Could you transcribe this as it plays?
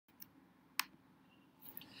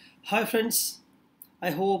Hi friends,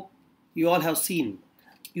 I hope you all have seen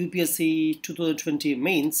UPSC 2020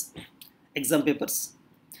 mains exam papers.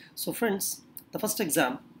 So friends, the first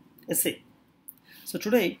exam, essay. So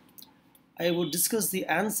today I would discuss the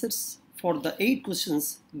answers for the 8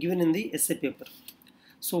 questions given in the essay paper.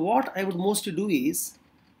 So what I would mostly do is,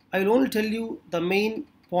 I will only tell you the main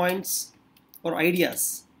points or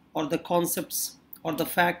ideas or the concepts or the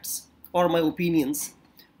facts or my opinions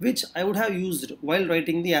which I would have used while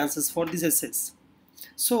writing the answers for these essays.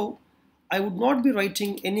 So I would not be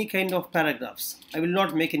writing any kind of paragraphs. I will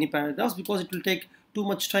not make any paragraphs because it will take too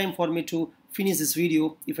much time for me to finish this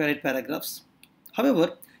video if I write paragraphs.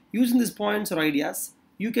 However, using these points or ideas,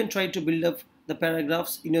 you can try to build up the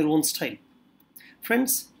paragraphs in your own style.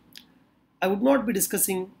 Friends, I would not be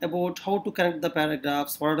discussing about how to connect the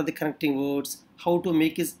paragraphs, what are the connecting words, how to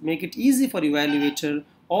make it easy for evaluator.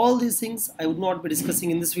 All these things I would not be discussing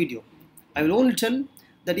in this video. I will only tell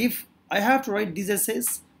that if I have to write these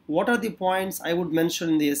essays, what are the points I would mention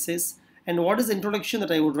in the essays, and what is the introduction that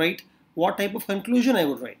I would write, what type of conclusion I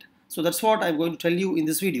would write. So that's what I'm going to tell you in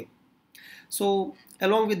this video. So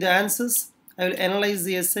along with the answers, I will analyze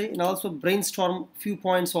the essay and also brainstorm few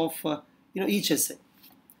points of each essay.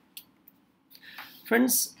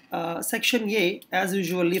 Friends, section A, as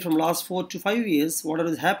usually from last 4 to 5 years, whatever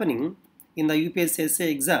is happening in the UPSC essay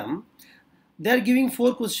exam, they are giving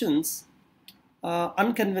 4 questions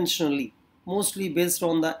unconventionally, mostly based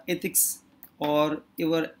on the ethics or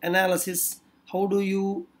your analysis. How do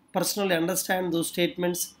you personally understand those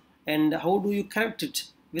statements and how do you connect it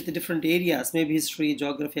with the different areas, maybe history,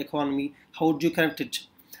 geography, economy, how do you connect it?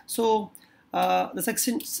 So the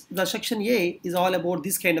section A is all about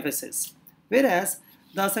this kind of essays, whereas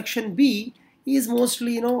the section B is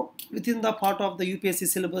mostly within the part of the UPSC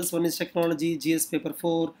syllabus. One is technology, GS paper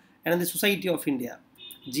 4, and the society of India,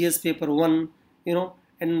 GS paper 1,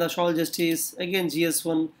 and the social justice again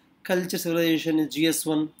GS1, culture civilization is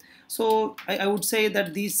GS1. So I would say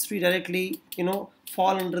that these three directly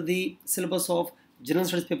fall under the syllabus of general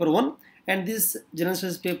studies paper 1, and this general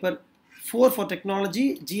studies paper 4 for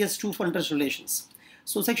technology, GS2 for international relations.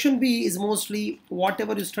 So section B is mostly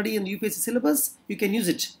whatever you study in the UPSC syllabus, you can use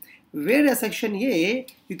it. Whereas section A,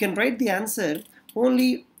 you can write the answer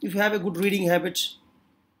only if you have a good reading habit,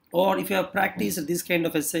 or if you have practiced these kind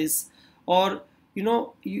of essays, or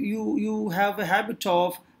you have a habit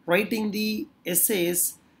of writing the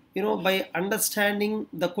essays by understanding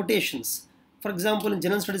the quotations. For example, in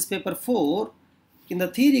general studies paper 4, in the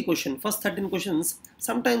theory question, first 13 questions,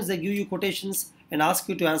 sometimes they give you quotations and ask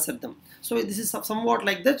you to answer them. So this is somewhat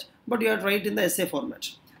like that, but you are right in the essay format.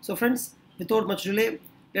 So friends, without much delay,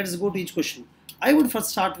 let's go to each question. I would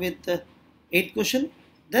first start with 8 question,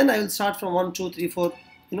 then I will start from 1, 2, 3, 4,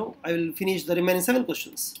 I will finish the remaining 7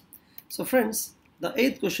 questions. So friends, the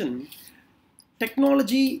 8th question,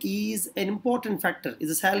 technology is an important factor, is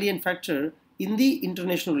a salient factor in the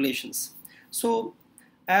international relations. So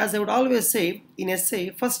as I would always say in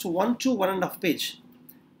essay, first 1 to 1.5 page,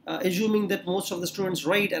 assuming that most of the students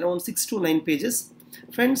write around 6 to 9 pages.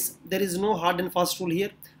 Friends, there is no hard and fast rule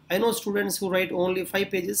here. I know students who write only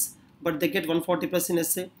 5 pages, but they get 140 plus in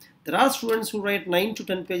essay. There are students who write 9 to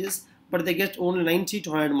 10 pages, but they get only 90 to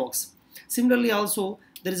 100 marks. Similarly also,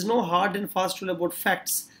 there is no hard and fast rule about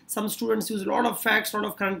facts. Some students use a lot of facts, a lot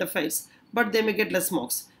of current affairs, but they may get less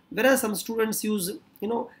marks. Whereas some students use,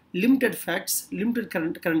 limited facts, limited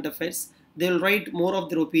current affairs, they will write more of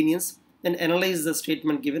their opinions and analyze the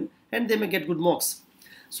statement given, and they may get good marks.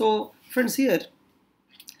 So friends, here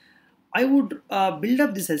I would build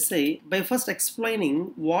up this essay by first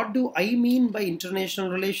explaining what do I mean by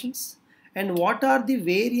international relations and what are the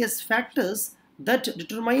various factors that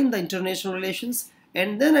determine the international relations,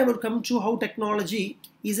 and then I would come to how technology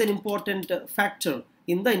is an important factor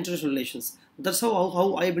in the international relations. That's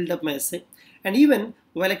how I build up my essay. And even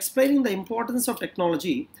while explaining the importance of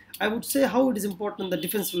technology, I would say how it is important in the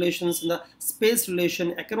defense relations, in the space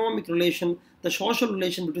relation, economic relation, the social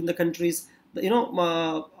relation between the countries,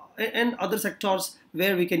 and other sectors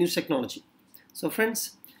where we can use technology. So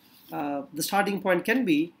friends, the starting point can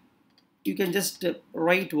be, you can just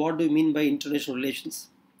write what do you mean by international relations.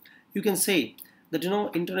 You can say that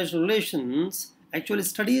international relations actually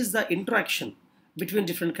studies the interaction between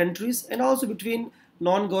different countries and also between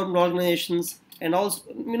non-government organizations and also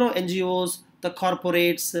NGOs, the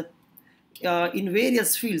corporates, in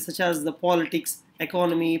various fields such as the politics,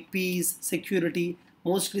 economy, peace, security.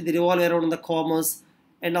 Mostly they revolve around the commerce,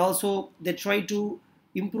 and also they try to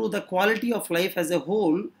improve the quality of life as a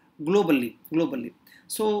whole globally.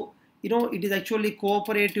 So it is actually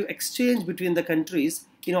cooperative exchange between the countries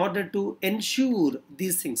in order to ensure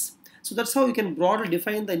these things. So that's how you can broadly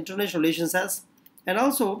define the international relations as. And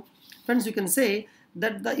also, friends, you can say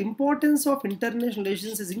that the importance of international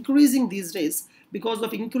relations is increasing these days because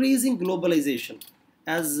of increasing globalization.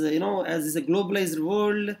 As as is a globalized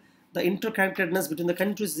world, the interconnectedness between the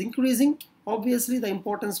countries is increasing. Obviously, the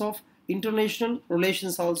importance of international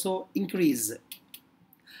relations also increase.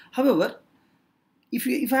 However,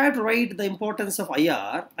 if I had to write the importance of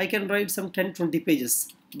IR, I can write some 10-20 pages.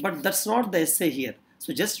 But that's not the essay here.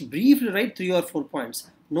 So just briefly write 3 or 4 points.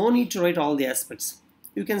 No need to write all the aspects.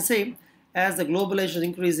 You can say, as the globalization is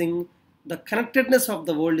increasing, the connectedness of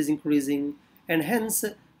the world is increasing, and hence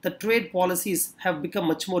the trade policies have become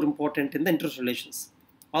much more important in the international relations.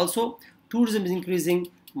 Also, tourism is increasing,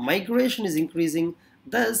 migration is increasing,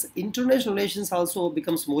 thus international relations also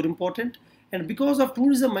becomes more important. And because of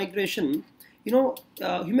tourism migration,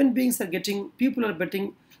 human beings are people are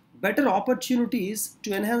getting better opportunities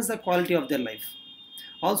to enhance the quality of their life.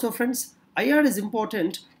 Also, friends, IR is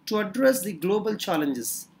important to address the global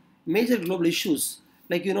challenges, major global issues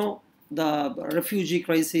like the refugee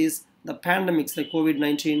crisis, the pandemics like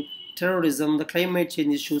COVID-19, terrorism, the climate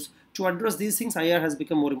change issues. To address these things, IR has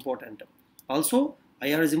become more important. Also,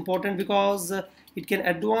 IR is important because it can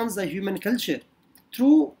advance the human culture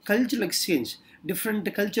through cultural exchange.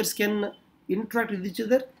 Different cultures can interact with each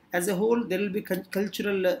other. As a whole, there will be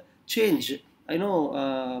cultural change,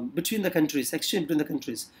 between the countries, exchange between the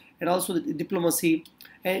countries, and also the diplomacy,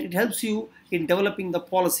 and it helps you in developing the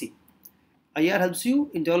policy. IR helps you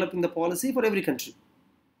in developing the policy for every country.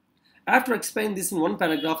 After explaining this in one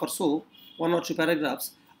paragraph or so, 1 or 2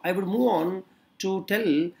 paragraphs, I would move on to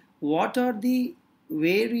tell what are the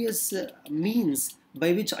various means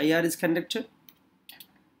by which IR is conducted.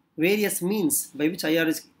 Various means by which IR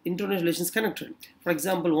is international relations conducted. For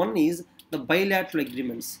example, one is the bilateral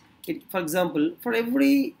agreements. For example, for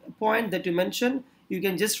every point that you mention, you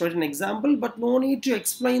can just write an example, but no need to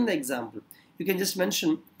explain the example. You can just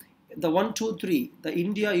mention the 1, 2, 3. The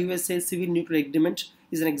India-USA Civil Nuclear Agreement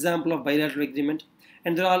is an example of bilateral agreement.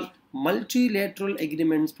 And there are multilateral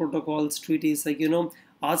agreements, protocols, treaties like,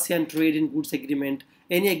 ASEAN Trade in Goods Agreement,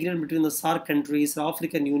 any agreement between the SAARC countries, the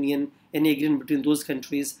African Union, any agreement between those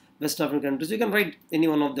countries, West African countries. You can write any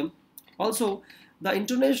one of them. Also, the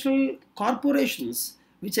international corporations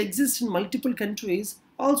which exist in multiple countries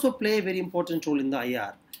also play a very important role in the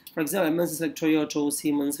IR. For example, MNCs like Toyota,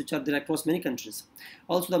 Siemens, which are there across many countries.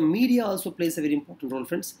 Also, the media also plays a very important role,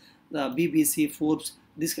 friends. The BBC, Forbes,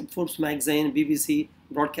 this Forbes magazine, BBC,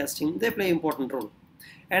 broadcasting, they play an important role.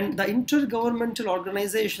 And the intergovernmental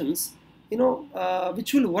organizations,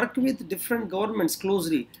 which will work with different governments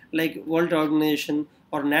closely, like World Organization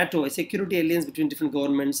or NATO, a security alliance between different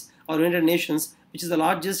governments, or United Nations, which is the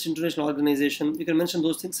largest international organization. You can mention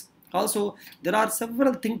those things. Also, there are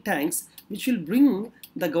several think tanks which will bring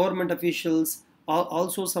the government officials,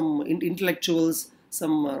 also some intellectuals,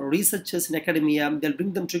 some researchers in academia. They'll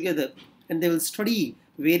bring them together and they will study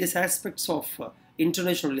various aspects of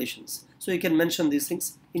international relations. So you can mention these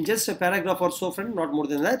things in just a paragraph or so, friend, not more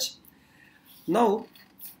than that. Now,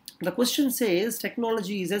 the question says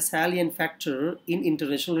technology is a salient factor in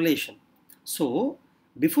international relation. So,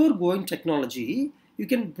 before going technology, you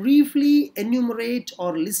can briefly enumerate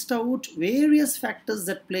or list out various factors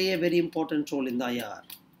that play a very important role in the IR.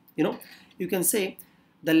 You can say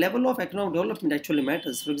the level of economic development actually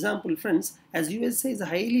matters. For example, friends, as USA is a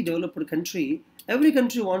highly developed country, every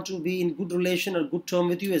country wants to be in good relation or good term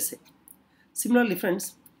with USA. Similarly,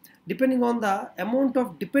 friends, depending on the amount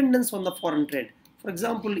of dependence on the foreign trade. For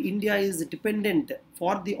example, India is dependent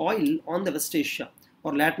for the oil on the West Asia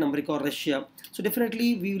or Latin America or Russia. So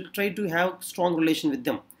definitely we will try to have strong relation with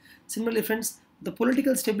them. Similarly, friends, the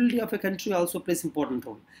political stability of a country also plays important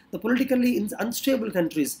role. The politically unstable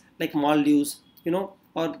countries like Maldives,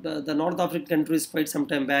 or the North African countries quite some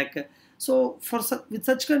time back. So with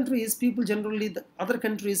such countries, people generally, the other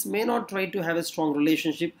countries may not try to have a strong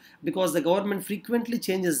relationship because the government frequently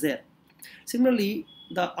changes there. Similarly,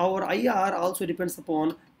 our IR also depends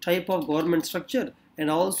upon type of government structure and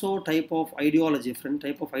also type of ideology, friend,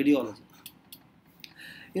 type of ideology.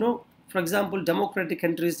 For example, democratic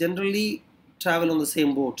countries generally travel on the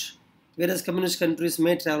same boat, whereas communist countries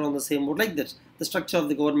may travel on the same boat. Like that, the structure of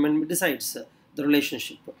the government decides the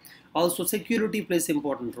relationship. Also, security plays an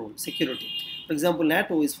important role. Security, for example,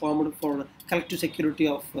 NATO is formed for collective security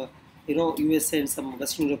of USA and some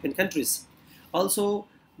Western European countries. Also,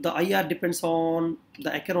 the IR depends on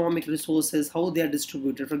the economic resources, how they are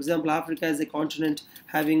distributed. For example, Africa is a continent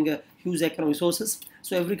having huge economic resources.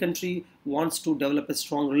 So every country wants to develop a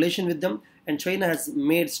strong relation with them. and China has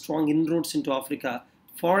made strong inroads into Africa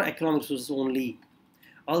for economic resources only.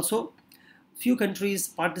 Also, few countries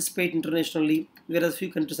participate internationally, whereas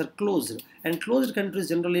few countries are closed. And closed countries,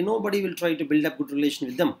 generally nobody will try to build up good relation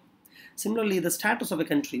with them. Similarly, the status of a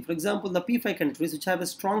country, for example, the P5 countries, which have a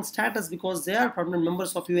strong status because they are permanent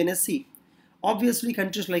members of UNSC. Obviously,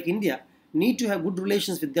 countries like India need to have good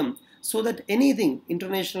relations with them so that anything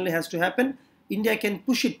internationally has to happen, India can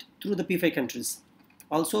push it through the P5 countries.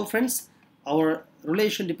 Also, friends, our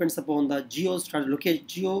relation depends upon the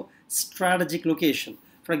geostrategic location.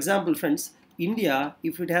 For example, friends, India,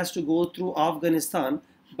 if it has to go through Afghanistan,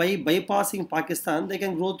 by bypassing Pakistan, they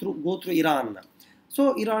can go through Iran.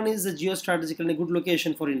 So Iran is a geostrategically good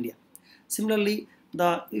location for India. Similarly,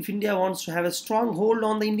 if India wants to have a strong hold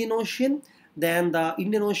on the Indian Ocean, then the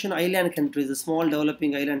Indian Ocean island countries, the small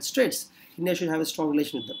developing island states, India should have a strong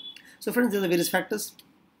relation with them. So friends, there are various factors.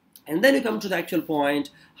 And then you come to the actual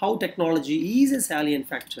point, how technology is a salient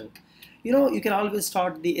factor. You can always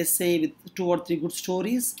start the essay with 2 or 3 good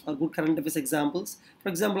stories or good current affairs examples. For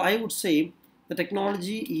example, I would say the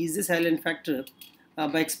technology is a salient factor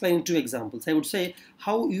by explaining 2 examples. I would say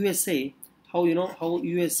how USA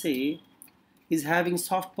is having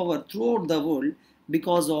soft power throughout the world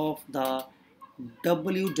because of the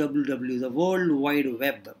WWW, the World Wide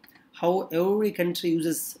Web. How every country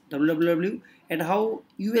uses WWW and how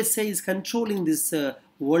USA is controlling this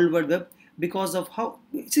World Wide Web because of how,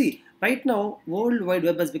 see, right now World Wide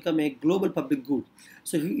Web has become a global public good.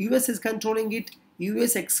 So if US is controlling it,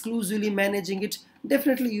 US exclusively managing it,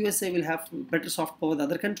 definitely USA will have better soft power than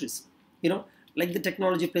other countries. Like the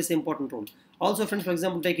technology plays an important role. Also, friends, for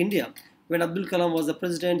example, take India. When Abdul Kalam was the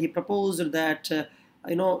president, he proposed that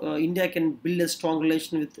India can build a strong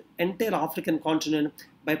relation with entire African continent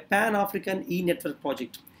by Pan-African E-Network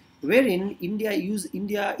project, wherein India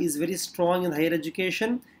is very strong in higher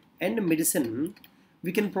education and medicine.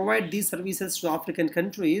 We can provide these services to African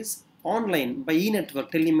countries online by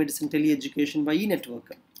e-network, telemedicine, teleeducation by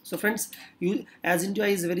e-network. So friends, as India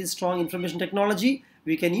is very strong in information technology,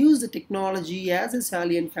 we can use the technology as a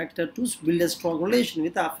salient factor to build a strong relation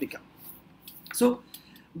with Africa. So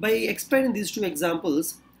by explaining these 2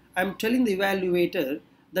 examples, I'm telling the evaluator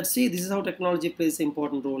that, see, this is how technology plays an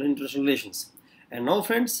important role in international relations. And now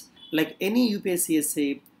friends, like any UPSC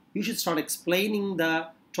essay, you should start explaining the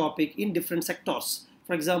topic in different sectors.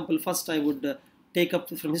 For example, first I would take up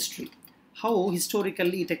from history. How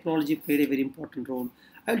historically technology played a very important role.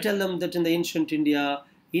 I will tell them that in the ancient India,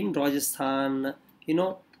 in Rajasthan, in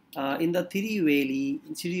the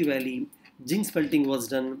Chiri Valley, zinc smelting was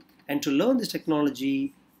done. And to learn this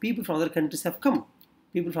technology, people from other countries have come.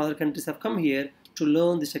 People from other countries have come here to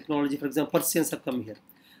learn this technology. For example, Persians have come here.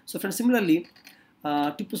 So friends, similarly,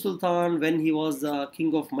 Tipu Sultan, when he was the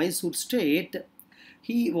king of Mysore state,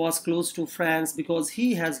 he was close to France because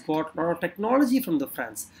he has got a lot of technology from the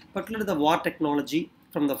France, particularly the war technology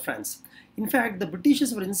from the France. In fact, the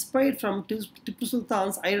Britishers were inspired from Tipu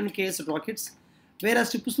Sultan's iron case rockets,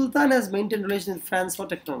 whereas Tipu Sultan has maintained relations with France for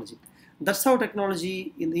technology. That's how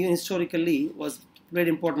technology historically was played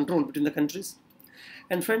an important role between the countries.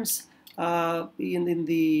 And friends, in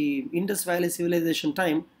the Indus Valley civilization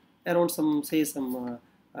time, around some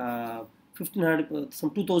 1500, some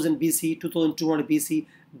 2000 BC, 2200 BC,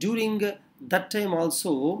 during that time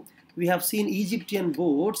also, we have seen Egyptian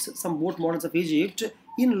boats, some boat models of Egypt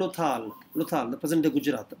in Lothal, the present day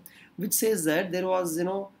Gujarat, which says that there was,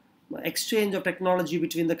 exchange of technology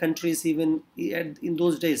between the countries even in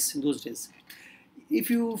those days. If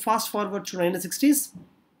you fast forward to 1960s,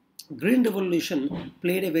 Green Revolution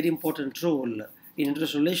played a very important role in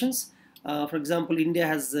international relations. For example, India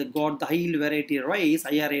has got the high variety rice,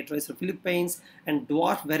 IR8 rice from Philippines, and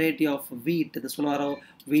dwarf variety of wheat, the Sonora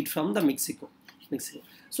wheat from the Mexico.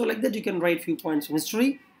 So like that, you can write few points from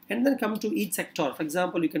history and then come to each sector. For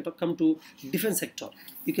example, you can come to defense sector.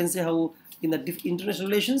 You can say how in the international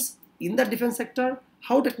relations, in the defense sector,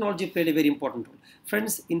 how technology played a very important role.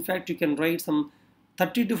 Friends, in fact, you can write some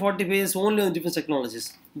 30 to 40 pages only on defense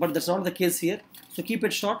technologies, but that's not the case here. So keep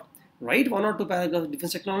it short, write 1 or 2 paragraphs of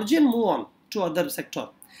defense technology and move on to other sector.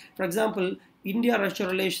 For example, India-Russia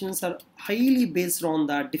relations are highly based on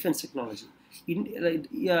the defense technology.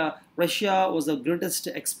 Russia was the greatest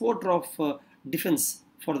exporter of defense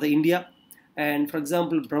for the India. And for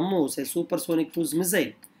example, BrahMos, a supersonic cruise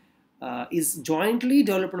missile, is jointly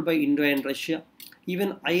developed by India and Russia.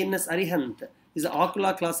 Even INS Arihant is an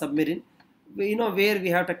Akula class submarine, where we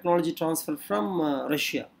have technology transfer from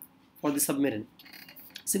Russia for the submarine.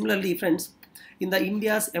 Similarly, friends, in the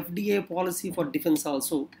India's FDA policy for defense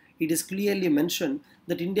also, it is clearly mentioned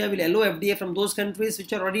that India will allow FDA from those countries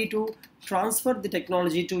which are ready to transfer the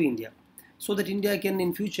technology to India. so that India can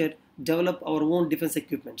in future develop our own defense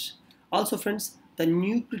equipment. Also friends, the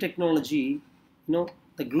nuclear technology,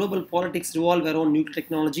 the global politics revolve around nuclear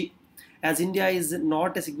technology. As India is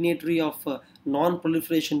not a signatory of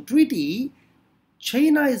non-proliferation treaty,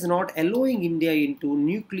 China is not allowing India into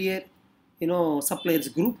nuclear, suppliers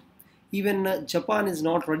group. Even Japan is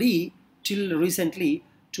not ready till recently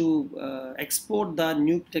to export the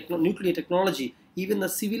nuclear technology, even the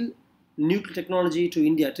civil nuclear technology to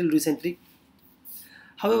India till recently.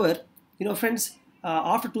 However, friends,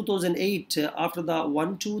 after 2008, after the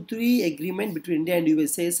 123 agreement between India and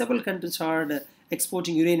USA, several countries started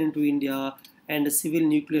exporting uranium to India and civil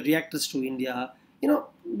nuclear reactors to India.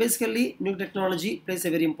 Basically, nuclear technology plays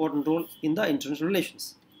a very important role in the international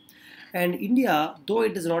relations. And India, though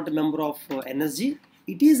it is not a member of NSG,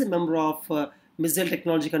 it is a member of Missile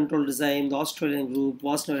Technology Control Design, the Australian Group,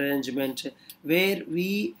 Wassenaar Arrangement, where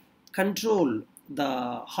we control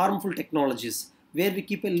the harmful technologies, where we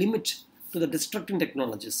keep a limit to the destructive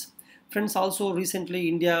technologies. Friends, also recently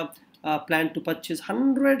India planned to purchase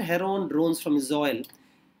 100 Heron drones from Israel.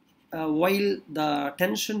 While the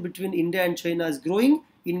tension between India and China is growing,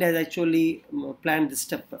 India has actually planned this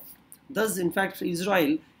step. Thus, in fact,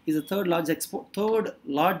 Israel is the third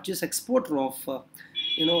largest exporter of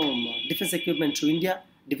defense equipment to India,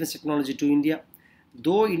 defense technology to India.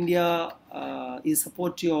 Though India is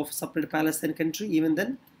supportive of separate Palestine country, even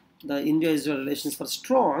then the India-Israel relations were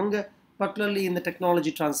strong, particularly in the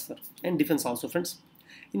technology transfer and defense also, friends.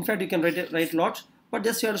 In fact, you can write a lot, but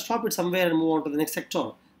just you have to stop it somewhere and move on to the next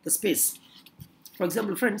sector, the space. For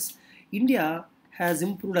example, friends, India has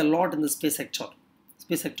improved a lot in the space sector.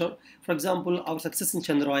 For example, our success in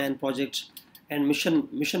Chandra IAS project and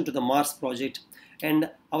mission to the Mars project, and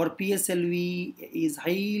our PSLV is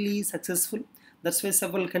highly successful. That's why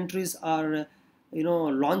several countries are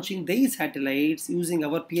launching their satellites using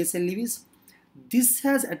our PSLVs. This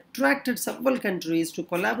has attracted several countries to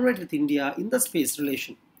collaborate with India in the space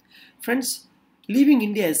relation. Friends, leaving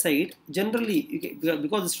India aside, generally,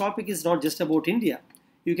 because this topic is not just about India,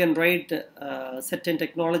 you can write certain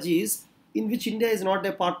technologies in which India is not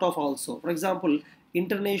a part of also. For example,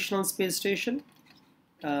 International Space Station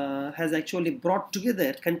has actually brought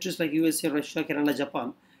together countries like USA, Russia, Canada,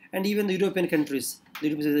 Japan, and even the European countries, the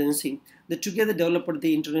European Agency. They together developed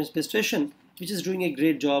the International Space Station, which is doing a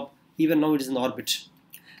great job. Even now it is in orbit.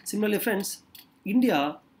 Similarly, friends,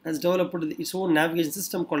 India has developed its own navigation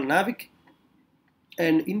system called NAVIC,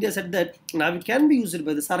 and India said that NAVIC can be used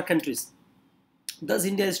by the SAARC countries. Thus,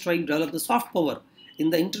 India is trying to develop the soft power. In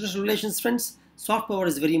the international relations, friends, soft power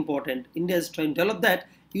is very important. India is trying to develop that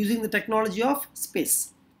using the technology of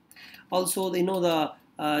space. Also, the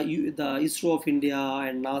ISRO of India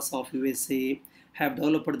and NASA of USA have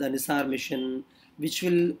developed the NISAR mission, which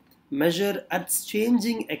will measure Earth's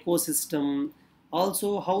changing ecosystem,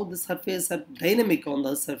 also how the surface are dynamic on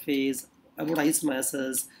the surface, about ice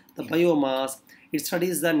masses, the biomass. It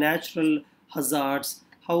studies the natural hazards,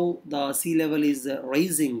 how the sea level is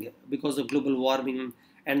rising because of global warming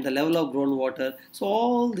and the level of groundwater. So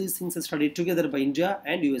all these things are studied together by India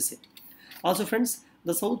and USA. Also, friends,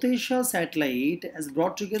 the South Asia satellite has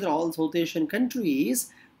brought together all South Asian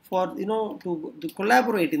countries for to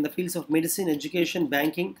collaborate in the fields of medicine, education,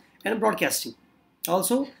 banking, and broadcasting.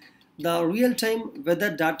 Also, the real-time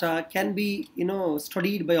weather data can be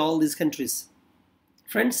studied by all these countries.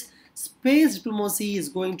 Friends, space diplomacy is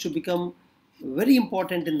going to become very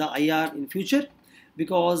important in the IR in future,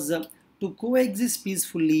 because to coexist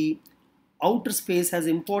peacefully, outer space has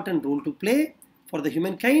an important role to play for the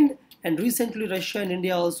humankind. And recently, Russia and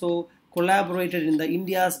India also collaborated in the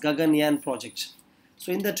India's Gaganyaan project.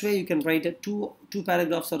 So in that way, you can write two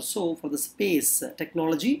paragraphs or so for the space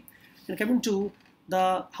technology. And coming to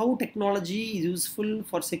the how technology is useful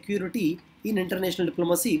for security in international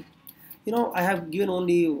diplomacy. I have given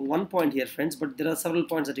only one point here, friends, but there are several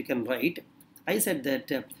points that you can write. I said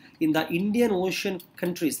that in the Indian Ocean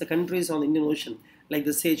countries, the countries on the Indian Ocean, like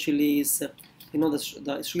the Seychelles,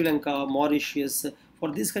 the Sri Lanka, Mauritius,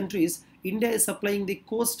 for these countries, India is supplying the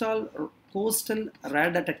coastal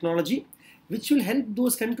radar technology, which will help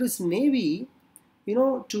those countries' navy,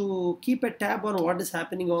 to keep a tab on what is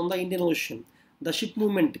happening on the Indian Ocean. The ship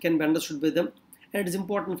movement can be understood by them, and it is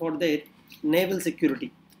important for their naval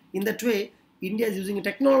security. In that way, India is using a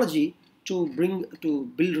technology to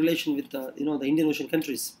build relation with the Indian Ocean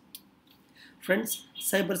countries. Friends,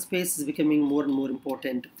 cyberspace is becoming more and more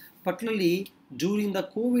important, particularly during the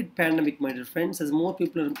COVID pandemic, my dear friends, as more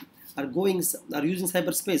people are using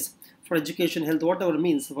cyberspace for education, health, whatever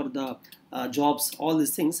means, for the jobs, all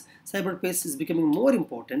these things. Cyberspace is becoming more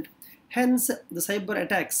important. Hence, the cyber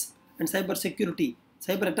attacks and cyber security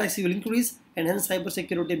cyber attacks will increase, and hence cyber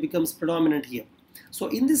security becomes predominant here. So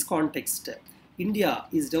in this context, India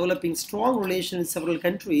is developing strong relations with several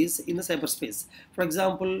countries in the cyberspace. For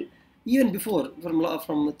example, even before,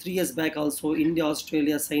 from 3 years back also, India,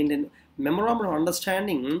 Australia signed a memorandum of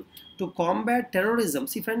understanding to combat terrorism.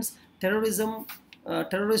 See friends, terrorist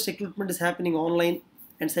recruitment is happening online,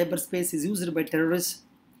 and cyberspace is used by terrorists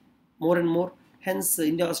more and more. Hence,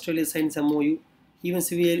 India, Australia signed some MOU, even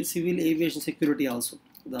civil aviation security also,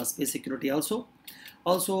 the space security also.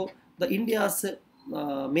 Also, the India's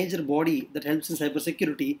major body that helps in cyber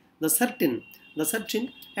security, the CERTIN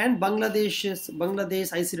and Bangladesh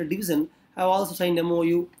ICT division have also signed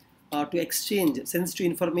MOU to exchange sensitive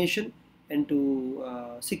information and to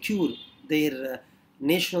secure their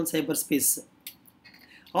national cyberspace.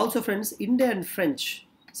 Also friends, India and French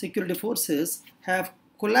security forces have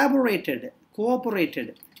cooperated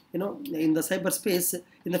in the cyberspace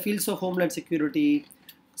in the fields of homeland security,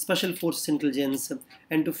 special forces intelligence,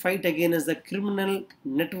 and to fight against the criminal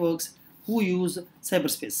networks who use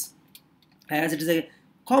cyberspace, as it is a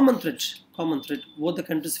common threat. Both the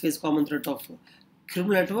countries face common threat of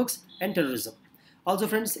criminal networks and terrorism. Also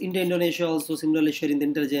friends, India, Indonesia also similarly sharing the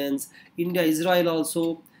intelligence. India, Israel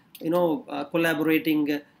also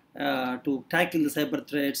collaborating to tackle the cyber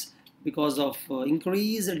threats because of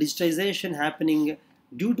increased digitization happening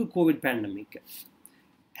due to COVID pandemic.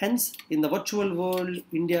 Hence, in the virtual world,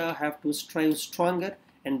 India have to strive stronger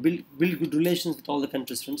and build good relations with all the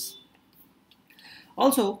countries, friends.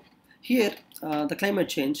 Also, here the climate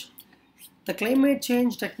change. The climate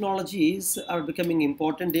change technologies are becoming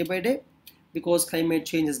important day by day because climate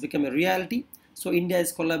change has become a reality. So India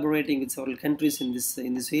is collaborating with several countries in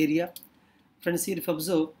this area. Friends, here if you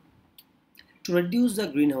observe, to reduce the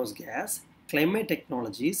greenhouse gas, climate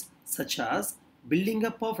technologies such as building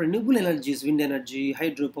up of renewable energies, wind energy,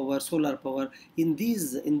 hydropower, solar power, in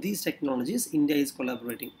these technologies, India is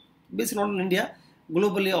collaborating. Basically, not only India,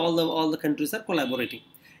 globally all the countries are collaborating.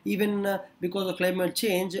 Even because of climate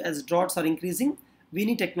change, as droughts are increasing, we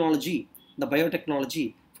need technology, the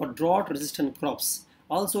biotechnology for drought-resistant crops.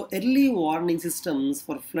 Also, early warning systems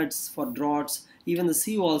for floods, for droughts, even the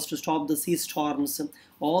sea walls to stop the sea storms.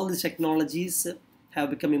 All these technologies have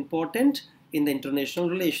become important in the international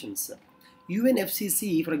relations.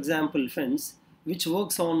 UNFCCC, for example, friends, which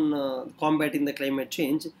works on combating the climate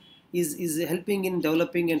change, is helping in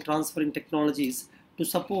developing and transferring technologies to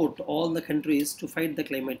support all the countries to fight the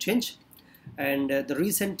climate change. And the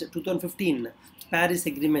recent 2015 Paris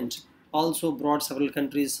Agreement also brought several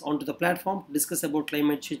countries onto the platform to discuss about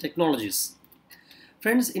climate change technologies.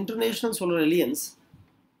 Friends, International Solar Alliance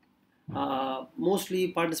mostly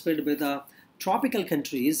participated by the tropical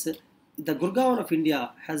countries. The Gurgaon of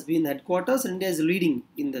India has been headquarters, and India is leading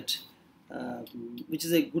in that, which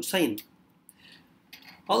is a good sign.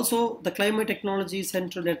 Also, the Climate Technology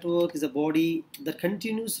Center Network is a body that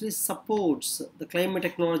continuously supports the climate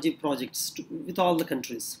technology projects with all the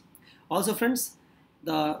countries. Also, friends,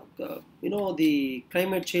 the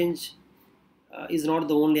climate change is not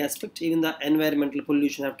the only aspect. Even the environmental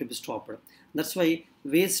pollution have to be stopped. That's why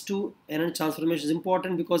waste to energy transformation is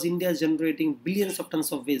important, because India is generating billions of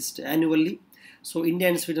tons of waste annually. So India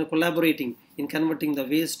and Sweden are collaborating in converting the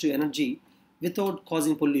waste to energy without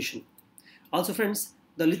causing pollution. Also friends,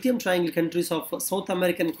 the lithium triangle countries of South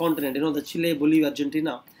American continent, the Chile, Bolivia,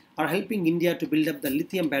 Argentina, are helping India to build up the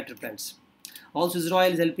lithium battery plants. Also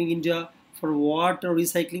Israel is helping India for water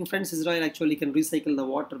recycling. Friends, Israel actually can recycle the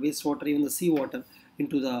water, wastewater, even the seawater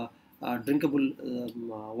into the drinkable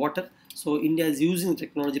water. So India is using the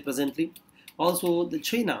technology presently. Also, the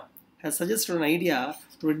China has suggested an idea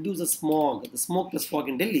to reduce the smokeless fog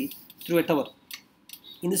in Delhi through a tower.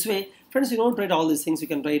 In this way, friends, you don't write all these things. You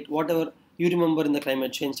can write whatever you remember in the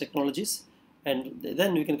climate change technologies, and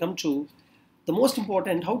then we can come to the most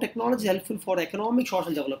important: how technology is helpful for economic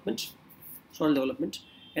social development,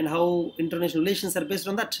 and how international relations are based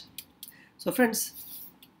on that. So, friends,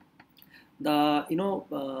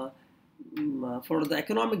 for the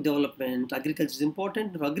economic development, agriculture is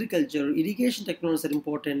important. For agriculture, irrigation technologies are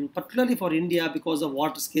important, particularly for India because of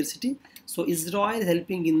water scarcity. So Israel is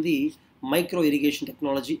helping in the micro irrigation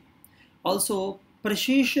technology. Also,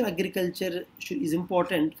 precision agriculture is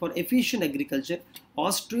important for efficient agriculture.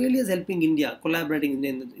 Australia is helping India, collaborating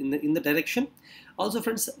in the direction. Also,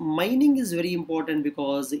 friends, mining is very important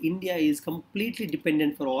because India is completely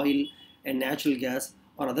dependent for oil and natural gas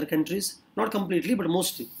on other countries. Not completely, but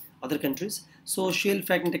mostly other countries. So shale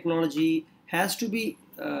fracking technology has to be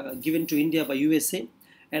given to India by USA,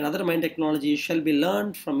 and other mine technology shall be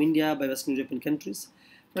learned from India by Western European countries.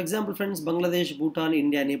 For example, friends, Bangladesh, Bhutan,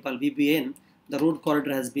 India, Nepal, BBN, the road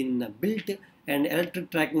corridor has been built and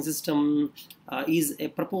electric tracking system is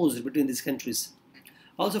proposed between these countries.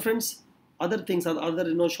 Also friends, other things are other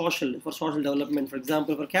social development. For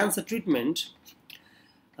example, for cancer treatment,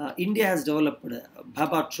 India has developed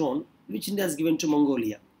Babatron, which India has given to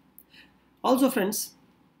Mongolia. Also friends,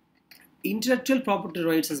 intellectual property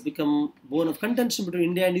rights has become bone of contention between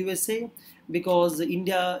India and USA, because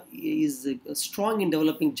India is strong in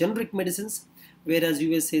developing generic medicines, whereas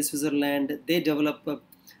USA, Switzerland, they develop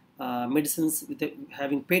medicines with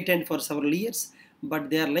having patent for several years, but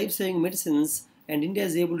they are life-saving medicines, and India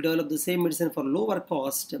is able to develop the same medicine for lower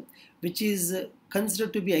cost, which is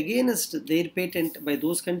considered to be against their patent by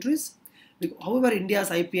those countries. However, India's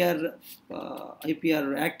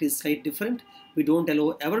IPR Act is slightly different. We don't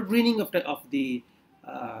allow evergreening of the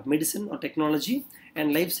medicine or technology,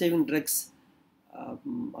 and life-saving drugs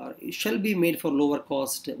shall be made for lower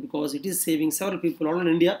cost, because it is saving several people, not only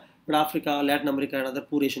in India, but Africa, Latin America, and other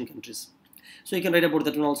poor Asian countries. So you can write about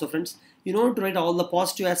that one also, friends. You don't write all the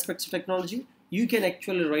positive aspects of technology. You can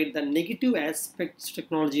actually write the negative aspects of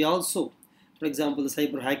technology also. For example, the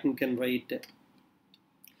cyber hacking you can write,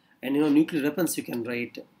 and nuclear weapons you can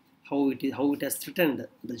write, how it has threatened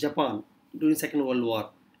the Japan during Second World War.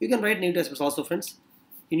 You can write negative aspects also, friends.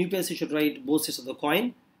 In UPSC you should write both sides of the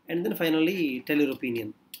coin, and then finally tell your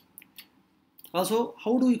opinion. Also,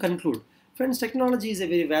 how do you conclude? Friends, technology is a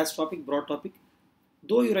very vast topic, broad topic.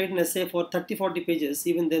 Though you write an essay for 30-40 pages,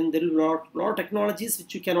 even then there will be a lot of technologies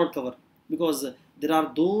which you cannot cover, because there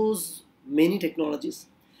are those many technologies.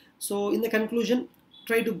 So in the conclusion,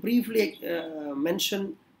 try to briefly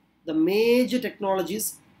mention the major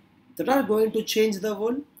technologies that are going to change the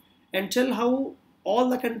world, and tell how all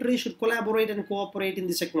the countries should collaborate and cooperate in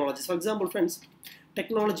these technologies. For example, friends,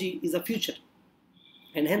 technology is the future,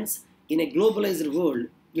 and hence in a globalized world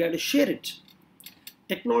we have to share it.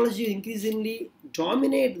 Technology increasingly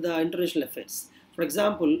dominate the international affairs. For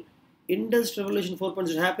example, Industrial Revolution 4.0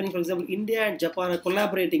 is happening. For example, India and Japan are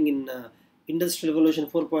collaborating in Industrial Revolution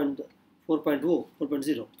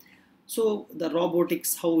 4.0. So the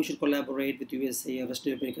robotics, how we should collaborate with USA, West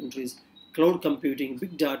European countries, cloud computing,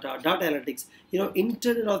 big data, data analytics.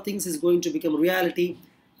 Internet of Things is going to become reality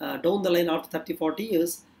down the line after 30-40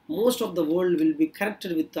 years. Most of the world will be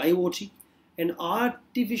connected with IoT, and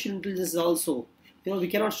artificial intelligence also. We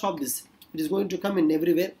cannot stop this. It is going to come in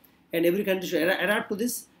everywhere, and every country should adapt to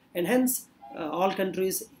this, and hence all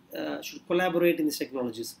countries should collaborate in these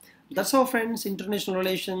technologies. That's how, friends, international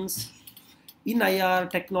relations in IR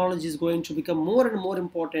technology is going to become more and more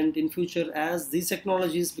important in future as these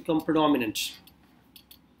technologies become predominant.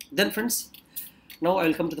 Then, friends, now I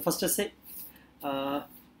will come to the first essay. I'll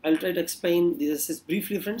try to explain the essays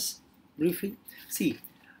briefly, friends. Briefly. See,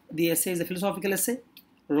 the essay is a philosophical essay.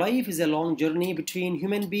 Life is a long journey between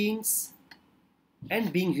human beings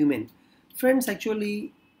and being human. Friends,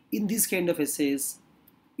 actually, in these kind of essays,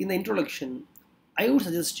 in the introduction, I would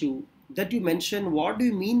suggest you that you mention what do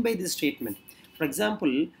you mean by this statement. For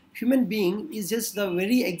example, human being is just the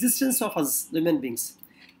very existence of us, human beings.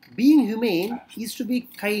 Being humane is to be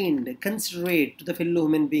kind, considerate to the fellow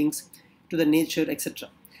human beings, to the nature, etc.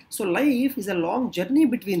 So life is a long journey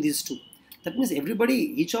between these two. That means everybody,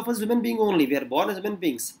 each of us human being only. We are born as human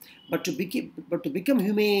beings. But to become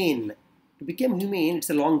humane, it's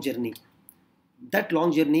a long journey. That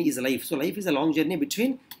long journey is life. So life is a long journey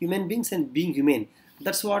between human beings and being humane.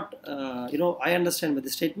 That's what I understand by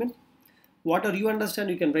this statement. Whatever you understand,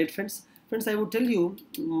 you can write, friends. Friends, I would tell you,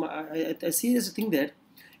 I seriously think that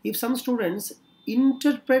if some students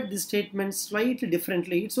interpret this statement slightly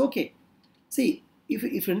differently, it's okay. See,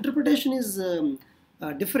 if interpretation is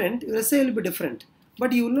different, your essay will be different,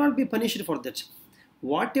 but you will not be punished for that.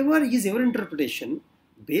 Whatever is your interpretation,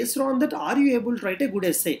 based on that, are you able to write a good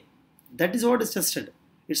essay? That is what is tested.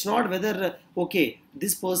 It's not whether, okay,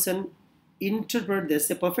 this person interpreted the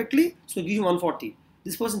essay perfectly, so give him 140.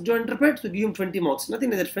 This person don't interpret, so give him 20 marks. Nothing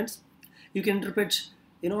like that, friends. You can interpret,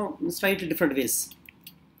 in slightly different ways.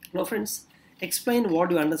 Now, friends, explain what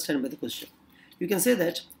you understand by the question. You can say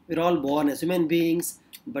that we're all born as human beings,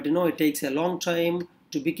 but it takes a long time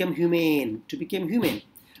to become humane.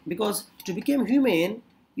 Because to become humane,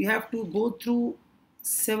 you have to go through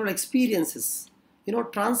several experiences.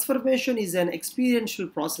 Transformation is an experiential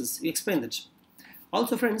process. You explain that.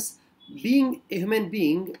 Also, friends, being a human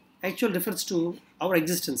being actually refers to our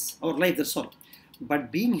existence, our life, that's all.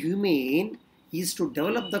 But being humane is to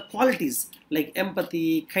develop the qualities like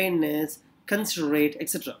empathy, kindness, considerate,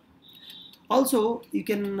 etc. Also, you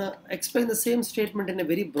can explain the same statement in a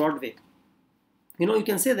very broad way. You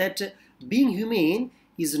can say that being humane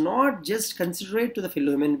is not just considerate to the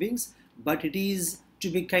fellow human beings, but it is to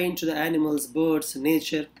be kind to the animals, birds,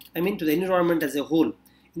 nature, I mean to the environment as a whole.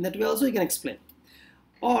 In that way also you can explain.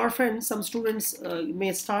 Or friends, some students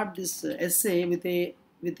may start this essay with a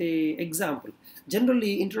example.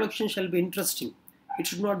 Generally, introduction shall be interesting. It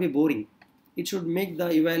should not be boring. It should make the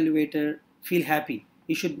evaluator feel happy.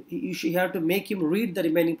 You have to make him read the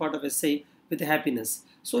remaining part of essay with happiness.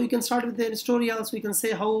 So you can start with the story. Also, you can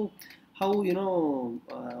say how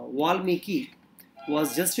Valmiki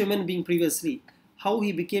was just a human being previously, how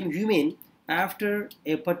he became humane after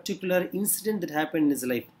a particular incident that happened in his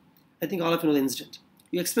life. I think all of you know the incident.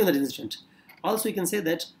 You explain that incident. Also, you can say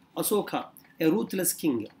that Asoka, a ruthless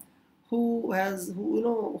king, who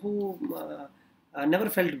never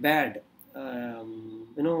felt bad,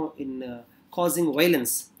 in causing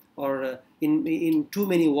violence or in too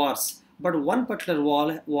many wars. But one particular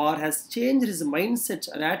war has changed his mindset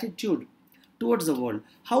or attitude towards the world.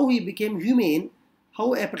 How he became humane,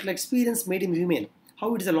 how a particular experience made him humane,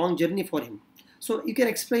 how it is a long journey for him. So you can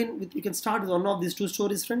explain, you can start with one of these two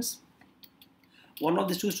stories, friends. One of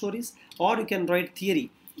these two stories, or you can write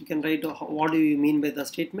theory. You can write what do you mean by the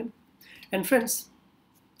statement. And friends,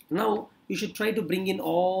 now you should try to bring in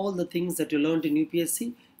all the things that you learned in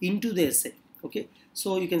UPSC into the essay. Okay,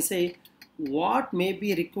 so you can say what may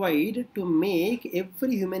be required to make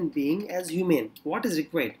every human being as humane. What is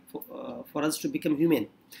required for us to become humane?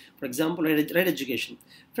 For example, write education.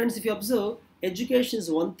 Friends, if you observe, education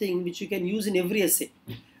is one thing which you can use in every essay.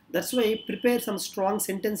 That's why prepare some strong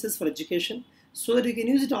sentences for education so that you can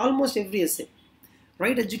use it almost every essay.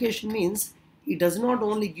 Right education means it does not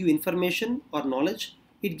only give information or knowledge,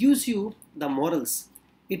 it gives you the morals,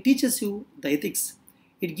 it teaches you the ethics,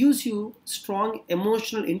 it gives you strong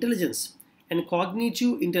emotional intelligence and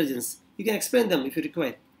cognitive intelligence. You can explain them if you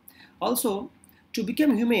require. Also, to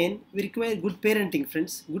become humane, we require good parenting,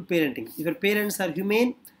 friends, good parenting. If your parents are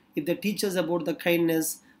humane, if they teach us about the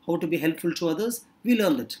kindness, how to be helpful to others, we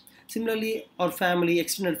learn that. Similarly, our family,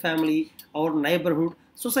 extended family, our neighborhood,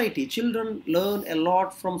 society, children learn a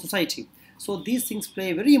lot from society. So these things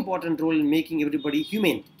play a very important role in making everybody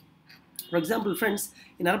humane. For example, friends,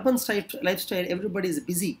 in urban lifestyle, everybody is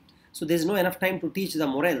busy. So there's no enough time to teach the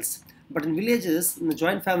morals. But in villages, in the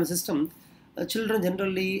joint family system, children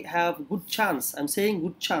generally have good chance, I'm saying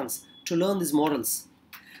good chance, to learn these morals.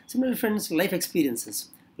 Similarly, friends, life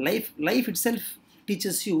experiences. Life itself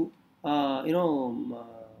teaches you,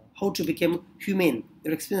 how to become humane.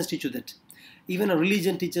 Your experience teaches you that. Even a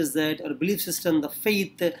religion teaches that, or a belief system, the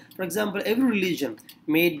faith. For example, every religion,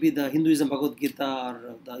 may it be the Hinduism, Bhagavad Gita,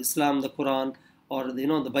 or the Islam, the Quran, or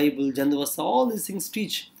the Bible, Jandavasa, all these things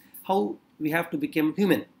teach how we have to become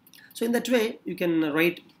human. So in that way, you can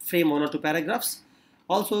frame 1 or 2 paragraphs.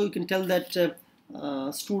 Also, you can tell that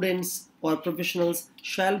students or professionals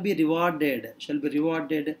shall be rewarded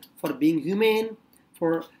for being humane,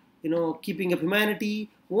 for keeping up humanity.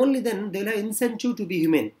 Only then they'll have incentive to be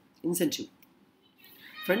humane. Incentive.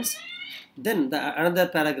 Friends, then another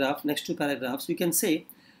paragraph, next 2 paragraphs, we can say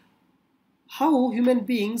how human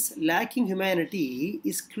beings lacking humanity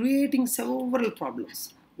is creating several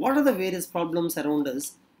problems. What are the various problems around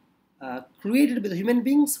us created by the human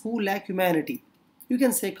beings who lack humanity? You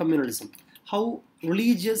can say communalism. How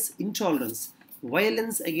religious intolerance,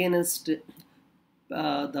 violence against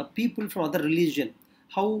the people from other religion,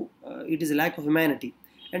 how it is a lack of humanity.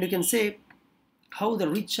 And you can say how the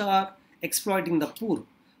rich are exploiting the poor,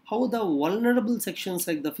 how the vulnerable sections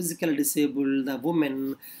like the physically disabled, the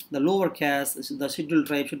women, the lower caste, the scheduled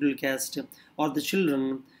tribe, scheduled caste, or the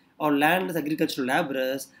children, or land agricultural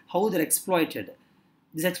laborers, how they're exploited.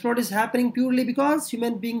 This exploit is happening purely because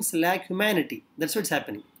human beings lack humanity. That's what's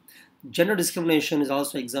happening. Gender discrimination is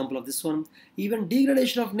also an example of this one. Even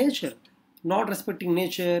degradation of nature, not respecting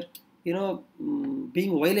nature,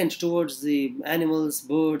 being violent towards the animals,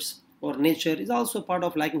 birds, or nature is also part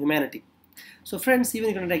of lacking humanity. So friends, even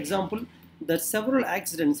you can take an example that several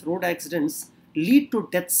accidents, road accidents, lead to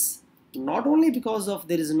deaths, not only because of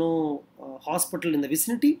there is no hospital in the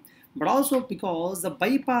vicinity, but also because the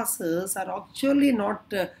bypassers are actually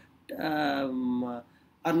not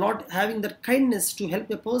having the kindness to help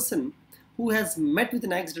a person who has met with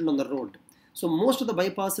an accident on the road. So most of the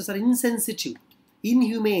bypassers are insensitive,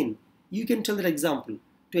 inhumane. You can tell that example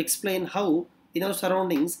to explain how in our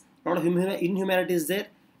surroundings a lot of inhumanity is there,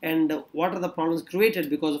 and what are the problems created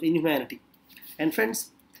because of inhumanity. And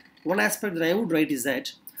friends, one aspect that I would write is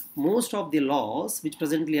that most of the laws which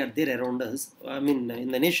presently are there around us, in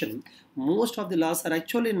the nation, most of the laws are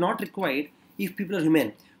actually not required if people are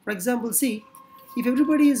humane. For example, see, if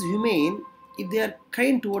everybody is humane, if they are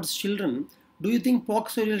kind towards children, do you think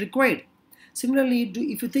POXO is required? Similarly,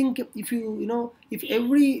 if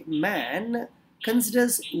every man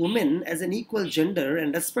considers women as an equal gender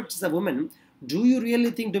and respects the woman, do you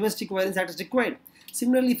really think domestic violence act is required?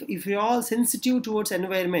 Similarly, if you are all sensitive towards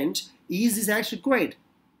environment, is this act required?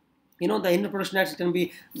 The Indian Protection Act can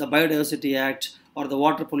be the Biodiversity Act or the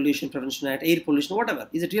Water Pollution Prevention Act, Air Pollution, whatever.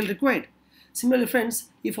 Is it really required? Similarly, friends,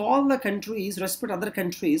 if all the countries respect other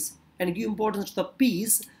countries and give importance to the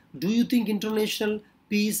peace, do you think international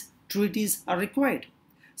peace treaties are required?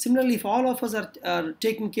 Similarly, if all of us are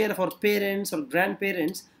taking care of our parents or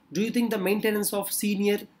grandparents, do you think the maintenance of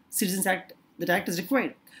senior citizens act, that act is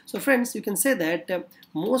required? So friends, you can say that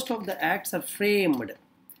most of the acts are framed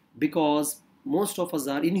because most of us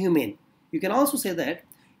are inhumane. You can also say that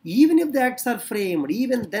even if the acts are framed,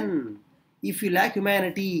 even then, if you lack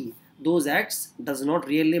humanity, those acts does not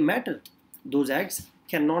really matter. Those acts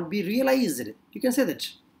cannot be realized. You can say that.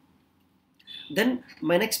 Then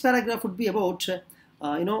my next paragraph would be about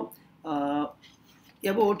about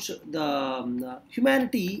the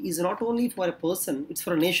humanity is not only for a person, it's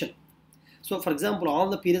for a nation. So for example, all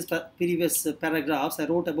the previous paragraphs I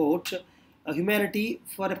wrote about humanity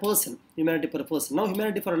for a person, humanity for a person. Now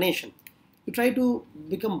humanity for a nation. You try to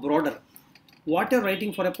become broader. What you're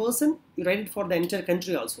writing for a person, you write it for the entire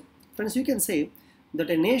country also. Friends, you can say that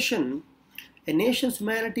a nation's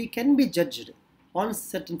humanity can be judged on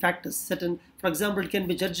certain factors. For example, it can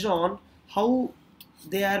be judged on how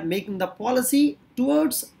they are making the policy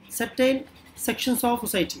towards certain sections of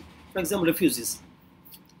society. For example, refugees.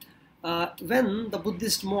 When the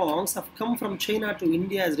Buddhist monks have come from China to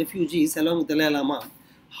India as refugees along with the Dalai Lama,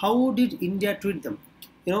 how did India treat them?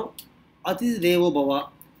 Atithi Devo Bhava,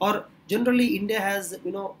 or generally India has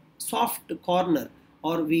soft corner,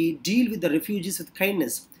 or we deal with the refugees with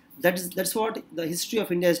kindness. That's what the history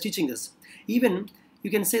of India is teaching us. Even you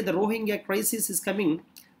can say the Rohingya crisis is coming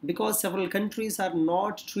because several countries are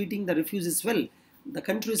not treating the refugees well. The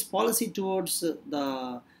country's policy towards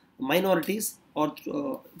the minorities, or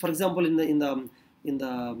for example in the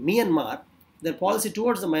Myanmar, their policy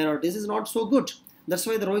towards the minorities is not so good. That's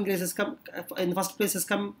why the Rohingya crisis has come in the first place, has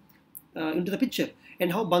come into the picture.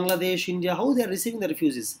 And how Bangladesh, India, how they are receiving the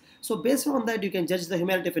refugees. So based on that, you can judge the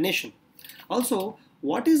humanity of a nation. Also,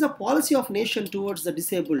 what is the policy of nation towards the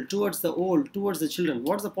disabled, towards the old, towards the children?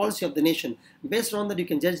 What is the policy of the nation? Based on that, you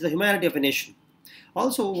can judge the humanity of a nation.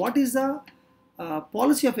 Also, what is the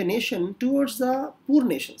policy of a nation towards the poor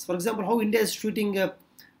nations? For example, how India is treating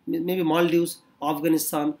maybe Maldives,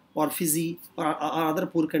 Afghanistan, or Fiji, or other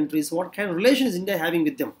poor countries. What kind of relation is India having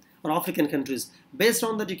with them, or African countries? Based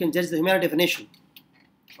on that, you can judge the humanity of a nation.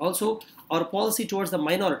 Also, our policy towards the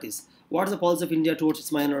minorities. What is the policy of India towards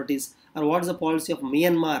its minorities? Or what is the policy of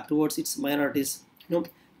Myanmar towards its minorities?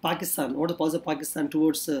 Pakistan, what is the policy of Pakistan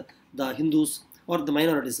towards the Hindus or the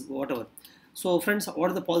minorities, whatever. So friends,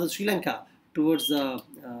 what is the policy of Sri Lanka towards the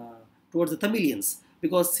Tamilians?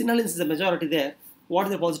 Because Sinhalese is a majority there. What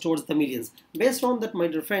is the policy towards the Tamilians? Based on that, my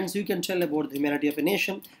dear friends, you can tell about the humanity of a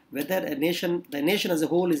nation, whether the nation as a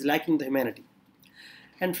whole is lacking the humanity.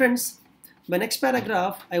 And friends, my next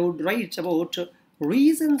paragraph, I would write about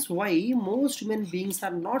reasons why most human beings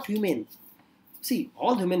are not humane. See,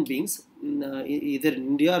 all human beings, either in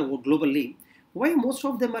India or globally, why most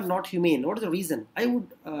of them are not humane? What is the reason? I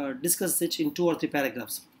would discuss it in 2 or 3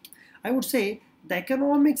 paragraphs. I would say the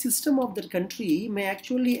economic system of the country may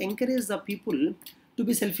actually encourage the people to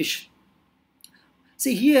be selfish.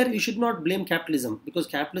 See, here you should not blame capitalism, because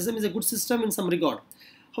capitalism is a good system in some regard.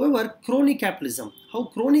 However, crony capitalism, how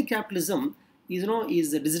crony capitalism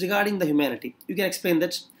is disregarding the humanity. You can explain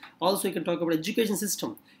that. Also, you can talk about education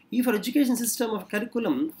system. If our education system of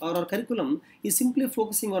curriculum or our curriculum is simply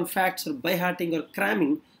focusing on facts or by-hearting or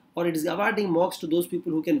cramming, or it is awarding marks to those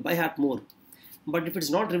people who can by-heart more. But if it's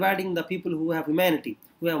not rewarding the people who have humanity,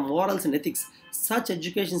 who have morals and ethics, such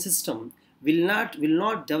education system will not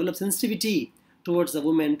develop sensitivity towards the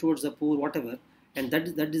women, towards the poor, whatever. And that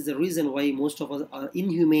is the reason why most of us are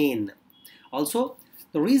inhumane. Also,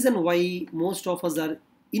 the reason why most of us are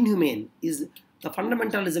inhumane is the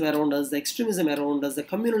fundamentalism around us, the extremism around us, the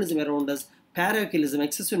communalism around us, parochialism,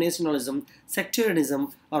 excessive nationalism,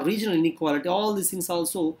 sectarianism, or regional inequality. All these things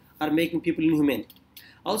also are making people inhumane.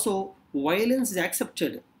 Also, violence is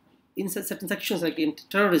accepted in certain sections, like in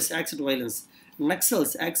terrorists accept violence,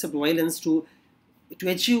 Naxals accept violence to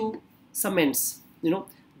achieve some ends.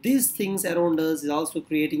 These things around us is also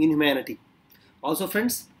creating inhumanity. Also,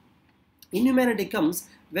 friends, inhumanity comes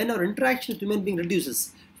when our interaction with human being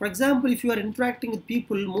reduces. For example, if you are interacting with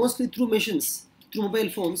people mostly through machines, through mobile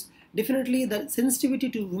phones, definitely the sensitivity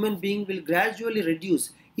to human being will gradually reduce.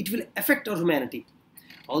 It will affect our humanity.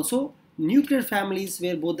 Also, nuclear families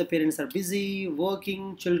where both the parents are busy,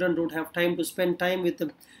 working, children don't have time to spend time with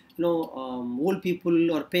old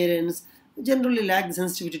people or parents generally lack the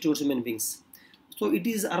sensitivity towards human beings. So it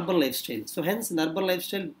is urban lifestyle. So hence in urban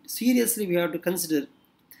lifestyle, seriously we have to consider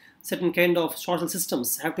certain kind of social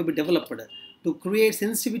systems have to be developed to create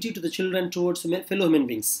sensitivity to the children towards fellow human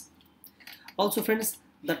beings. Also, friends,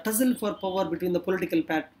 the tussle for power between the political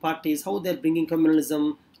parties, how they're bringing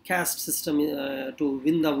communalism, caste system to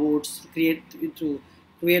win the votes, to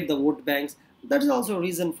create the vote banks. That is also a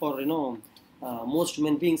reason for most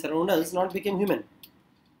human beings around us not become human.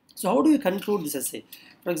 So how do you conclude this essay?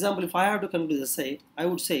 For example, if I have to conclude this essay, I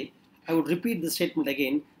would repeat the statement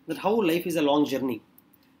again that how life is a long journey.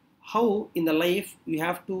 How in the life you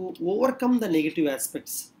have to overcome the negative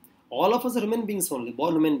aspects. All of us are human beings only,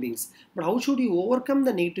 born human beings. But how should you overcome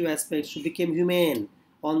the negative aspects to become humane?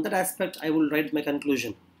 On that aspect, I will write my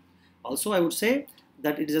conclusion. Also, I would say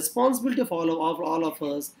that it is responsibility of all of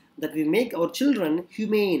us that we make our children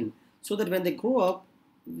humane, so that when they grow up,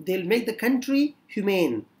 they'll make the country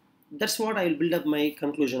humane. That's what I will build up my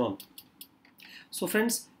conclusion on. So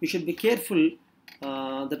friends, we should be careful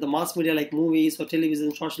that the mass media like movies or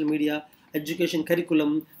television, social media, education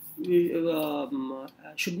curriculum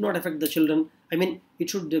should not affect the children. I mean, it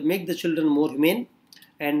should make the children more humane,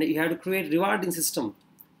 and you have to create rewarding system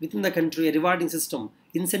within the country, a rewarding system,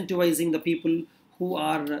 incentivizing the people who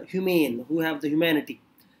are humane, who have the humanity.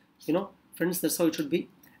 Friends, that's how it should be.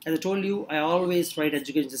 As I told you, I always write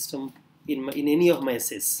education system in any of my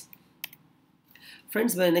essays.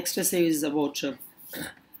 Friends, my next essay is about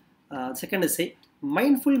second essay.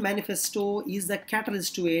 Mindful manifesto is the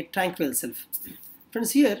catalyst to a tranquil self.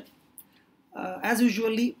 Friends, here, as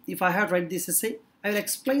usually, if I have to write this essay, I will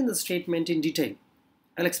explain the statement in detail.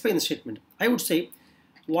 I'll explain the statement. I would say,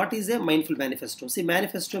 what is a mindful manifesto? See,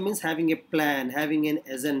 manifesto means having a plan, having an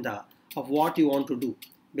agenda of what you want to do.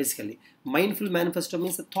 Basically, mindful manifesto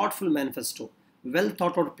means a thoughtful manifesto. Well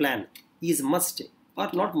thought out plan is must, or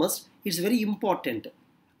not must, it's very important.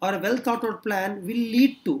 Or a well thought out plan will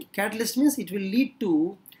lead to, catalyst means it will lead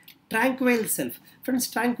to tranquil self. Friends,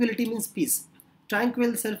 tranquility means peace.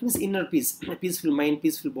 Tranquil self means inner peace, a peaceful mind,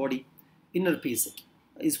 peaceful body, inner peace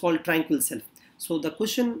is called tranquil self. So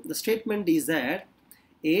the statement is that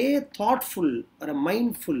a thoughtful or a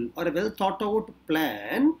mindful or a well thought out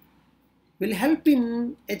plan will help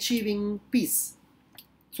in achieving peace.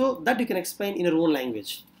 So that you can explain in your own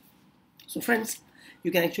language. So friends,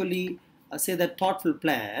 you can actually say that thoughtful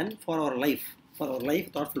plan for our life,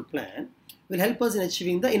 thoughtful plan will help us in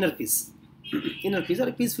achieving the inner peace, inner peace or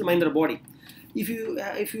a peaceful mind or body. If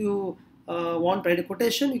you want to write a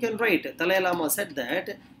quotation, you can write, Dalai Lama said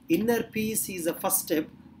that inner peace is the first step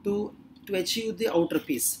to achieve the outer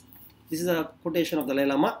peace. This is a quotation of Dalai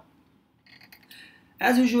Lama.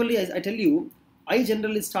 As usually, as I tell you, I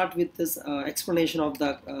generally start with this explanation of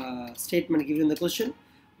the statement given in the question,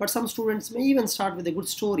 but some students may even start with a good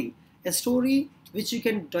story, a story which you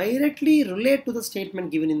can directly relate to the statement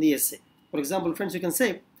given in the essay. For example, friends, you can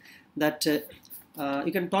say that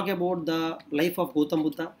you can talk about the life of Gautam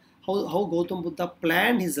Buddha, how Gautam Buddha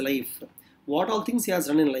planned his life, what all things he has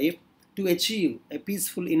done in life to achieve a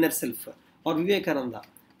peaceful inner self, or Vivekananda,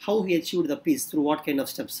 how he achieved the peace through what kind of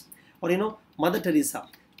steps, or Mother Teresa.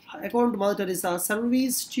 According to Mother Teresa,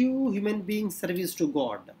 service to human beings, service to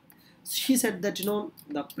God. She said that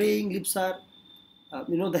the praying lips are,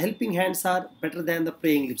 the helping hands are better than the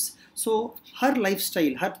praying lips. So her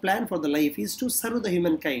lifestyle, her plan for the life is to serve the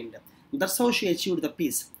humankind. That's how she achieved the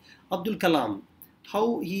peace. Abdul Kalam,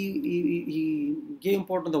 how he gave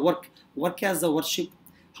importance to the work as the worship,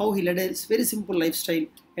 how he led a very simple lifestyle,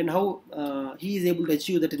 and how he is able to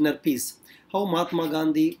achieve that inner peace. How Mahatma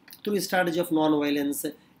Gandhi, through his strategy of non-violence,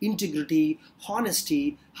 integrity,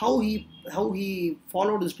 honesty, how he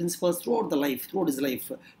followed his principles throughout his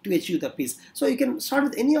life to achieve the peace. So you can start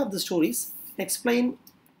with any of the stories, explain.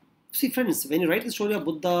 See friends, when you write the story of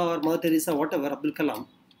Buddha or Mother Teresa, whatever, Abdul Kalam,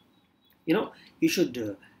 you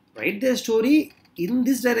should write their story in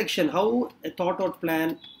this direction, how a thought out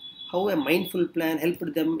plan, how a mindful plan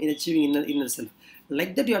helped them in achieving inner self.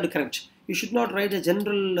 Like that you have to correct. You should not write a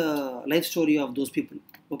general life story of those people.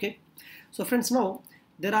 Okay. So friends, now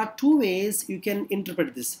there are two ways you can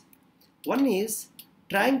interpret this. One is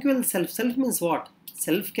tranquil self. Self means what?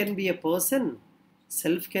 Self can be a person,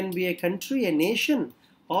 self can be a country, a nation,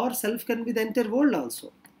 or self can be the entire world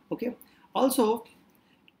also. Okay. Also,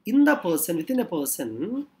 in the person, within a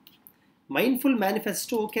person, mindful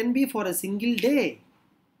manifesto can be for a single day,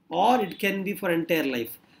 or it can be for entire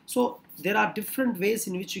life. So there are different ways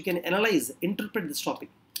in which you can analyze, interpret this topic.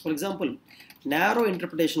 For example, narrow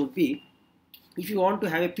interpretation would be, if you want to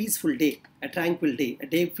have a peaceful day, a tranquil day, a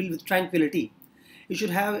day filled with tranquility, you should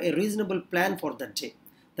have a reasonable plan for that day.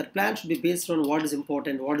 That plan should be based on what is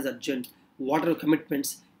important, what is urgent, what are your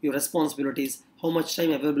commitments, your responsibilities, how much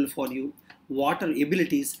time available for you, what are your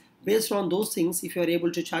abilities. Based on those things, if you are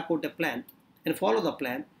able to chalk out a plan and follow the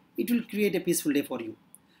plan, it will create a peaceful day for you.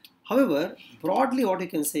 However, broadly what you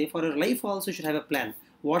can say, for your life also you should have a plan.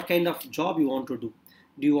 What kind of job you want to do?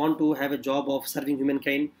 Do you want to have a job of serving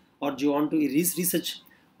humankind, or do you want to research,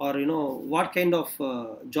 or what kind of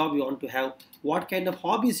job you want to have? What kind of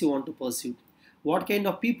hobbies you want to pursue? What kind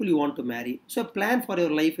of people you want to marry? So a plan for your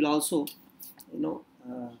life will also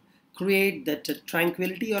create that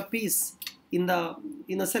tranquility or peace in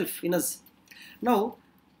the self, in us. Now,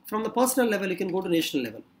 from the personal level, you can go to national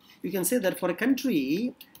level. You can say that for a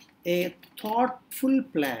country, a thoughtful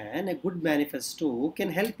plan, a good manifesto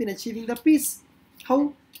can help in achieving the peace.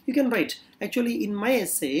 How? You can write. Actually, in my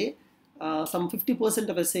essay, some 50%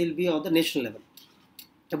 of essay will be on the national level,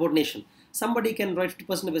 about nation. Somebody can write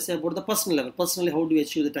 50% of essay about the personal level. Personally, how do you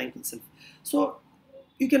achieve the tranquil self? So,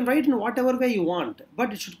 you can write in whatever way you want,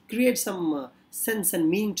 but it should create some sense and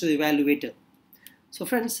meaning to the evaluator. So,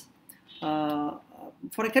 friends,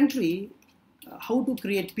 for a country, how to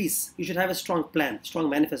create peace? You should have a strong plan, strong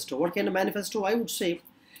manifesto. What kind of manifesto? I would say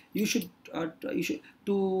you should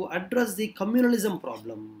to address the communalism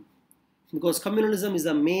problem, because communalism is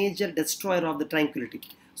a major destroyer of the tranquility.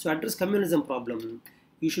 So address communalism problem.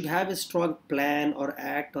 You should have a strong plan or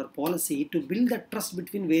act or policy to build that trust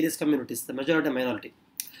between various communities, the majority and minority.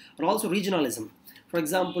 Or also regionalism. For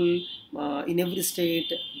example, in every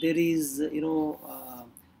state there is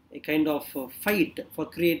a kind of fight for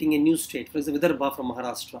creating a new state. For example, Vidarbha from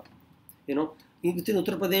Maharashtra. Within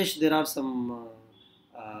Uttar Pradesh there are some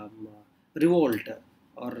revolt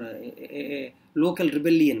or a local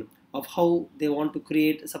rebellion of how they want to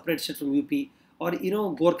create a separate state from UP, or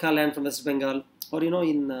Gorkha land from West Bengal, or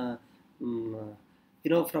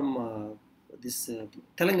from this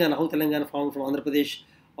Telangana, how Telangana found from Andhra Pradesh,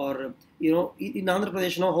 or in Andhra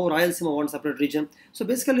Pradesh now how Rayalaseema wants separate region. So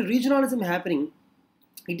basically regionalism happening,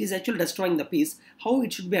 it is actually destroying the peace. How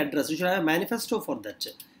it should be addressed? You should have a manifesto for that.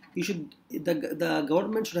 You should the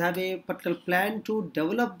government should have a particular plan to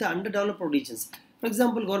develop the underdeveloped regions. For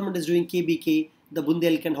example, government is doing KBK, the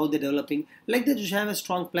Bundelkhand, how they're developing. Like that, you should have a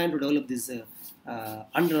strong plan to develop these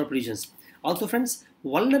underdeveloped regions. Also, friends,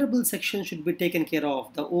 vulnerable sections should be taken care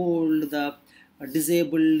of. The old, the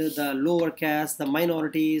disabled, the lower caste, the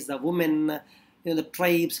minorities, the women, the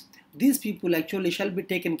tribes. These people actually shall be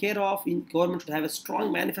taken care of. Government should have a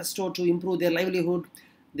strong manifesto to improve their livelihood,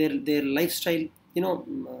 their lifestyle,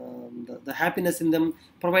 the happiness in them,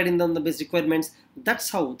 providing them the basic requirements. That's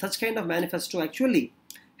how such kind of manifesto actually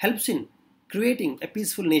helps in creating a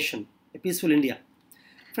peaceful nation, a peaceful India.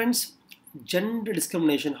 Friends, gender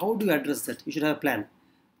discrimination, how do you address that? You should have a plan.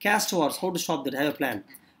 Caste wars, how to stop that? Have a plan.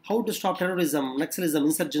 How to stop terrorism, Naxalism,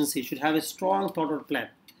 insurgency, should have a strong thought out plan.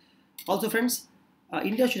 Also, friends,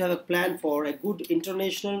 India should have a plan for a good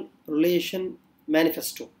international relation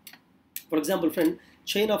manifesto. For example, friend,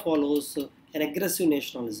 China follows an aggressive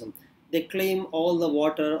nationalism. They claim all the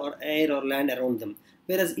water or air or land around them,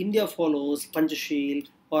 whereas India follows Panchashil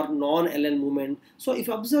or non-LN movement. So if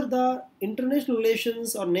you observe the international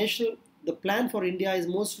relations or national, the plan for India is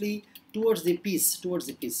mostly towards the peace,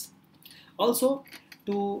 Also,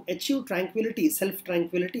 to achieve tranquility,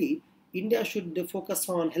 self-tranquility, India should focus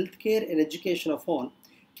on healthcare and education of all,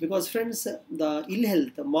 because friends, the ill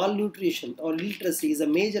health, malnutrition or illiteracy is a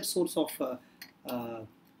major source of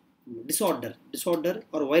disorder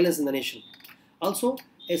or violence in the nation. Also,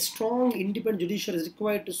 a strong independent judiciary is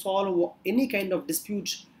required to solve any kind of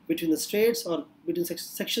dispute between the states or between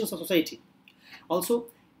sections of society. Also,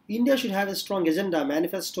 India should have a strong agenda,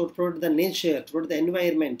 manifesto to protect the nature, to protect the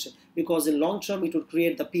environment, because in long term it would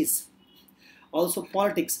create the peace. Also,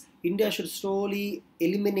 politics. India should slowly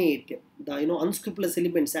eliminate the unscrupulous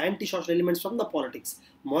elements, anti-social elements from the politics.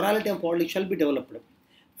 Morality and politics shall be developed.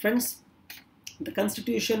 Friends, the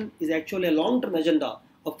constitution is actually a long-term agenda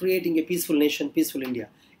of creating a peaceful nation, peaceful India.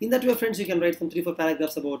 In that way, friends, you can write some 3-4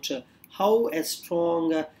 paragraphs about how a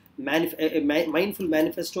strong, mindful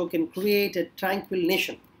manifesto can create a tranquil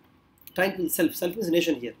nation. Tranquil self is a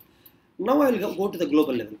nation here. Now I will go to the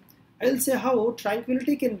global level. I will say how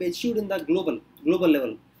tranquility can be achieved in the global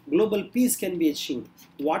level. Global peace can be achieved.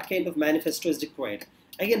 What kind of manifesto is required?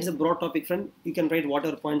 Again, it's a broad topic, friend. You can write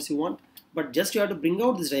whatever points you want, but just you have to bring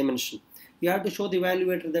out this dimension. You have to show the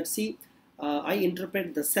evaluator that, see, I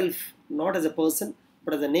interpret the self not as a person,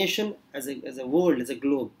 but as a nation, as a world, as a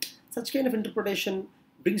globe. Such kind of interpretation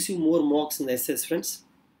brings you more marks in the essays, friends.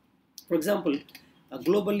 For example,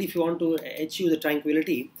 globally, if you want to achieve the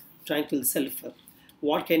tranquil self,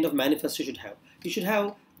 what kind of manifesto you should have? You should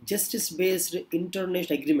have justice-based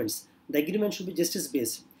international agreements. The agreement should be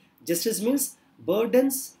justice-based. Justice means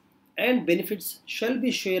burdens and benefits shall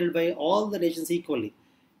be shared by all the nations equally.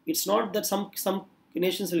 It's not that some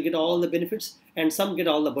nations will get all the benefits and some get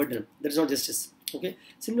all the burden. That is not justice. Okay.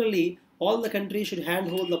 Similarly, all the countries should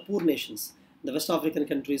handhold the poor nations. The West African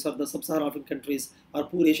countries or the Sub-Saharan African countries or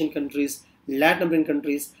poor Asian countries, Latin American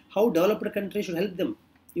countries, how developed countries should help them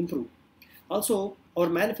improve. Also, our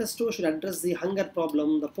manifesto should address the hunger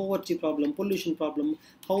problem, the poverty problem, pollution problem,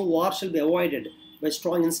 how war shall be avoided by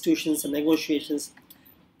strong institutions and negotiations,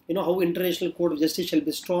 how international code of justice shall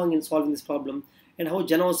be strong in solving this problem, and how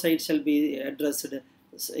genocide shall be addressed,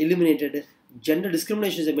 eliminated, gender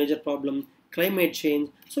discrimination is a major problem, climate change.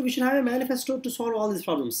 So we should have a manifesto to solve all these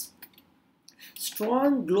problems.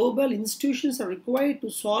 Strong global institutions are required to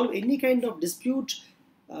solve any kind of dispute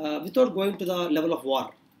without going to the level of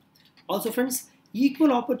war. Also friends,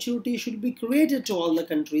 equal opportunity should be created to all the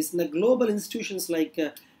countries in the global institutions like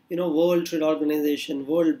World Trade Organization,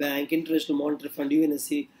 World Bank, International Monetary Fund,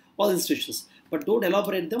 UNSC, all institutions. But don't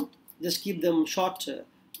elaborate them, just keep them short,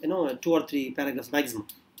 2 or 3 paragraphs maximum.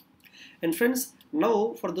 And friends,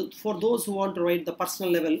 now for those who want to write the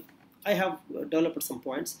personal level, I have developed some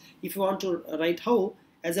points. If you want to write how,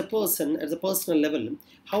 as a person, at the personal level,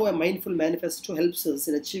 how a mindful manifesto helps us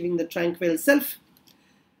in achieving the tranquil self.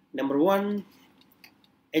 Number 1,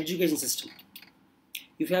 education system.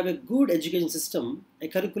 If you have a good education system, a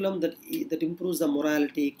curriculum that improves the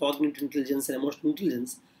morality, cognitive intelligence and emotional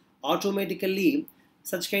intelligence, automatically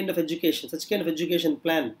such kind of education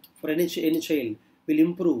plan for any child will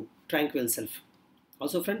improve tranquil self.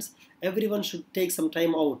 Also friends, everyone should take some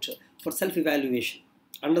time out for self-evaluation.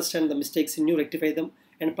 Understand the mistakes in you, rectify them,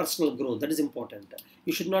 and personal growth. That is important.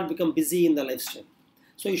 You should not become busy in the lifestyle.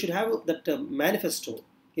 So you should have that manifesto.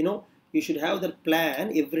 You should have that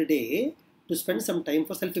plan every day to spend some time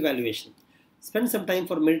for self-evaluation. Spend some time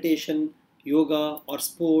for meditation, yoga, or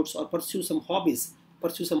sports, or pursue some hobbies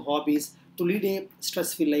to lead a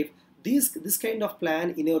stress-free life. This kind of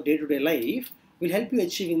plan in your day-to-day life will help you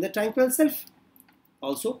achieving the tranquil self.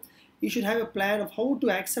 Also, you should have a plan of how to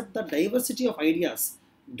accept the diversity of ideas,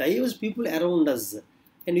 diverse people around us,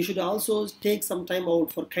 and you should also take some time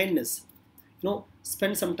out for kindness.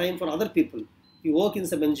 Spend some time for other people. You work in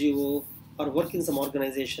some NGO or work in some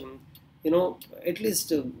organization, at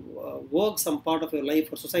least work some part of your life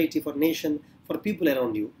for society, for nation, for people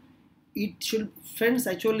around you. It should, friends,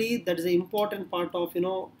 actually that is an important part of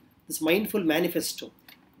this mindful manifesto.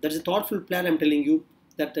 That is a thoughtful plan. I'm telling you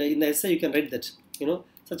that in the essay you can write that.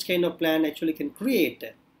 Such kind of plan actually can create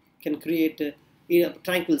a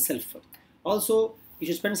tranquil self. Also, you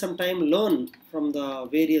should spend some time learn from the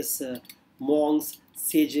various monks,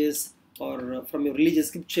 sages, or from your religious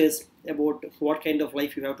scriptures about what kind of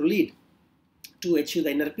life you have to lead to achieve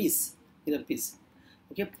the inner peace.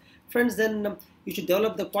 Okay, friends, then you should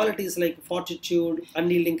develop the qualities like fortitude,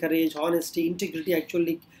 unyielding courage, honesty, integrity.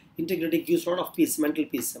 Actually, integrity gives a lot of peace, mental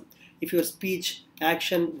peace. If your speech,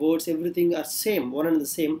 action, words, everything are same, one and the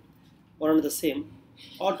same,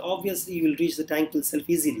 obviously you will reach the tranquil self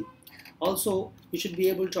easily. Also, you should be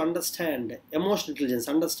able to understand emotional intelligence,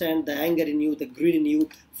 understand the anger in you, the greed in you,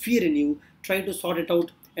 fear in you, try to sort it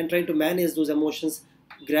out and try to manage those emotions,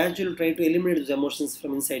 gradually try to eliminate those emotions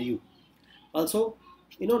from inside you. Also,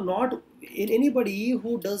 not in anybody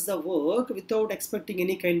who does the work without expecting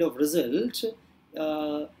any kind of result,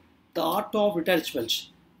 the art of detachment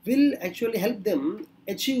will actually help them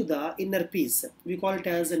achieve the inner peace. We call it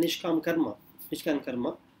as a Nishkam Karma,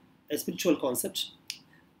 a spiritual concept.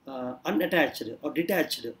 Unattached or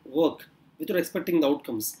detached work without expecting the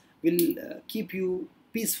outcomes will keep you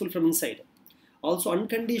peaceful from inside. Also,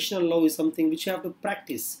 unconditional love is something which you have to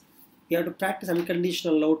practice. You have to practice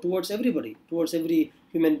unconditional love towards everybody, towards every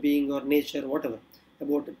human being or nature, whatever,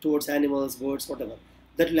 towards animals, birds, whatever.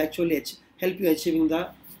 That will actually help you achieving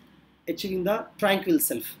the tranquil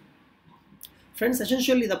self. Friends,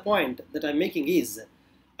 essentially the point that I'm making is,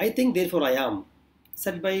 I think therefore I am,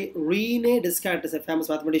 said by Rene Descartes, a famous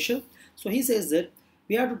mathematician. So he says that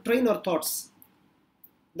we have to train our thoughts.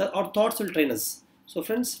 Our thoughts will train us. So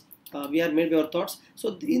friends, we are made by our thoughts.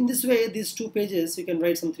 So in this way, these 2 pages, you can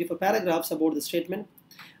write some 3-4 paragraphs about the statement.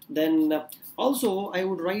 Then also I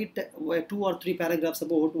would write 2 or 3 paragraphs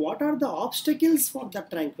about what are the obstacles for that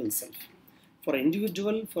tranquil self. For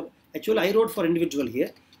individual, actually I wrote for individual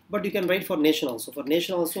here, but you can write for nation also. For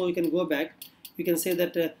nation also, you can go back. You can say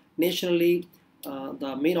that nationally,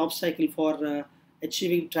 the main obstacle for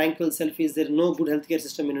achieving tranquil self is there no good healthcare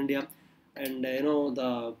system in India, and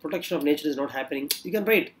the protection of nature is not happening. You can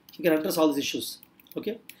write, you can address all these issues.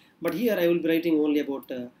 Okay, but here I will be writing only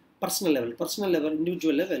about personal level,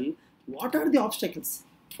 individual level, what are the obstacles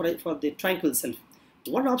for the tranquil self?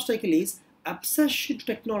 One obstacle is obsession to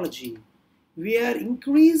technology. We are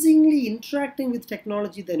increasingly interacting with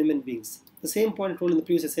technology than human beings. The same point told in the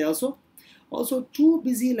previous essay also. Also, too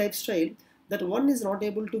busy lifestyle that one is not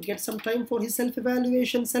able to get some time for his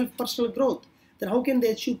self-evaluation, self-personal growth. Then how can they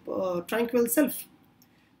achieve tranquil self?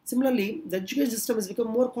 Similarly, the education system has become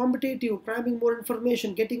more competitive, cramming more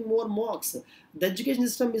information, getting more marks. The education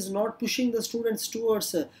system is not pushing the students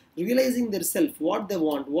towards realizing their self, what they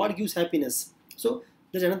want, what gives happiness. So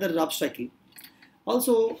there's another obstacle.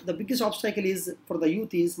 Also, the biggest obstacle is for the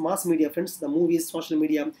youth is mass media, friends, the movies, social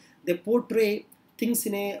media. They portray things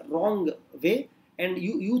in a wrong way, and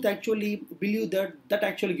youth actually believe that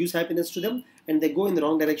actually gives happiness to them, and they go in the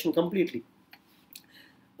wrong direction completely.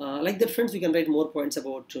 Like that, friends, we can write more points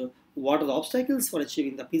about what are the obstacles for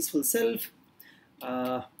achieving the peaceful self.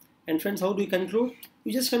 Uh, and friends, how do you conclude?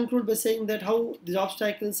 You just conclude by saying that how these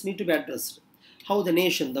obstacles need to be addressed. How the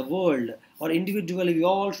nation, the world, or individually, we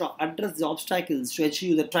all should address the obstacles to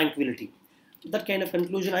achieve the tranquility. That kind of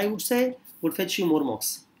conclusion, I would say, would fetch you more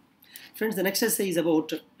marks. Friends, the next essay is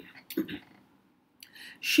about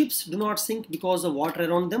ships do not sink because of water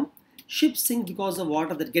around them. Ships sink because of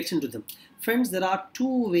water that gets into them. Friends, there are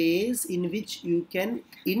two ways in which you can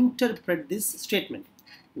interpret this statement.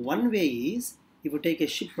 One way is, if you take a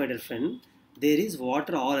ship, my dear friend, there is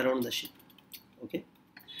water all around the ship. Okay?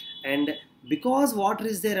 And because water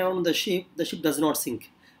is there around the ship does not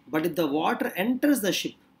sink. But if the water enters the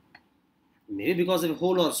ship, maybe because of a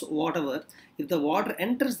hole or whatever, if the water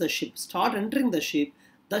enters the ship, start entering the ship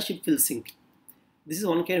will sink. This is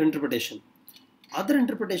one kind of interpretation. Other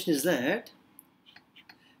interpretation is that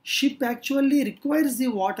ship actually requires the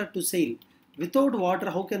water to sail. Without water,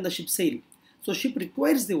 how can the ship sail? So ship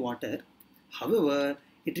requires the water. However,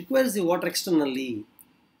 it requires the water externally.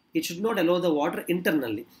 It should not allow the water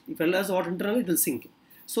internally. If it allows the water internally, it will sink.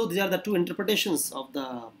 So these are the two interpretations of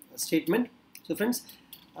the statement. So friends,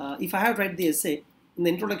 if I have to write the essay, in the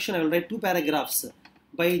introduction I will write 2 paragraphs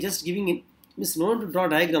by just giving it, means no need to draw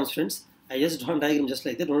diagrams, friends. I just draw a diagram just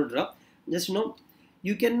like that, no need to draw. Just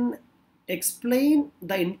you can explain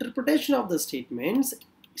the interpretation of the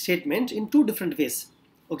statement in 2 different ways.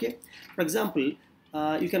 Okay, for example,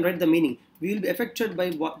 you can write the meaning. We will be affected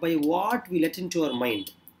by what we let into our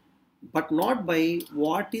mind, but not by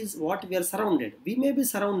what we are surrounded. We may be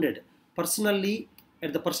surrounded personally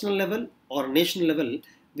at the personal level or national level.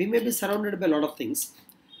 We may be surrounded by a lot of things,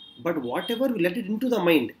 but whatever we let it into the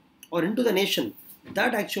mind or into the nation,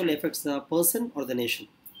 that actually affects the person or the nation.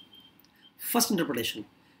 First interpretation.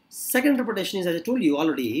 Second interpretation is, as I told you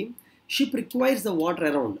already, ship requires the water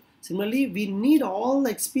around. Similarly, we need all the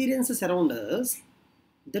experiences around us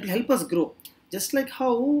that will help us grow. Just like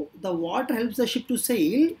how the water helps the ship to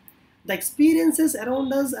sail, the experiences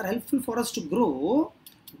around us are helpful for us to grow,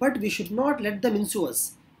 but we should not let them into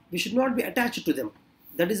us. We should not be attached to them.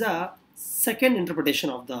 That is a second interpretation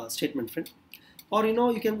of the statement, friend. Or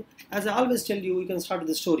you can, as I always tell you, you can start with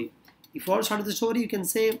the story. If you want to start with the story, you can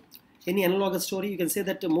say any analogous story. You can say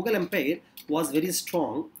that the Mughal Empire was very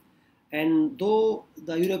strong, and though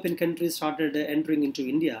the European countries started entering into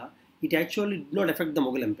India, it actually did not affect the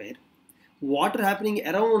Mughal Empire. Water happening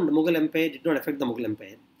around Mughal Empire did not affect the Mughal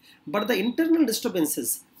Empire. But the internal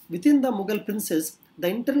disturbances within the Mughal princes, the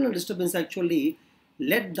internal disturbance actually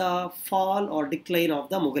led the fall or decline of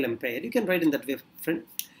the Mughal Empire. You can write in that way, friend.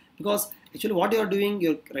 Because actually what you are doing,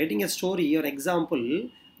 you're writing a story or example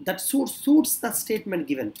that suits the statement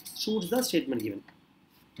given.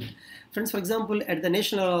 Friends, for example, at the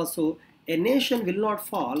national level also, a nation will not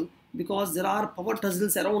fall because there are power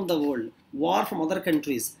tussles around the world, war from other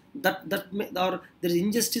countries, or there is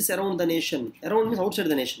injustice around the nation, around means outside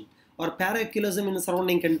the nation, or parochialism in the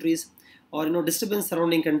surrounding countries, or disturbance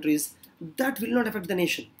surrounding countries, that will not affect the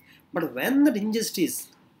nation. But when that injustice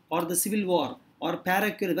or the civil war or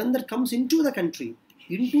parochialism, when that comes into the country,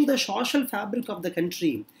 into the social fabric of the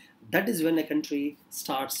country, that is when a country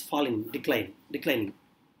starts falling, declining.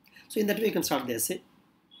 So in that way you can start the essay.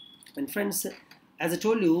 And friends, as I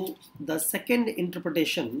told you, the second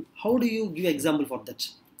interpretation, how do you give example for that?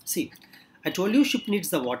 See, I told you ship needs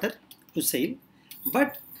the water to sail,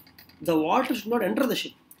 but the water should not enter the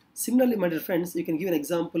ship. Similarly, my dear friends, you can give an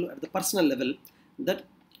example at the personal level that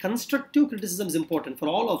constructive criticism is important for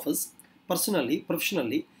all of us, personally,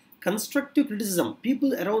 professionally. Constructive criticism,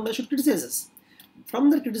 people around us should criticize us.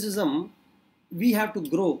 From the criticism, we have to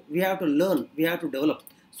grow, we have to learn, we have to develop.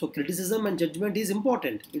 So criticism and judgment is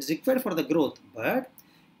important. It's required for the growth. But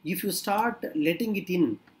if you start letting it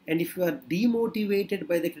in, and if you are demotivated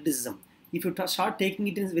by the criticism, if you start taking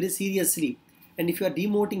it in very seriously, and if you are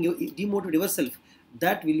demotivated yourself,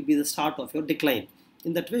 that will be the start of your decline.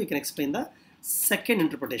 In that way, you can explain the second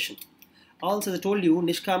interpretation. Also, as I told you,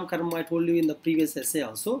 Nishkam Karma, I told you in the previous essay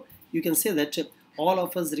also, you can say that all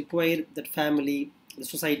of us require that family, the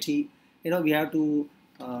society, we have to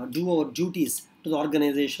do our duties to the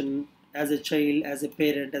organization as a child, as a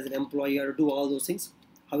parent, as an employer, do all those things.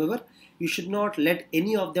 However, you should not let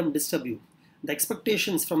any of them disturb you. The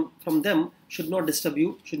expectations from them should not disturb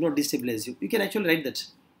you, should not destabilize you. You can actually write that.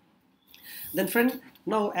 Then friend,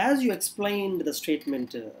 now as you explained the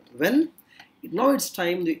statement well, now it's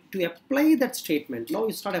time to apply that statement. Now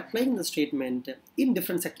you start applying the statement in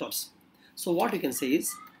different sectors. So what you can say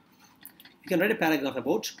is, you can write a paragraph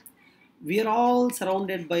about, we are all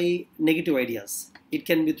surrounded by negative ideas. It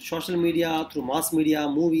can be through social media, through mass media,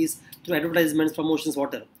 movies, through advertisements, promotions,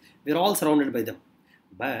 whatever. We are all surrounded by them.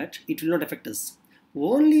 But it will not affect us.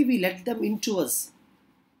 Only we let them into us,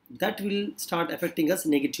 that will start affecting us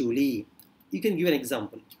negatively. You can give an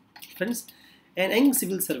example. Friends, an young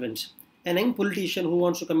civil servant, an young politician who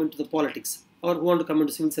wants to come into the politics or who wants to come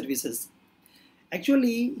into civil services,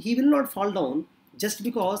 actually he will not fall down just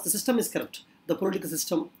because the system is corrupt. The political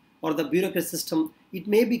system or the bureaucracy system, it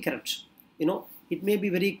may be corrupt, it may be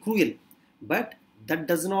very cruel, but that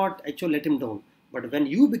does not actually let him down. But when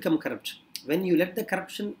you become corrupt, when you let the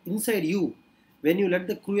corruption inside you, when you let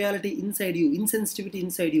the cruelty inside you, insensitivity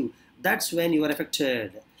inside you, that's when you are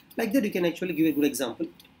affected. Like that, you can actually give a good example.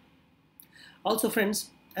 Also friends,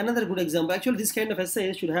 another good example, actually this kind of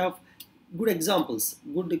essay should have good examples,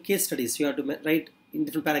 good case studies you have to write in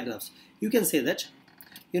different paragraphs. You can say that,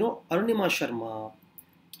 Arunima Sharma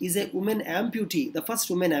is a woman amputee, the first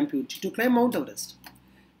woman amputee to climb Mount Everest.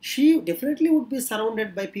 She definitely would be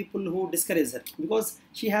surrounded by people who discourage her, because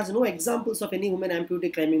she has no examples of any woman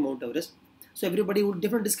amputee climbing Mount Everest. So everybody would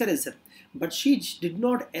definitely discourage her. But she did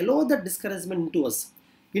not allow that discouragement into us,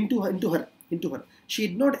 into her. She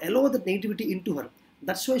did not allow that negativity into her.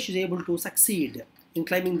 That's why she is able to succeed in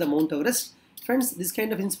climbing the Mount Everest. Friends, this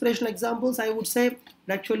kind of inspirational examples, I would say,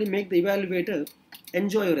 actually make the evaluator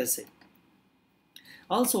enjoy your essay.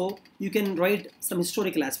 Also, you can write some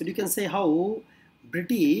historical aspect. You can say how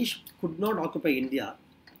British could not occupy India.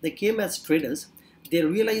 They came as traders. They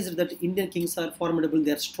realized that Indian kings are formidable,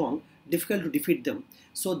 they are strong, difficult to defeat them.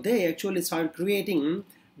 So they actually started creating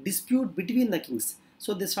dispute between the kings.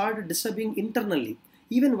 So they started disturbing internally.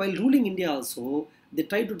 Even while ruling India also, they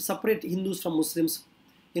tried to separate Hindus from Muslims.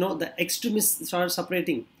 The extremists started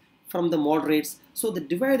separating from the moderates. So the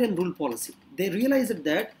divide and rule policy. They realized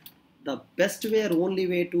that the best way or only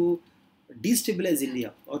way to destabilize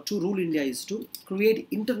India or to rule India is to create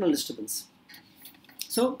internal disturbance.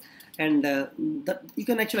 So, and that you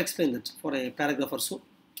can actually explain that for a paragraph or so.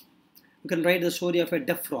 You can write the story of a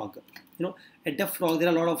deaf frog. A deaf frog, there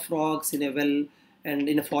are a lot of frogs in a well and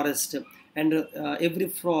in a forest, and every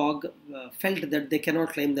frog felt that they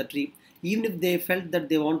cannot climb the tree. Even if they felt that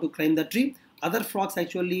they want to climb the tree, other frogs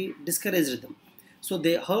actually discouraged them. So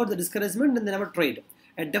they heard the discouragement and they never tried.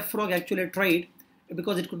 A deaf frog actually tried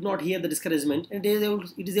because it could not hear the discouragement, and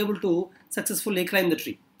it is able to successfully climb the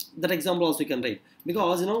tree. That example also you can write,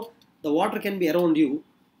 because the water can be around you,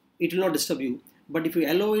 it will not disturb you, but if you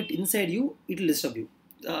allow it inside you, it will disturb you.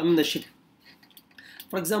 The ship.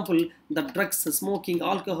 For example, the drugs, smoking,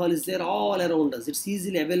 alcohol is there all around us. It's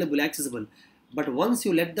easily available, accessible. But once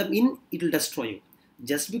you let them in, it will destroy you.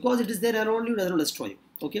 Just because it is there around you, it does not destroy you.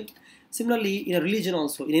 Okay. Similarly, in a religion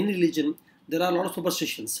also, in any religion, there are a lot of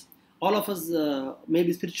superstitions. All of us may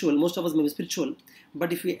be spiritual, most of us may be spiritual.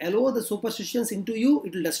 But if we allow the superstitions into you,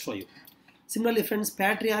 it will destroy you. Similarly, friends,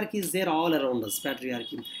 patriarchy is there all around us.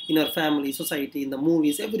 Patriarchy in our family, society, in the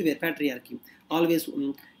movies, everywhere. Patriarchy. Always,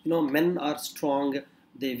 men are strong.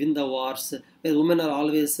 They win the wars. Where women are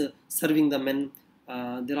always serving the men.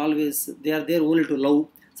 They are there only to love.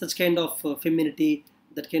 Such kind of femininity,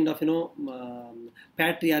 that kind of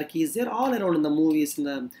patriarchy is there all around in the movies, in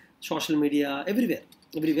the social media, everywhere.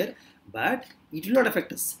 But it will not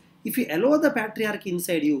affect us. If you allow the patriarchy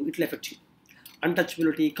inside you, it will affect you.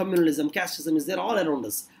 Untouchability, communalism, casteism is there all around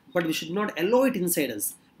us. But we should not allow it inside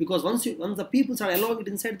us, because once the people start allowing it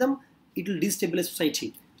inside them, it will destabilize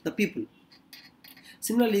society, the people.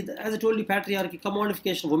 Similarly, as I told you, patriarchy,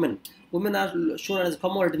 commodification of women. Women are shown as a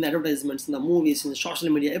commodity in the advertisements, in the movies, in the social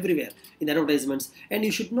media, everywhere, in the advertisements. And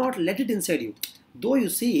you should not let it inside you. Though you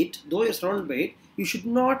see it, though you're surrounded by it, you should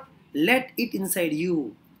not let it inside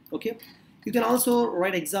you. Okay? You can also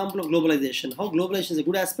write example of globalization. How globalization is a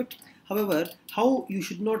good aspect. However, how you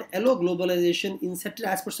should not allow globalization in certain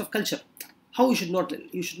aspects of culture. How you should not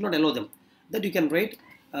allow them. That you can write.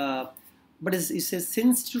 But it's a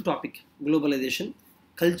sensitive topic, globalization.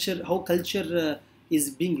 culture, how culture is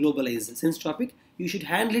being globalized. Since topic, you should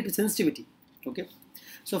handle it with sensitivity. Okay.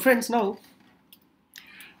 So friends, now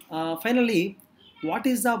finally, what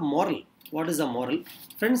is the moral? What is the moral?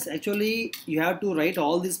 Friends, actually, you have to write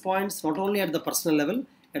all these points not only at the personal level,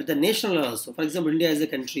 at the national level also. For example, India is a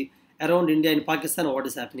country. Around India, in Pakistan, what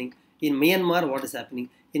is happening? In Myanmar, what is happening?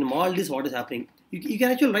 In Maldives, what is happening? You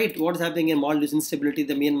can actually write what is happening in Maldives, instability,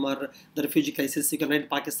 the Myanmar, the refugee crisis. You can write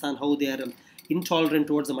Pakistan, how they are intolerant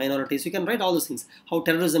towards the minorities. You can write all those things. How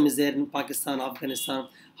terrorism is there in Pakistan, Afghanistan.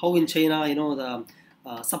 How in China,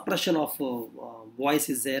 the suppression of voice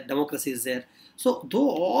is there, democracy is there. So, though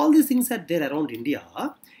all these things are there around India,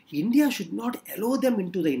 India should not allow them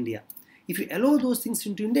into the India. If you allow those things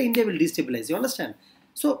into India, India will destabilize. You understand?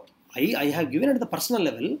 So, I have given at the personal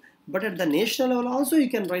level, but at the national level also you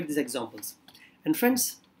can write these examples. And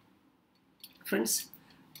friends,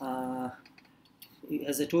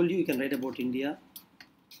 as I told you, you can write about India.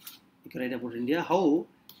 You can write about India, how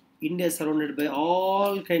India is surrounded by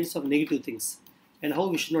all kinds of negative things, and how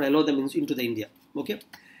we should not allow them into the India. Okay.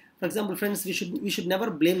 For example, friends, we should never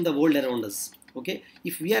blame the world around us. Okay.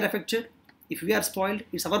 If we are affected, if we are spoiled,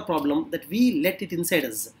 it's our problem that we let it inside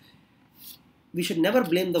us. We should never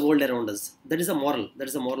blame the world around us. That is a moral. That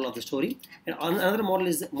is the moral of the story. And another moral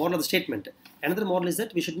is the moral of the statement. Another moral is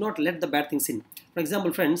that we should not let the bad things in. For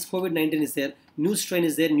example, friends, COVID-19 is there, new strain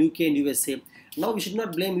is there in UK and USA. Now we should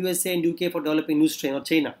not blame USA and UK for developing new strain, or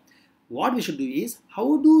China. What we should do is,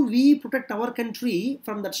 how do we protect our country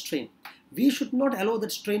from that strain? We should not allow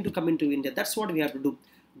that strain to come into India. That's what we have to do.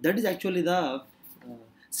 That is actually the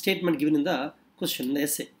statement given in the question, in the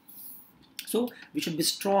essay. So we should be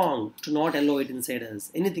strong to not allow it inside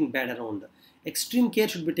us, anything bad around. Extreme care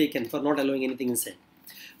should be taken for not allowing anything inside.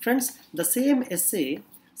 Friends, the same essay,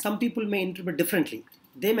 some people may interpret differently.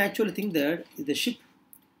 They may actually think that the ship,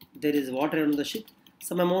 there is water around the ship,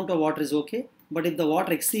 some amount of water is okay, but if the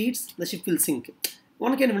water exceeds, the ship will sink.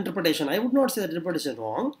 One kind of interpretation. I would not say that interpretation is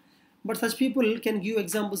wrong, but such people can give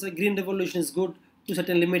examples like green revolution is good to a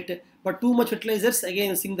certain limit, but too much fertilizers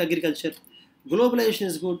again sink the agriculture. Globalization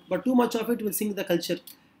is good, but too much of it will sink the culture.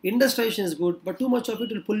 Industrialization is good, but too much of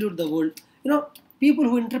it will pollute the world. People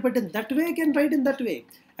who interpret in that way can write in that way.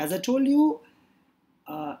 As I told you,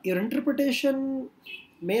 your interpretation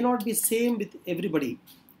may not be same with everybody.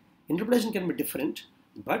 Interpretation can be different,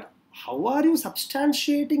 but how are you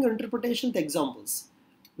substantiating your interpretation with examples,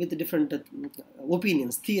 with different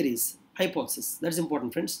opinions, theories, hypotheses? That's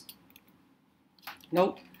important, friends.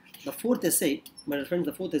 Now, the fourth essay, my friends,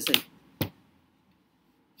 the fourth essay.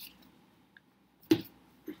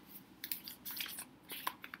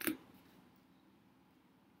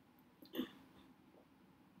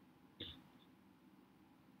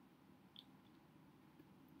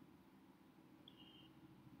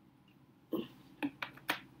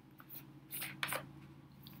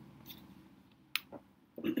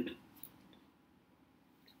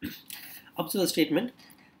 Observe the statement,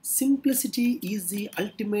 simplicity is the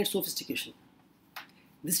ultimate sophistication.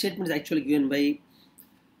 This statement is actually given by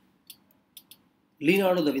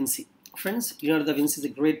Leonardo da Vinci. Friends, Leonardo da Vinci is a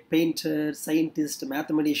great painter, scientist,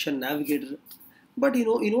 mathematician, navigator. But you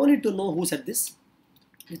don't need to know who said this.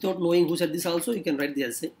 Without knowing who said this also, you can write the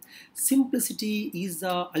essay. Simplicity is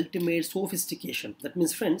the ultimate sophistication. That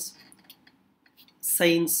means, friends,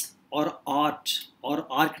 science or art or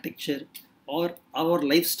architecture or our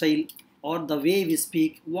lifestyle or the way we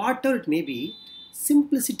speak, whatever it may be,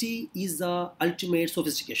 simplicity is the ultimate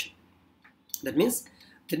sophistication. That means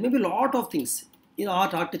there may be a lot of things in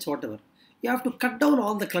art, architecture, whatever. You have to cut down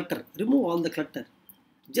all the clutter, remove all the clutter.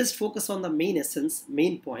 Just focus on the main essence,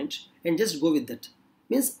 main point, and just go with that.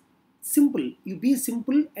 Means simple. You be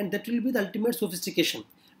simple, and that will be the ultimate sophistication.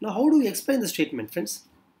 Now, how do we explain the statement, friends?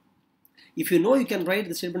 If you know, you can write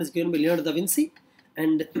the statement is given by Leonardo da Vinci,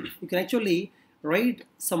 and you can actually write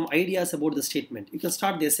some ideas about the statement. You can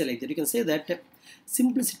start the essay like that. You can say that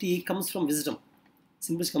simplicity comes from wisdom.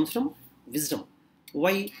 Simplicity comes from wisdom.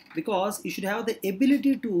 Why? Because you should have the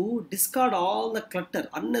ability to discard all the clutter,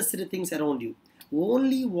 unnecessary things around you.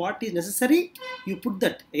 Only what is necessary, you put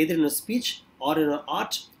that either in a speech or in an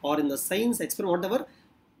art or in the science experiment, whatever.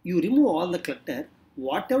 You remove all the clutter.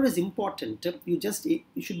 Whatever is important, you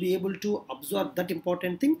should be able to absorb that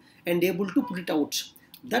important thing and able to put it out.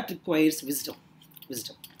 That requires wisdom.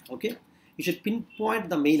 Okay, you should pinpoint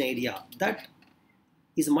the main idea. That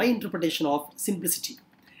is my interpretation of simplicity,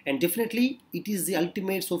 and definitely it is the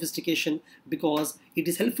ultimate sophistication because it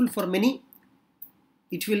is helpful for many.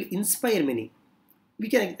 It will inspire many. We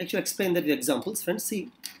can actually explain that with examples. Friends, see,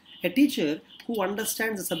 a teacher who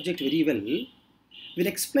understands the subject very well will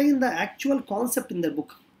explain the actual concept in the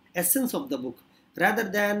book, essence of the book, rather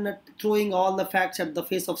than throwing all the facts at the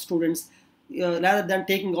face of students, rather than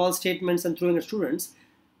taking all statements and throwing at students,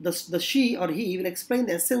 the she or he will explain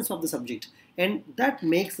the essence of the subject, and that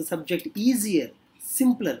makes the subject easier,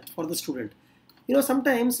 simpler for the student.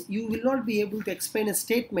 Sometimes you will not be able to explain a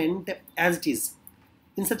statement as it is.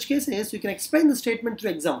 In such cases, you can explain the statement through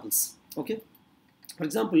examples. Okay, for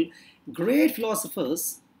example, great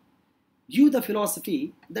philosophers give the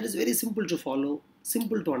philosophy that is very simple to follow,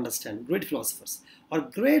 simple to understand. Great philosophers or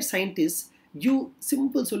great scientists give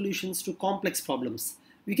simple solutions to complex problems.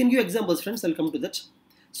 We can give examples, friends. I'll come to that.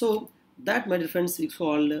 So that, my dear friends, is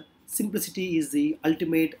called simplicity is the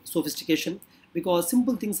ultimate sophistication, because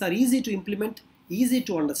simple things are easy to implement, easy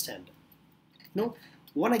to understand.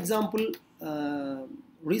 One example,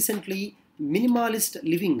 recently minimalist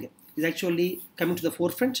living is actually coming to the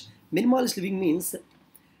forefront. Minimalist living means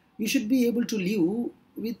you should be able to live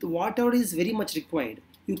with whatever is very much required.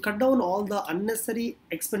 You cut down all the unnecessary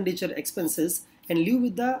expenses and live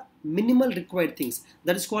with the minimal required things.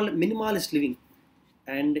 That is called minimalist living,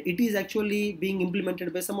 and it is actually being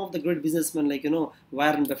implemented by some of the great businessmen like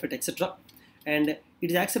Warren Buffett, etc. And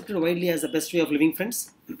it is accepted widely as the best way of living,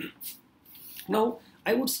 friends. Now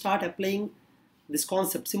I would start applying this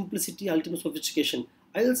concept, simplicity, ultimate sophistication.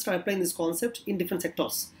 I will start applying this concept in different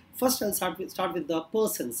sectors. First, I'll start with the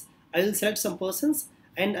persons. I will select some persons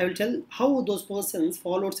and I will tell how those persons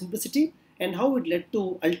followed simplicity and how it led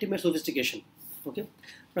to ultimate sophistication. Okay.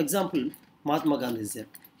 For example, Mahatma Gandhi is there.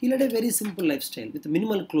 He led a very simple lifestyle with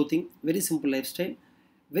minimal clothing, very simple lifestyle,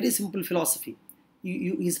 very simple philosophy.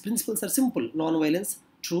 His principles are simple: non-violence,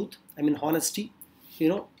 truth, honesty,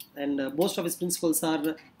 and most of his principles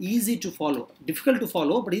are easy to follow, difficult to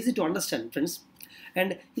follow, but easy to understand, friends.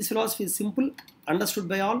 And his philosophy is simple, understood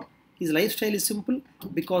by all. His lifestyle is simple,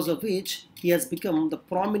 because of which he has become the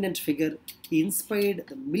prominent figure. He inspired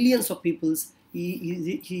the millions of peoples. He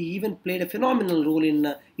even played a phenomenal role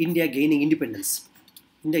in India gaining independence.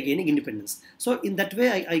 So in that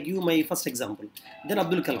way, I give my first example. Then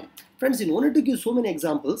Abdul Kalam. Friends, in order to give so many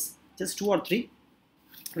examples, just 2 or 3.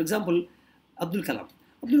 For example, Abdul Kalam.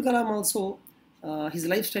 Abdul Kalam also, his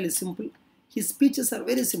lifestyle is simple. His speeches are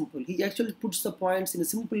very simple. He actually puts the points in a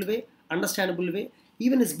simple way, understandable way.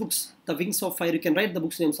 Even his books, The Wings of Fire, you can write the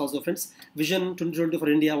books names also, friends. Vision 2020 for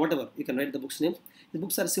India, whatever, you can write the books names. The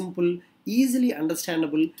books are simple, easily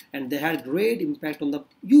understandable, and they had great impact on the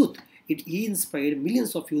youth. He inspired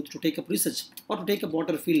millions of youth to take up research or to take up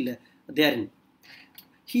whatever field they are in.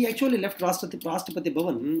 He actually left Rashtrapati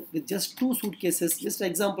Bhavan with just 2 suitcases. Just an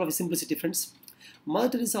example of his simplicity, friends.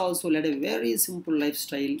 Mother Teresa also led a very simple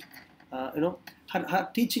lifestyle. Her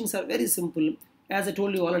teachings are very simple. As I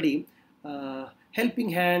told you already, helping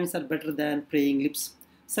hands are better than praying lips.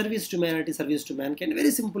 Service to humanity, service to mankind.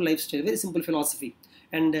 Very simple lifestyle, very simple philosophy.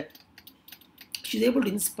 And she's able to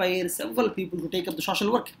inspire several people to take up the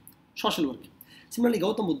social work. Similarly,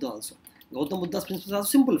 Gautam Buddha also. Gautam Buddha's principles are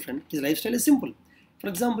simple, friend. His lifestyle is simple. For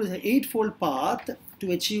example, the eightfold path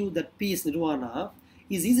to achieve that peace, nirvana,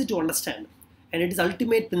 is easy to understand. And it is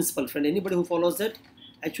ultimate principle, friend. Anybody who follows that,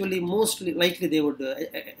 actually most likely they would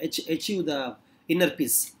achieve the inner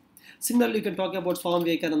peace. Similarly, you can talk about Swami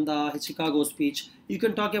Vivekananda, his Chicago speech. You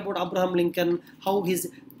can talk about Abraham Lincoln, how his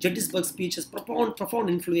Gettysburg speech has profound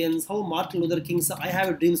influence, how Martin Luther King's I Have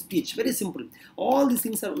a Dream speech, very simple. All these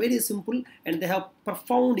things are very simple and they have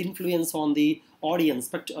profound influence on the audience,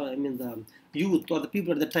 but the youth or the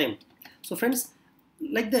people at the time. So friends,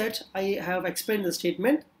 like that, I have explained the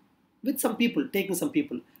statement with some people, taking some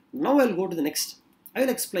people. Now I will go to the next. I will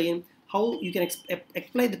explain how you can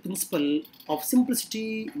apply the principle of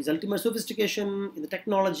simplicity is ultimate sophistication in the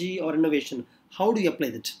technology or innovation. How do you apply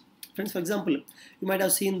that? Friends, for example, you might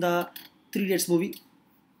have seen the 3 Idiots movie.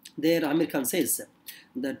 There Amir Khan says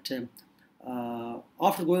that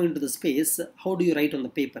after going into the space, how do you write on the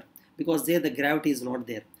paper? Because there the gravity is not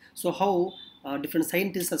there. So how different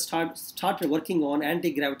scientists have started working on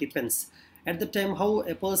anti-gravity pens. At the time, how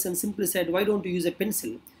a person simply said, why don't you use a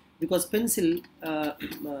pencil? Because pencil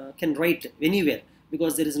can write anywhere,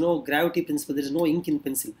 because there is no gravity principle, there is no ink in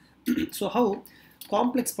pencil. So how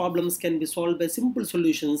complex problems can be solved by simple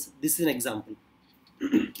solutions, this is an example.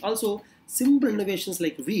 Also, simple innovations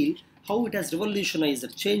like wheel, how it has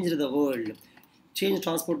revolutionized, changed the world, changed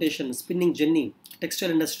transportation, spinning jenny,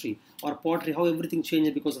 textile industry, or pottery, how everything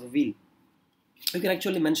changed because of a wheel. You can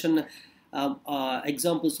actually mention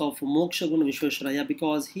examples of Mokshaguna Vishwesvaraya,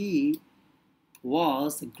 because he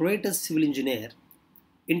was the greatest civil engineer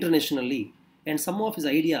internationally, and some of his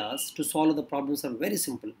ideas to solve the problems are very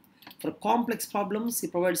simple. For complex problems, he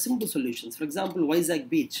provides simple solutions. For example, Vizag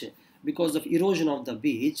beach, because of erosion of the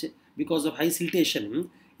beach, because of high siltation,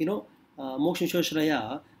 Moksha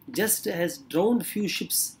Visvesvaraya just has drowned few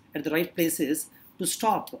ships at the right places to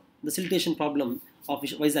stop the siltation problem of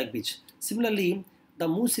Vizag beach. Similarly, the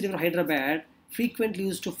Moosi River Hyderabad frequently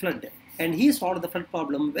used to flood, and he solved the flood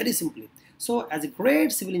problem very simply. So, as a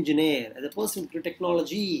great civil engineer, as a person with great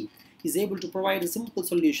technology, he is able to provide simple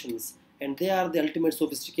solutions, and they are the ultimate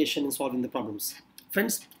sophistication in solving the problems.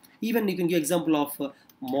 Friends, even you can give example of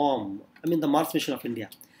the Mars mission of India.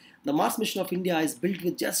 The Mars mission of India is built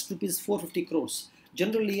with just rupees 450 crores.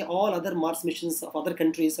 Generally, all other Mars missions of other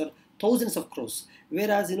countries are thousands of crores.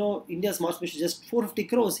 Whereas, India's Mars mission is just 450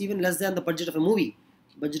 crores, even less than the budget of a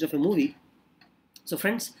movie. So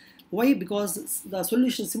friends, why? Because the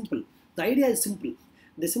solution is simple. The idea is simple.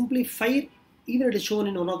 They simply fire, even it is shown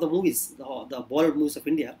in one of the movies, the Bollywood movies of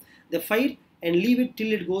India. They fire and leave it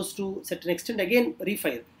till it goes to certain extent, again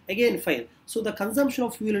refire, again fire. So the consumption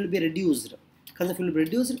of fuel will be reduced.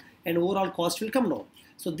 And overall cost will come down.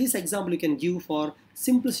 So this example you can give for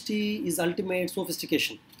simplicity is ultimate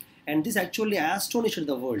sophistication. And this actually astonished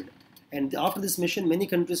the world. And after this mission, many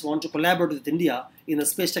countries want to collaborate with India in the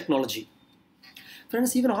space technology.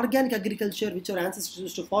 Friends, even organic agriculture, which our ancestors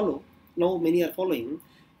used to follow, now many are following,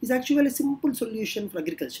 is actually a simple solution for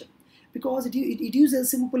agriculture, because it uses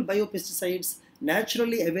simple biopesticides,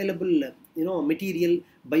 naturally available material,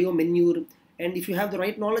 biomanure, and if you have the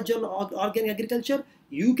right knowledge on organic agriculture,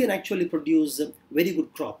 you can actually produce a very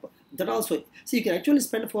good crop. That also, so you can actually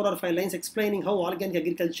spend 4 or 5 lines explaining how organic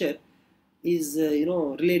agriculture is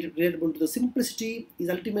relatable to the simplicity is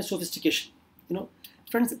ultimate sophistication.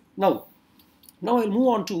 Friends, now I'll move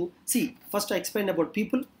on to see. First I explained about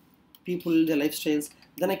people, their lifestyles.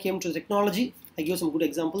 Then I came to technology. I gave some good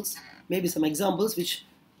examples, maybe some examples which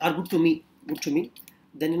are good to me.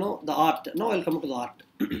 Then the art. Now I'll come to the art.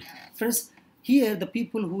 Friends, here the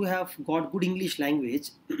people who have got good English language,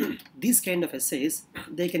 these kind of essays,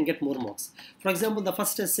 they can get more marks. For example, the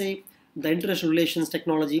first essay, the international relations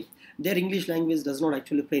technology, their English language does not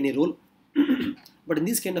actually play any role. But in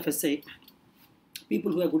this kind of essay,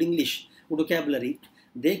 people who have good English, good vocabulary,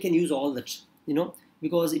 they can use all that,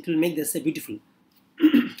 because it will make the essay beautiful.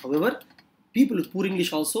 However, people with poor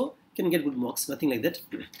English also can get good marks, nothing like that.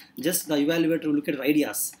 Just the evaluator will look at your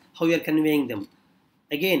ideas, how you are conveying them.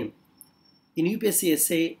 Again, in UPSC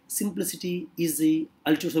essay, simplicity is the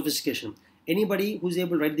ultimate sophistication. Anybody who is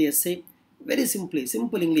able to write the essay very simply,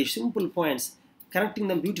 simple English, simple points, connecting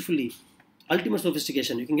them beautifully, ultimate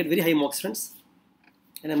sophistication. You can get very high marks, friends.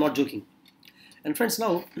 And I'm not joking. And friends,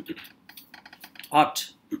 now,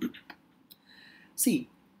 art. See,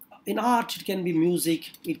 in art, it can be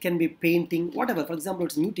music, it can be painting, whatever. For example,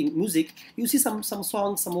 it's music. You see some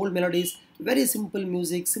songs, some old melodies, very simple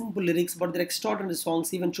music, simple lyrics, but they're extraordinary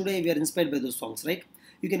songs. Even today, we are inspired by those songs, right?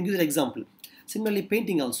 You can give an example. Similarly,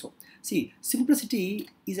 painting also. See, simplicity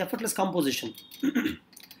is effortless composition.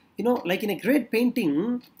 Like in a great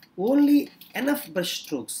painting, only enough brush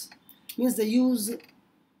strokes. Means they use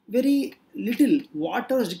very little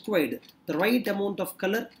water is required. The right amount of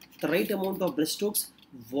color, the right amount of brush strokes,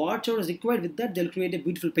 whatever is required, with that they'll create a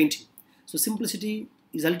beautiful painting. So simplicity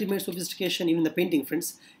is ultimate sophistication even in the painting,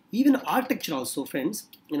 friends. Even architecture also, friends.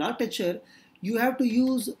 In architecture, you have to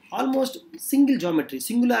use almost singular geometry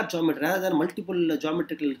rather than multiple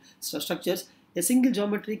geometrical structures. A single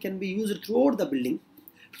geometry can be used throughout the building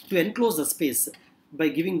to enclose the space by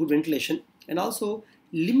giving good ventilation, and also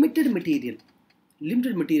limited material,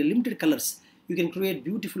 limited colors. You can create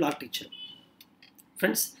beautiful architecture.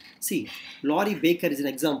 Friends, see, Laurie Baker is an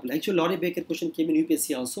example. Actually, Laurie Baker question came in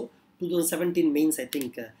UPSC also. 2017 mains, I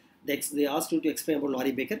think, they asked you to explain about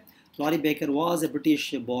Laurie Baker. Laurie Baker was a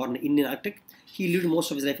British-born Indian architect. He lived most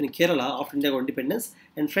of his life in Kerala after India got independence.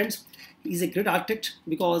 And friends, he is a great architect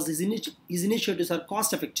because his initiatives are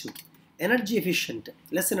cost-effective, energy efficient,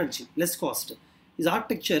 less energy, less cost. His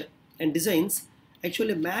architecture and designs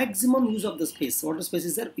actually maximum use of the space. Water space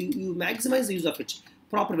is there, you maximize the use of it.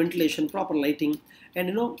 Proper ventilation, proper lighting, and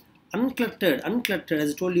uncluttered,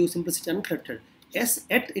 as I told you, simplicity, uncluttered. Yes,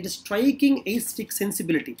 yet it is striking aesthetic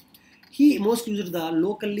sensibility. He mostly used the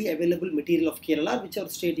locally available material of Kerala, which our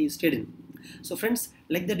state he stayed in. So friends,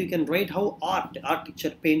 like that you can write how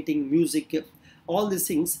architecture, painting, music, all these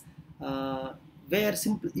things, where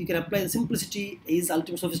you can apply the simplicity is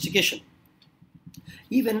ultimate sophistication.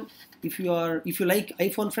 Even if you like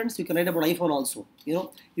iPhone, friends, you can write about iPhone also.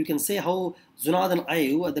 You can say how Zunathan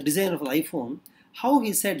Ive, the designer of the iPhone, how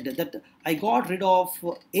he said that I got rid of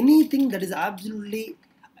anything that is absolutely,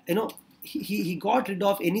 he got rid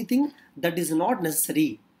of anything that is not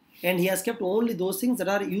necessary, and he has kept only those things that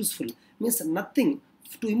are useful. Means nothing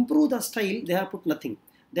to improve the style, they have put nothing.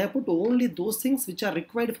 They have put only those things which are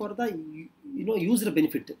required for the user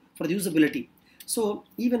benefit, for the usability. So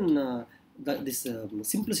even this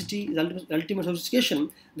simplicity is ultimate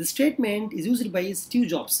sophistication. The statement is used by Steve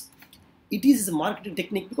Jobs. It is a marketing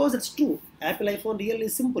technique because it's true. Apple iPhone really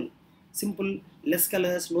is simple, less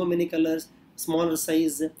colors, no many colors, smaller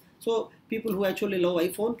size. So people who actually love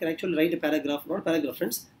iPhone can actually write a paragraph, not paragraph,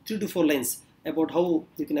 friends, 3 to 4 lines about how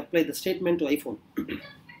you can apply the statement to iPhone.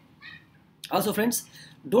 Also, friends,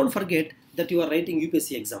 don't forget that you are writing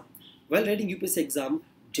UPSC exam. While writing UPSC exam,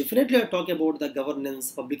 definitely I talk about the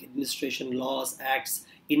governance, public administration, laws, acts,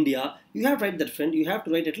 India. You have to write that, friend. You have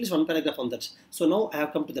to write at least one paragraph on that. So now I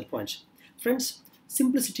have come to that point. Friends,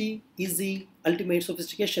 simplicity, easy, ultimate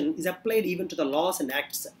sophistication is applied even to the laws and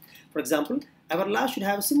acts. For example, our laws should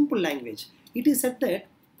have simple language. It is said that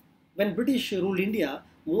when British ruled India,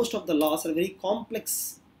 most of the laws are very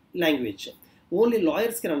complex language. Only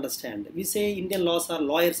lawyers can understand. We say Indian laws are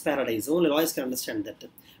lawyers' paradise. Only lawyers can understand that.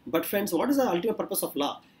 But friends, what is the ultimate purpose of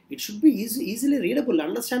law? It should be easily readable,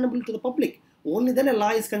 understandable to the public. Only then a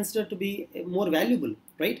law is considered to be more valuable,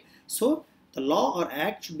 right? So the law or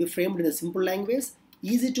act should be framed in a simple language,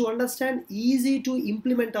 easy to understand, easy to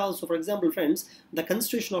implement also. For example, friends, the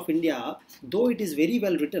Constitution of India, though it is very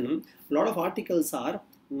well written, a lot of articles are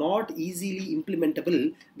not easily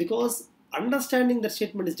implementable because understanding the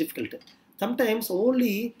statement is difficult. Sometimes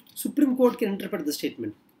only Supreme Court can interpret the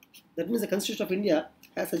statement. That means the Constitution of India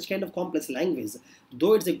has such kind of complex language.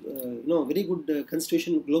 Though it's a very good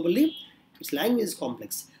constitution globally, its language is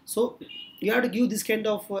complex. So you have to give this kind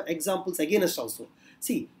of examples against also.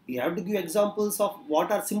 See, you have to give examples of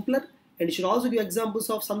what are simpler, and you should also give examples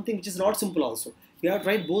of something which is not simple also. You have to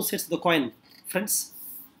write both sides of the coin, friends.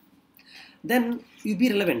 Then you be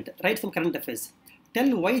relevant, write some current affairs.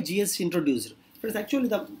 Tell why GST introduced. Friends, actually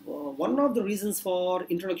the one of the reasons for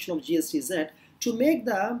introduction of GST is that to make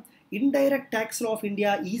the indirect tax law of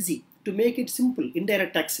India easy, to make it simple,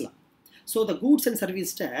 indirect tax law. So the goods and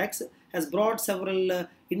service tax has brought several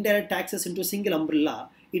indirect taxes into a single umbrella.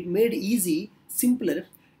 It made easy, simpler,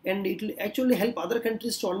 and it will actually help other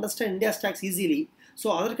countries to understand India's tax easily. So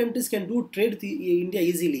other countries can do trade with India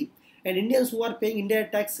easily, and Indians who are paying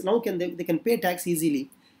indirect tax now they can pay tax easily.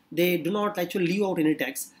 They do not actually leave out any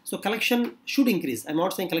tax. So collection should increase. I'm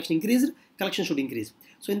not saying collection increased, collection should increase.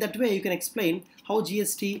 So in that way, you can explain how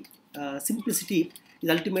GST simplicity is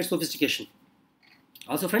ultimate sophistication.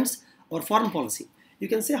 Also, friends, our foreign policy. You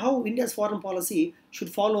can say how India's foreign policy should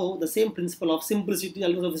follow the same principle of simplicity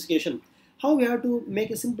and sophistication. How we have to make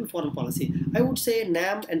a simple foreign policy. I would say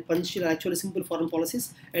NAM and Panchshir are actually simple foreign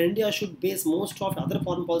policies, and India should base most of other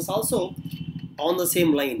foreign policies also on the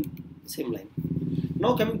same line.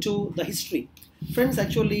 Now coming to the history. Friends,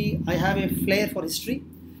 actually I have a flair for history.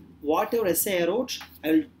 Whatever essay I wrote,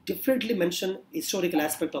 I will definitely mention historical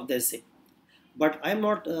aspect of the essay. But I am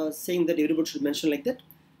not saying that everybody should mention like that.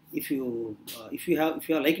 If you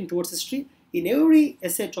are liking towards history, in every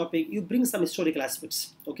essay topic you bring some historical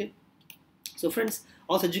aspects. Okay. So friends,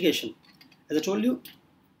 also education. As I told you,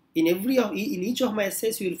 in each of my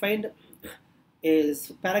essays you will find a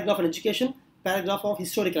paragraph on education, paragraph of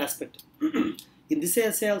historical aspect. In this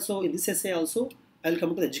essay also, I will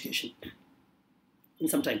come to the education in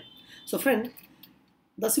some time. So friend,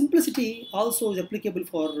 the simplicity also is applicable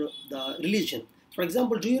for the religion. For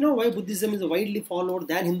example, do you know why Buddhism is widely followed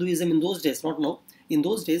than Hinduism in those days? Not now. In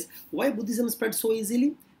those days, why Buddhism spread so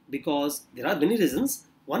easily? Because there are many reasons.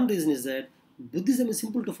 One reason is that Buddhism is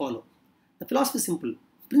simple to follow. The philosophy is simple.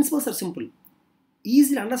 Principles are simple.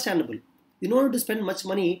 Easily understandable. You don't need to spend much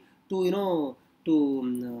money to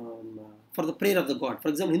for the prayer of the god. For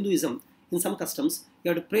example, Hinduism, in some customs,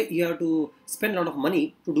 you have to pray, you have to spend a lot of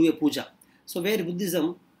money to do a puja. So where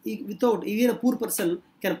Buddhism, without even a poor person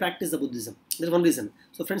can practice the Buddhism. That's one reason.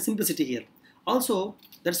 So friends, simplicity here. Also,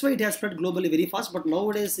 that's why it has spread globally very fast. But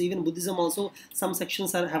nowadays, even Buddhism also, some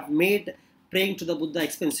sections have made praying to the Buddha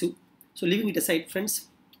expensive. So leaving it aside, friends,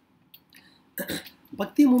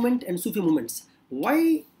 Bhakti movement and Sufi movements.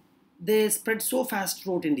 Why they spread so fast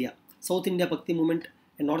throughout India? South India Bhakti movement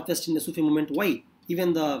and Northwest India Sufi movement. Why?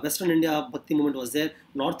 Even the Western India Bhakti movement was there.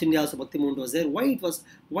 North India also Bhakti movement was there. Why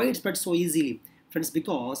it spread so easily? Friends,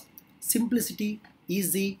 because simplicity,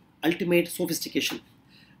 easy, ultimate sophistication.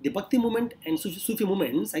 The Bhakti movement and Sufi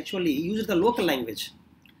movements actually use the local language.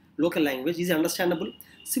 Local language, easy understandable,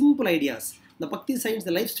 simple ideas. The Bhakti science,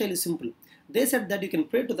 the lifestyle is simple. They said that you can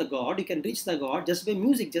pray to the God, you can reach the God just by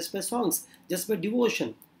music, just by songs, just by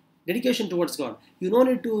devotion, dedication towards God. You don't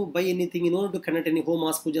need to buy anything, you don't need to connect any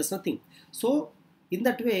homas, pujas, nothing. So, in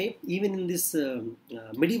that way, even in this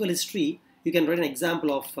medieval history, you can write an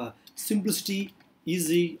example of simplicity,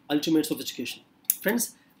 easy, ultimate sophistication.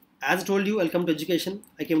 Friends, As I told you, I'll come to education.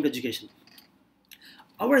 I came to education.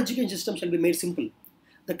 Our education system shall be made simple.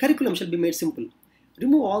 The curriculum shall be made simple.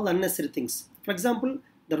 Remove all the unnecessary things. For example,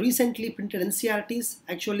 the recently printed NCERTs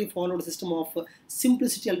actually followed a system of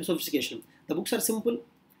simplicity and sophistication. The books are simple.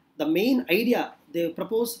 The main idea they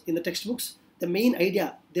propose in the textbooks, the main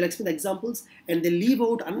idea, they'll explain the examples, and they leave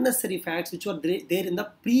out unnecessary facts which were there in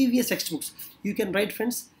the previous textbooks. You can write,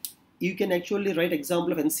 friends, you can actually write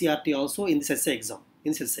example of NCERT also in this essay exam,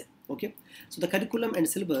 in this essay. Okay, so the curriculum and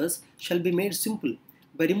syllabus shall be made simple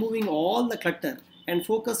by removing all the clutter and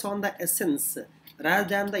focus on the essence rather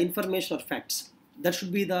than the information or facts. That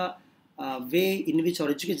should be the way in which our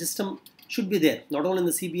education system should be there. Not only in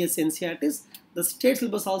the CBSE NCERTs, the state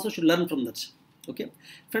syllabus also should learn from that. Okay,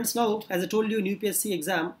 friends, now as I told you in UPSC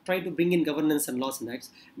exam, try to bring in governance and laws and acts.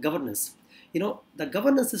 Governance, the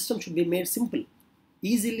governance system should be made simple,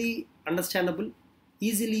 easily understandable,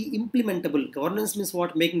 easily implementable. Governance means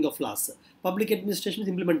what? Making of laws. Public administration is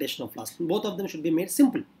implementation of laws. Both of them should be made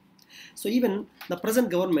simple. So even the present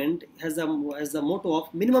government has the motto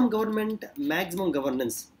of minimum government, maximum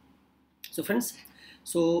governance. So friends,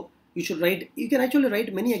 so you can actually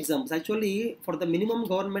write many examples. Actually, for the minimum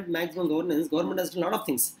government, maximum governance, government has done a lot of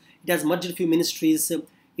things. It has merged a few ministries,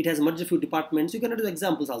 it has merged a few departments. You can do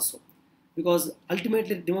examples also. Because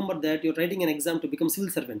ultimately, remember that you're writing an exam to become civil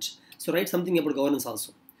servant. So write something about governance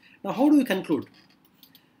also. Now, how do we conclude?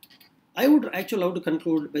 I would actually love to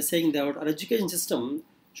conclude by saying that our education system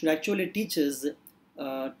should actually teach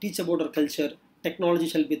about our culture. Technology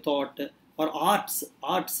shall be taught, or arts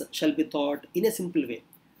shall be taught in a simple way,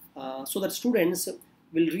 so that students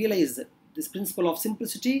will realize this principle of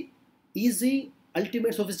simplicity, easy,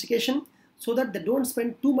 ultimate sophistication, so that they don't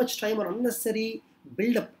spend too much time on unnecessary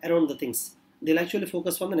build up around the things. They'll actually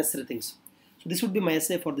focus on the necessary things. So this would be my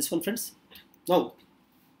essay for this one, friends. Now,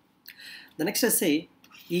 the next essay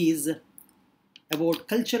is about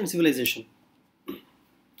culture and civilization.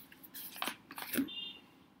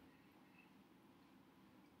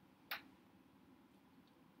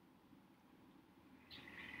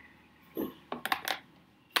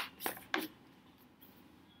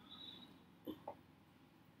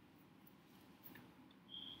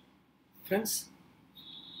 Friends,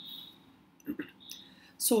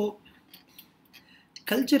 so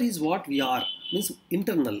culture is what we are, means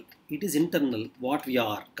internal. It is internal, what we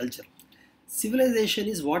are, culture. Civilization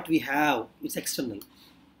is what we have, it's external,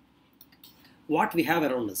 what we have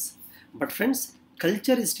around us. But friends,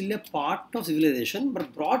 culture is still a part of civilization,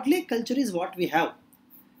 but broadly culture is what we have.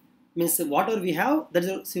 Means whatever we have, that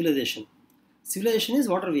is civilization. Civilization is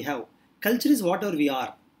whatever we have. Culture is whatever we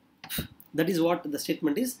are. That is what the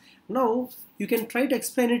statement is. Now, you can try to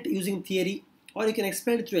explain it using theory, or you can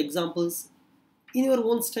explain it through examples. In your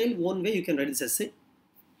own style, own way, you can write this essay.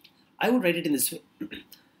 I would write it in this way.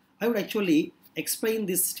 I would actually explain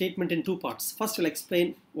this statement in two parts. First, I'll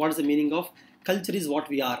explain what is the meaning of culture is what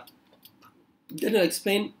we are. Then I'll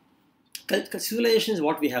explain civilization is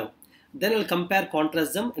what we have. Then I'll compare,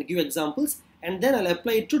 contrast them and give examples, and then I'll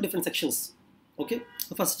apply it to different sections. Okay,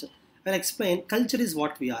 so first I'll explain culture is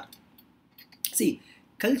what we are. See,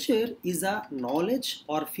 culture is a knowledge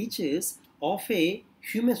or features of a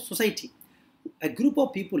human society. A group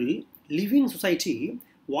of people living in society,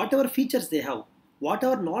 whatever features they have,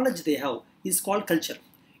 whatever knowledge they have is called culture.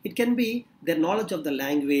 It can be their knowledge of the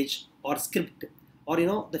language or script, or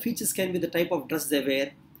the features can be the type of dress they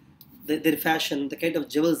wear, their fashion, the kind of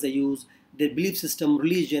jewels they use, their belief system,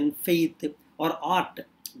 religion, faith, or art,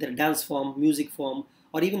 their dance form, music form,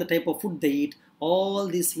 or even the type of food they eat. All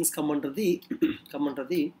these things come under the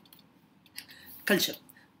culture.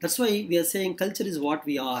 That's why we are saying culture is what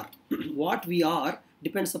we are. What we are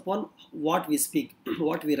depends upon what we speak,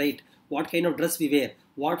 what we write, what kind of dress we wear,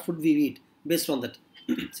 what food we eat, based on that.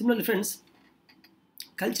 Similarly, friends,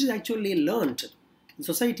 culture is actually learned. In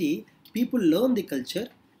society, people learn the culture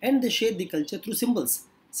and they share the culture through symbols.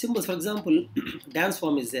 Symbols, for example, dance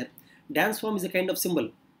form is there. Dance form is a kind of symbol.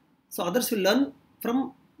 So others will learn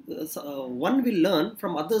from, one will learn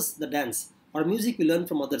from others the dance, or music will learn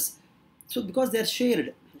from others. So because they are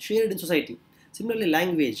shared in society. Similarly,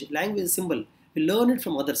 language is symbol. We learn it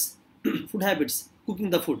from others. Food habits, cooking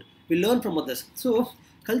the food, we learn from others. So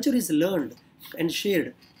culture is learned and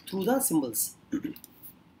shared through the symbols.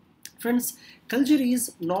 Friends, culture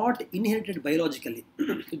is not inherited biologically.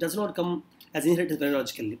 It does not come as inherited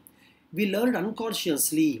biologically. We learn it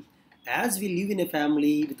unconsciously as we live in a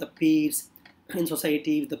family, with the peers, in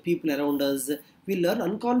society, with the people around us. We learn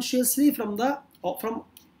unconsciously from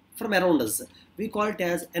around us. We call it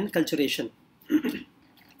as enculturation.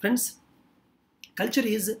 Friends, culture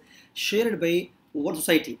is shared by our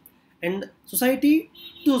society. And society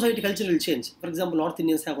to society culture will change. For example, North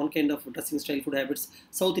Indians have one kind of dressing style, food habits.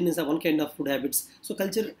 South Indians have one kind of food habits. So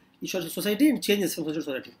culture is society and changes from society to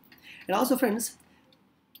society. And also, friends,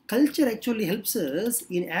 culture actually helps us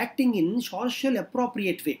in acting in social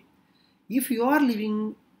appropriate way. If you are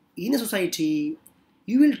living in a society,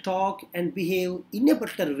 you will talk and behave in a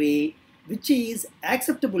particular way which is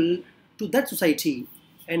acceptable to that society,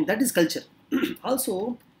 and that is culture.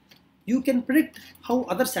 Also, you can predict how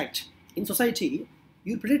others act. In society,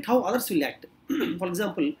 you predict how others will act. For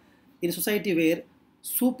example, in a society where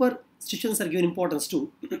superstitions are given importance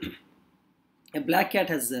to, a black cat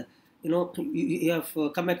has, you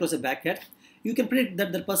have come across a black cat, you can predict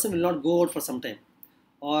that the person will not go out for some time.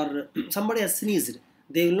 Or somebody has sneezed,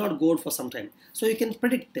 they will not go out for some time. So you can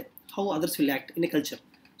predict how others will act in a culture.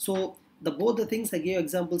 So both the things I gave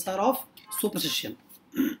examples are of superstition.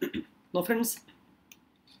 Now friends,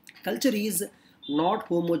 culture is not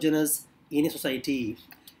homogeneous in a society.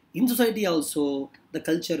 In society also, the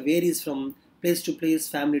culture varies from place to place,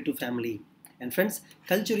 family to family. And friends,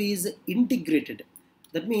 culture is integrated.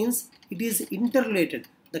 That means it is interrelated.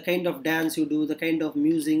 The kind of dance you do, the kind of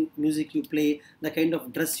music you play, the kind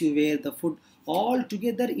of dress you wear, the food, all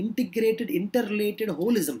together integrated, interrelated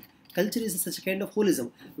holism. Culture is such a kind of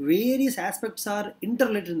holism. Various aspects are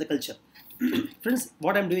interrelated in the culture. Friends,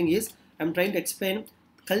 what I'm doing is, I'm trying to explain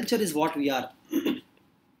culture is what we are.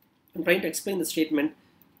 I'm trying to explain the statement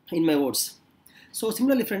in my words. So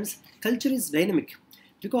similarly friends, culture is dynamic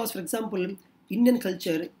because, for example, Indian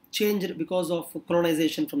culture changed because of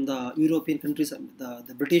colonization from the European countries,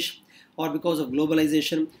 the British, or because of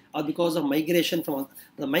globalization, or because of migration from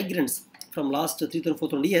the migrants from last 3,000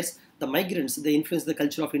 4,000 years. The migrants, they influenced the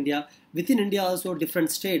culture of India. Within India also, different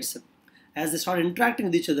states, as they started interacting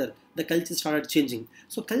with each other, the culture started changing.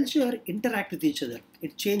 So culture interact with each other.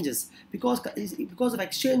 It changes because of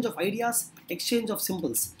exchange of ideas, exchange of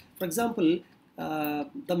symbols. For example,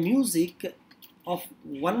 the music of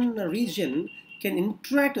one region can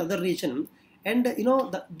interact with other region, and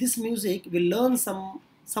this music will learn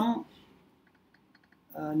some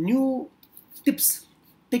new tips,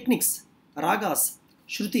 techniques, ragas,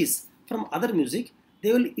 shrutis from other music.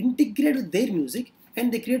 They will integrate with their music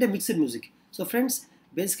and they create a mixed music. So friends,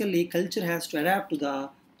 basically culture has to adapt to the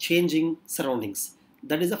changing surroundings.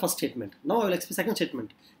 That is the first statement. Now I will explain the second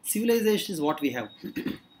statement. Civilization is what we have.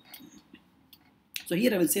 So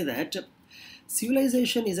here I will say that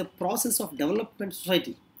civilization is a process of development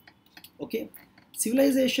society. Okay,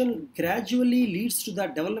 civilization gradually leads to the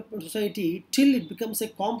development society till it becomes a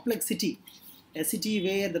complex city, a city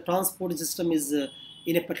where the transport system is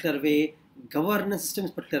in a particular way, governance system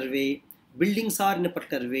is particular way, buildings are in a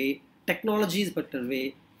particular way, technology is particular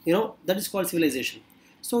way. That is called civilization.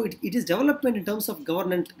 So it is development in terms of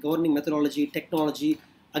governing methodology, technology,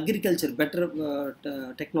 agriculture, better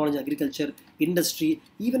technology, agriculture, industry,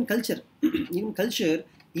 even culture. Even culture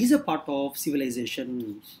is a part of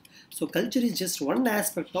civilization. So culture is just one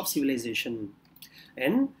aspect of civilization,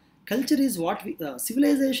 and culture is what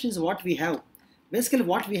civilization is what we have. Basically,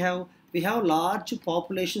 what we have large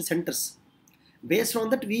population centers. Based on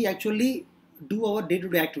that, we actually do our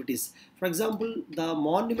day-to-day activities. For example, the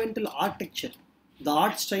monumental architecture, the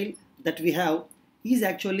art style that we have is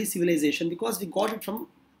actually civilization because we got it from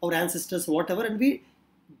our ancestors, whatever, and we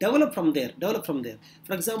develop from there.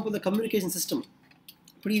 For example, the communication system.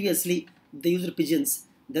 Previously, they used pigeons,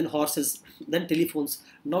 then horses, then telephones,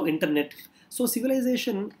 now internet. So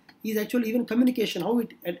civilization is actually even communication, how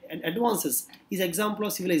it advances is example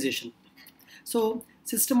of civilization. So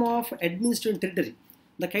system of administrative territory,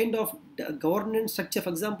 the kind of governance structure. For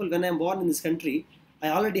example, when I am born in this country, I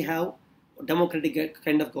already have democratic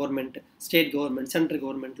kind of government, state government, central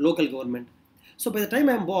government, local government. So by the time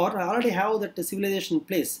I am born, I already have that civilization in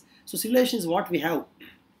place. So civilization is what we have.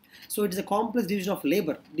 So it is a complex division of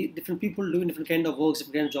labor. Different people doing different kind of works,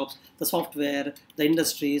 different kind of jobs. The software, the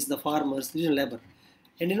industries, the farmers, division of labor.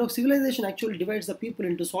 And civilization actually divides the people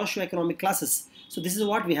into socio-economic classes. So this is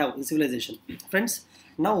what we have in civilization. Friends,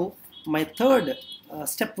 now my third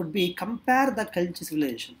step would be compare the culture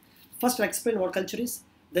civilization. First I'll explain what culture is,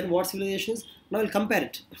 then what civilization is. Now I'll compare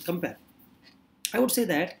it. I would say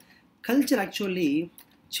that culture actually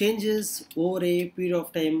changes over a period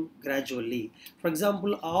of time gradually. For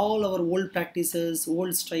example, all our old practices,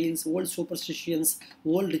 old styles, old superstitions,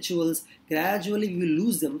 old rituals, gradually we will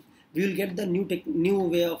lose them. We will get the new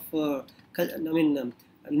way of,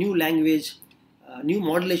 new language, new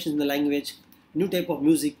modulations in the language, new type of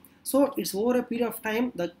music. So it's over a period of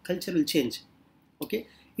time the culture will change. Okay,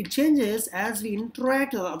 it changes as we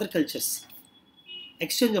interact with other cultures.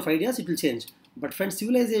 Exchange of ideas, it will change. But friends,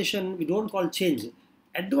 civilization we don't call change.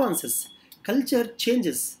 advances, culture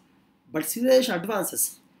changes, but civilization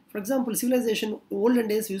advances. For example, civilization, olden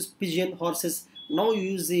days used pigeon, horses, now you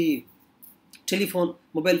use the telephone,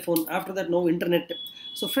 mobile phone, after that now internet.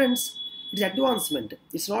 So friends, it is advancement.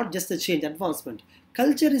 It's not just a change, advancement.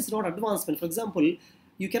 Culture is not advancement. For example,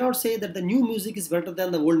 you cannot say that the new music is better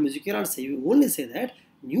than the old music. You cannot say. You only say that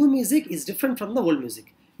new music is different from the old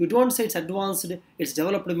music. You don't say it's advanced, it's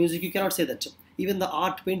developed music. You cannot say that. Even the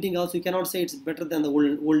art painting also, you cannot say it's better than the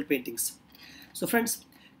old paintings. So friends,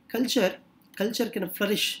 culture can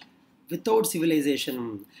flourish without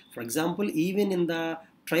civilization. For example, even in the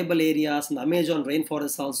tribal areas, in the Amazon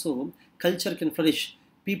rainforest also, culture can flourish.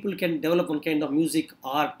 People can develop one kind of music,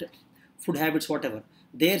 art, food habits, whatever.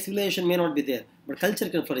 Their civilization may not be there, but culture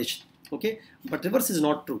can flourish. Okay, but reverse is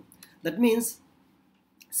not true. That means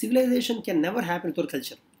civilization can never happen without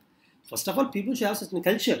culture. First of all, people should have such a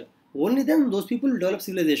culture. Only then those people will develop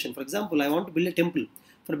civilization. For example, I want to build a temple.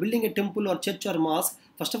 For building a temple or church or mosque,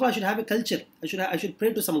 first of all, I should have a culture. I should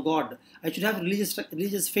pray to some god. I should have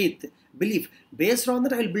religious faith, belief. Based on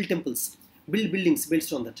that, I will build temples, build buildings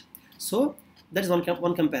based on that. So that is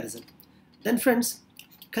one comparison. Then friends,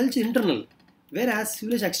 culture internal, whereas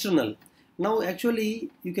civilization external. Now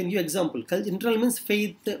actually you can give example. Culture internal means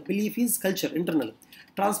faith, belief is culture, internal.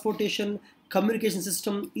 Transportation, communication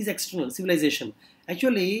system is external, civilization.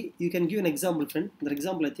 Actually you can give an example, friend. The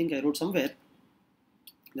example I think I wrote somewhere.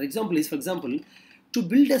 The example is, for example, to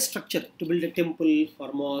build a structure, to build a temple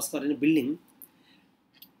or mosque or in a building,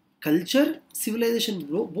 culture, civilization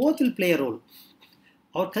both will play a role.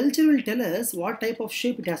 Our culture will tell us what type of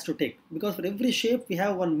shape it has to take, because for every shape we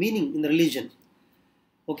have one meaning in the religion.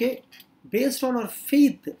 Okay, based on our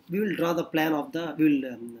faith we will draw the plan of the,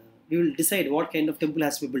 we will decide what kind of temple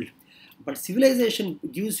has to be built. But civilization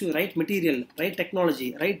gives you right material, right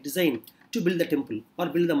technology, right design to build the temple or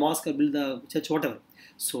build the mosque or build the church, whatever.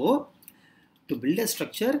 So to build a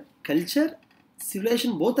structure, culture,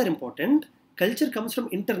 civilization both are important. Culture comes from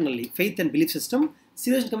internally, faith and belief system.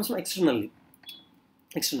 Civilization comes from externally.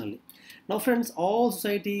 Now friends, all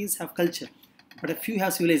societies have culture, but a few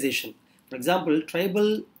have civilization. For example,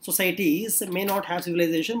 tribal societies may not have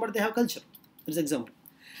civilization, but they have culture. That's an example.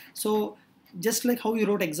 So just like how you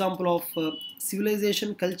wrote example of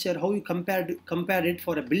civilization, culture, how you compared it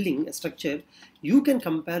for a building, a structure, you can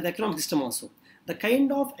compare the economic system also. The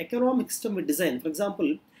kind of economic system we design. For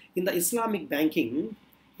example, in the Islamic banking,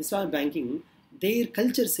 their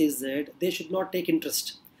culture says that they should not take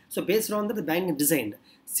interest. So based on that, the bank is designed.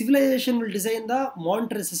 Civilization will design the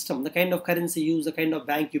monetary system, the kind of currency you use, the kind of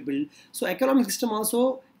bank you build. So economic system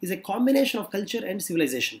also is a combination of culture and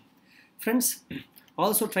civilization. Friends,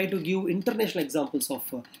 also try to give international examples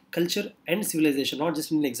of culture and civilization, not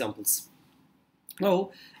just Indian examples.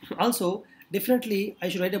 Now, also, definitely I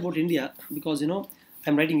should write about India, because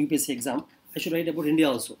I'm writing UPSC exam. I should write about India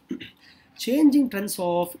also. Changing trends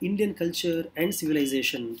of Indian culture and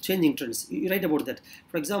civilization, changing trends. You write about that.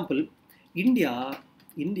 For example, India,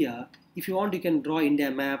 if you want, you can draw India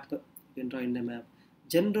map.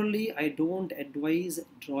 Generally, I don't advise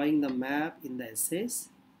drawing the map in the essays,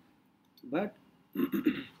 but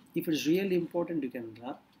if it's really important, you can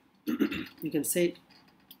draw. You can say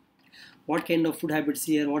what kind of food habits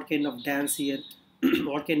here, what kind of dance here,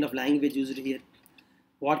 what kind of language used here,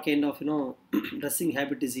 what kind of dressing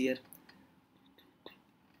habit is here.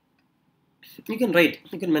 You can write,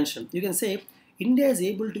 you can mention, you can say India is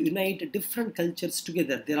able to unite different cultures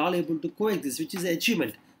together. They're all able to coexist, which is an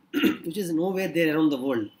achievement, which is nowhere there around the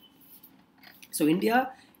world. So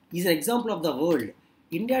India is an example of the world.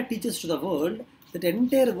 India teaches to the world that the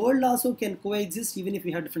entire world also can coexist even if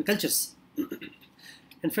we have different cultures.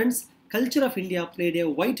 And friends, culture of India played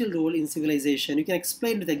a vital role in civilization. You can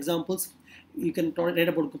explain with examples. You can write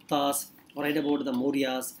about Guptas, or write about the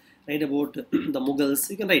Mauryas, write about the Mughals.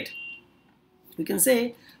 You can write. You can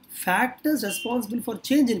say factors responsible for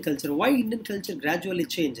change in culture. Why Indian culture gradually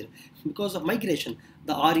changed? Because of migration.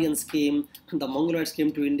 The Aryans came, the Mongoloids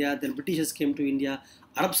came to India, then Britishers came to India,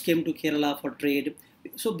 Arabs came to Kerala for trade.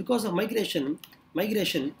 So because of migration,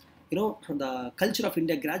 the culture of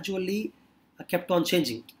India gradually kept on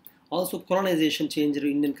changing. Also colonization changed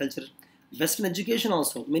Indian culture. Western education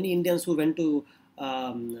also. Many Indians who went to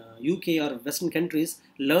UK or Western countries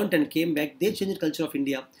learnt and came back. They changed the culture of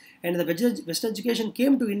India. And the Western education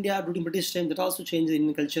came to India during British time. That also changed the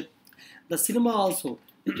Indian culture. The cinema also.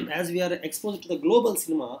 As we are exposed to the global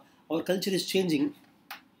cinema, our culture is changing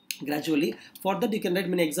gradually. For that, you can write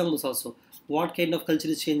many examples also. What kind of culture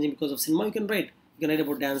is changing because of cinema? You can write. You can write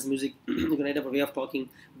about dance, music. You can write about way of talking,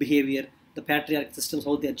 behavior, the patriarch systems,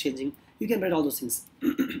 how they are changing. You can write all those things.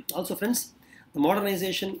 Also, friends, the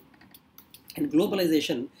modernization And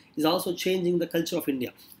globalization is also changing the culture of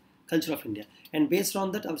India. And based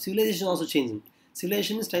on that, our civilization is also changing.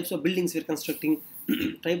 Civilization is types of buildings we are constructing,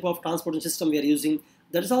 type of transportation system we are using.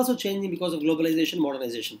 That is also changing because of globalization,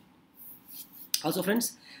 modernization. Also,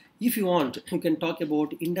 friends, if you want, you can talk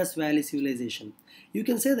about Indus Valley civilization. You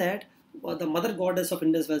can say that the mother goddess of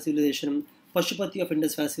Indus Valley civilization, Pashupati of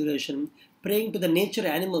Indus Valley civilization, praying to the nature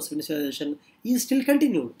animals of Indus Valley civilization is still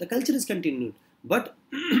continued. The culture is continued, but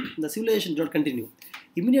the civilization did not continue.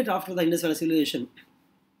 Immediately after the Indus Valley civilization,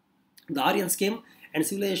 the Aryans came and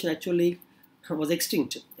civilization actually was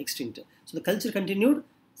extinct. So the culture continued,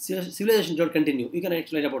 civilization did not continue. You can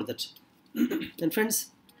actually write about that. And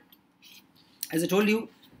friends, as I told you,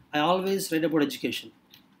 I always write about education.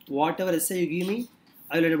 Whatever essay you give me,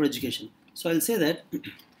 I will write about education. So I'll say that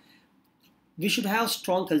we should have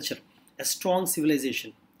strong culture, a strong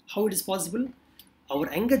civilization. How it is possible?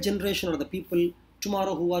 Our younger generation are the people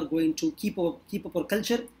tomorrow who are going to keep up our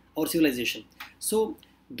culture, our civilization. So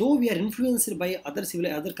though we are influenced by other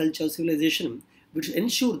culture, civilization, we should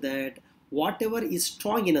ensure that whatever is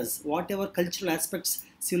strong in us, whatever cultural aspects,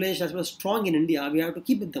 civilization aspects are strong in India, we have to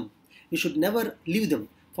keep with them. We should never leave them.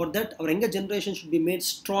 For that, our younger generation should be made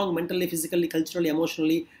strong mentally, physically, culturally,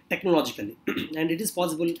 emotionally, technologically. And it is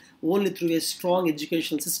possible only through a strong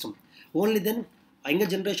educational system. Only then, our younger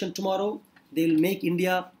generation tomorrow, they will make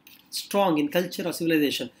India strong in culture or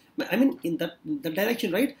civilization. I mean, in that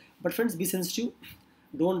direction, right? But friends, be sensitive.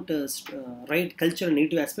 Don't write culture in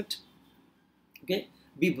negative aspect. Okay?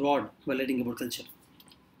 Be broad while writing about culture.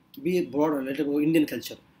 Be broad while writing about Indian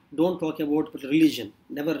culture. Don't talk about religion.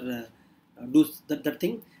 Never do that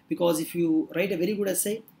thing, because if you write a very good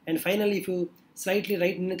essay and finally if you slightly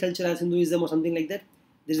write Indian culture as Hinduism or something like that,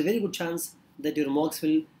 there's a very good chance that your marks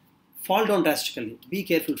will fall down drastically. Be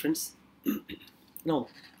careful, friends. Now,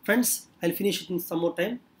 friends, I'll finish it in some more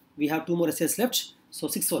time. We have 2 more essays left. So,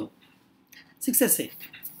 sixth essay.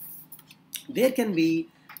 There can be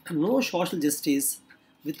no social justice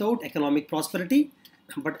without economic prosperity,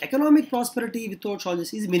 but economic prosperity without social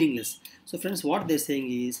justice is meaningless. So, friends, what they're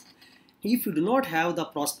saying is, if you do not have the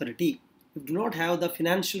prosperity, if you do not have the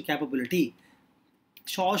financial capability,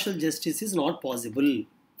 social justice is not possible.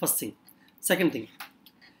 First thing. Second thing,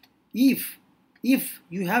 if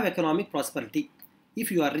you have economic prosperity,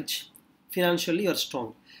 if you are rich, financially you are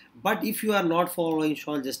strong, but if you are not following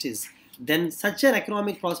social justice, then such an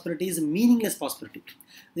economic prosperity is meaningless prosperity.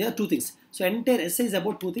 There are 2 things. So entire essay is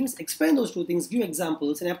about 2 things. Explain those 2 things, give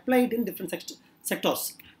examples and apply it in different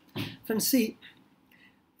sectors. Friends, see,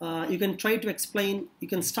 you can try to explain, you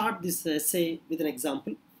can start this essay with an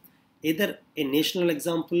example, either a national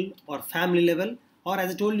example or family level, or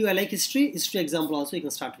as I told you, I like history example also you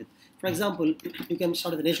can start with. For example, you can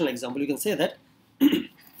start with a national example. You can say that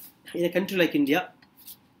in a country like India,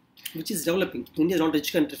 which is developing, India is not a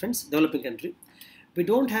rich country, friends, developing country, we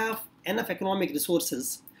don't have enough economic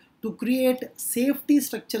resources to create safety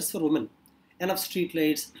structures for women, enough street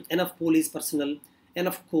lights, enough police personnel,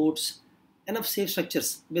 enough courts, enough safe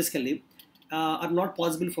structures basically are not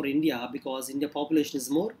possible for India, because India population is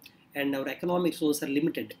more and our economic resources are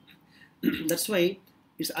limited. That's why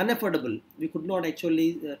it's unaffordable. We could not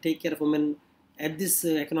actually take care of women at this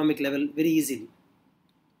economic level very easily.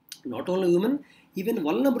 Not only women, even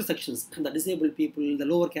vulnerable sections, the disabled people, the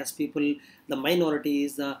lower caste people, the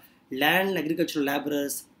minorities, the land agricultural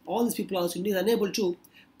laborers, all these people also India is unable to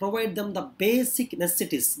provide them the basic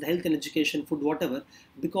necessities, the health and education, food, whatever,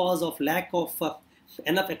 because of lack of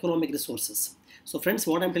enough economic resources. So friends,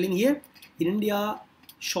 what I'm telling here, in India,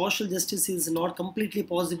 social justice is not completely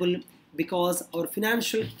possible because our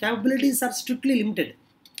financial capabilities are strictly limited.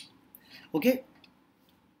 Okay.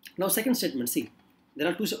 Now second statement, see, there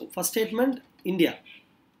are 2. First statement, India,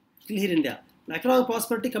 still here India. Now, economic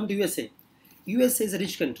prosperity, come to USA. USA is a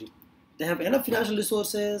rich country. They have enough financial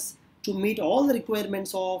resources to meet all the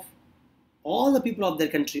requirements of all the people of their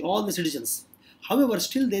country, all the citizens. However,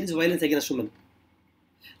 still there is violence against women.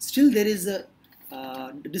 Still there is a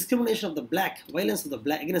discrimination of the black, violence of the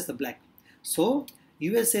black against the black. So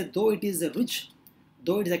USA, though it is rich,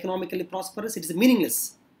 though it is economically prosperous, it is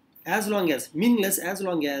meaningless as long as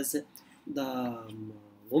the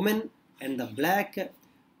women and the black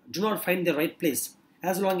do not find the right place,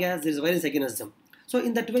 as long as there is violence against them. So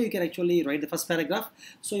in that way, you can actually write the first paragraph.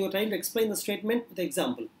 So you're trying to explain the statement with the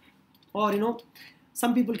example. Or,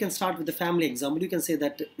 some people can start with the family example. You can say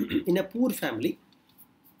that in a poor family,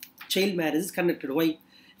 child marriage is conducted. Why?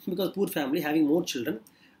 Because poor family having more children,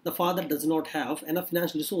 the father does not have enough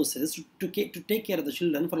financial resources to take care of the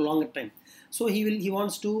children for a longer time. So he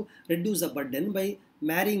wants to reduce the burden by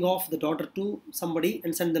marrying off the daughter to somebody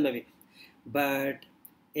and send them away. But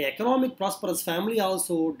A economic prosperous family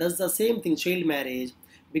also does the same thing, child marriage.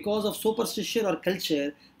 Because of superstition or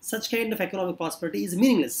culture, such kind of economic prosperity is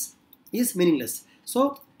meaningless. Is meaningless.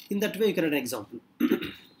 So, in that way, you can write an example.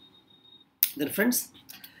 Then, friends,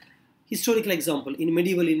 historical example in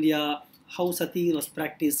medieval India, how sati was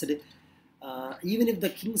practiced. Even if the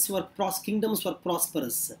kingdoms were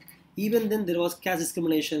prosperous, even then there was caste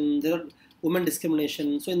discrimination, there were women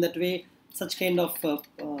discrimination. So, in that way, such kind of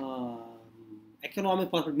economic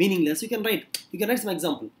prosperity meaningless. You can write some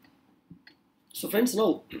example. So, friends,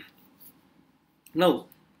 now,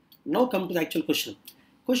 now come to the actual question.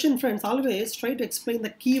 Question, friends, always try to explain the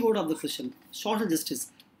key word of the question, social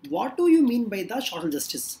justice. What do you mean by the social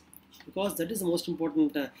justice? Because that is the most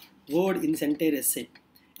important word in this entire essay.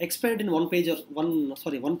 Explain it in one page or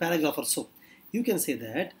one paragraph or so. You can say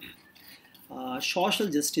that social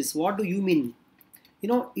justice. What do you mean?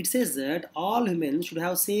 It says that all humans should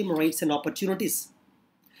have same rights and opportunities.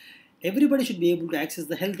 Everybody should be able to access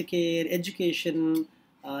the health care, education,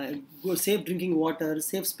 safe drinking water,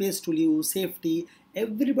 safe space to live, safety.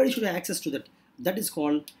 Everybody should have access to that. That is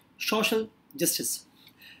called social justice.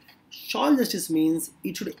 Social justice means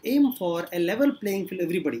it should aim for a level playing field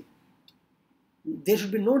everybody. There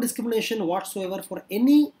should be no discrimination whatsoever for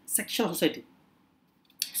any section of society.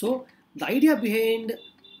 So the idea behind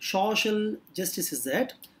social justice is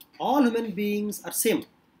that all human beings are same.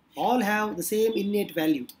 All have the same innate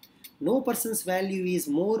value. No person's value is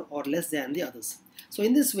more or less than the others. So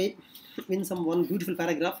in this way, in one beautiful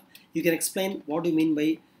paragraph, you can explain what you mean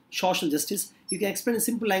by social justice. You can explain in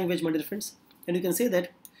simple language, my dear friends, and you can say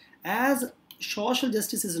that as social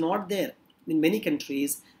justice is not there in many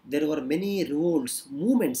countries, there were many revolts,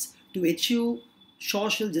 movements to achieve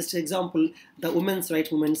social justice. Example, the women's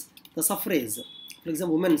rights movements, the suffrage. For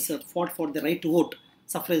example, women fought for the right to vote,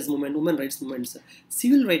 suffrage movement, women rights movements,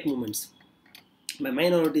 civil rights movements, by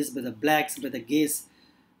minorities, by the blacks, by the gays,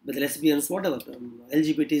 by the lesbians, whatever,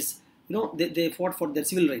 LGBTs, they fought for their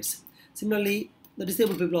civil rights. Similarly, the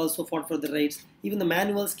disabled people also fought for their rights. Even the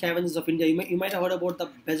manual scavengers of India, you might have heard about the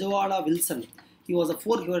Bejawada Wilson. He was at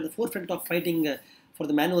the forefront of fighting for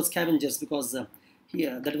the manual scavengers because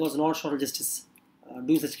that was not social justice,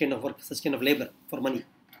 doing such kind of work, such kind of labor for money.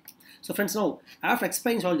 So friends, now after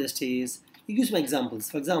explaining social justice, you give some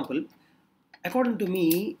examples. For example, according to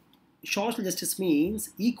me, social justice means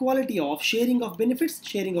equality of sharing of benefits,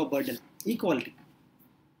 sharing of burden, equality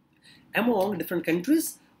among different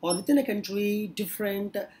countries or within a country,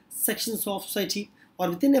 different sections of society, or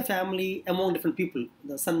within a family among different people,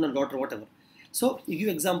 the son or daughter, whatever. So you give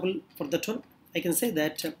example for that one. I can say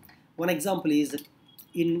that one example is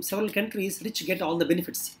in several countries, rich get all the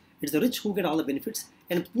benefits. It's the rich who get all the benefits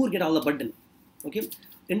and poor get all the burden. Okay.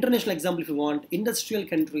 International example, if you want, industrial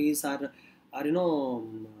countries are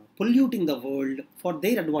polluting the world for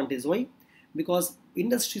their advantage. Why? Because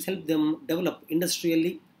industries help them develop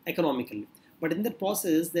industrially, economically. But in that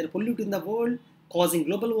process, they are polluting the world, causing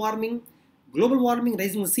global warming. Global warming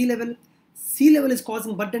raising the sea level. Sea level is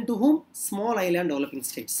causing burden to whom? Small island developing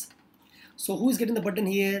states. So who is getting the burden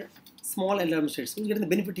here? Small island developing states. Who is getting the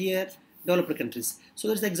benefit here? Developed countries. So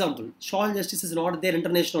that's the example. Social justice is not there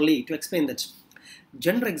internationally to explain that.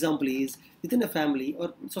 Gender example is within a family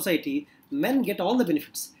or society, men get all the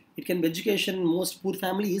benefits. It can be education. Most poor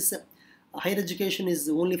families, higher education is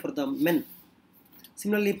only for the men.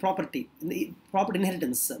 Similarly, property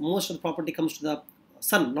inheritance. Most of the property comes to the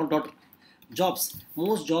son, not daughter. Jobs.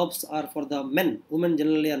 Most jobs are for the men. Women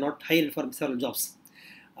generally are not hired for several jobs.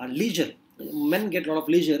 Leisure. Men get a lot of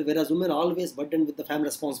leisure, whereas women are always burdened with the family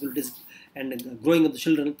responsibilities and growing up the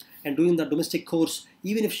children and doing the domestic chores,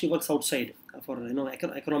 even if she works outside for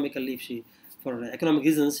economically, for economic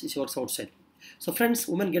reasons, she works outside. So friends,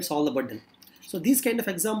 women gets all the burden. So these kind of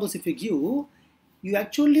examples, if you give, you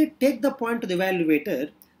actually take the point to the evaluator,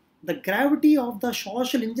 the gravity of the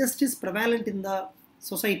social injustice prevalent in the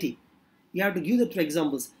society. You have to give the two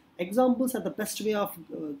examples. Examples are the best way of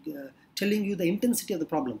telling you the intensity of the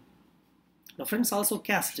problem. Now friends, also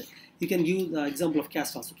caste. You can give the example of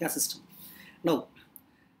caste also, caste system. Now,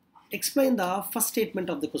 explain the first statement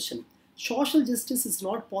of the question. Social justice is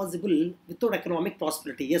not possible without economic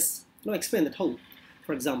prosperity. Yes. Now explain that how.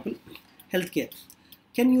 For example, healthcare.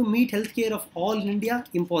 Can you meet healthcare of all in India?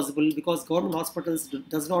 Impossible, because government hospitals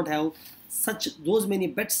does not have those many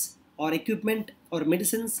beds or equipment or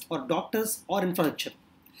medicines or doctors or infrastructure.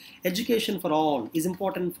 Education for all is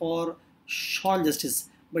important for social justice,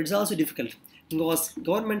 but it's also difficult because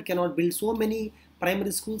government cannot build so many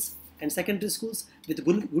primary schools and secondary schools with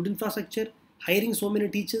good infrastructure. Hiring so many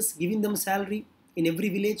teachers, giving them salary in every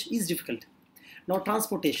village is difficult. Now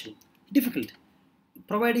transportation, difficult.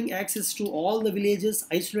 providing access to all the villages,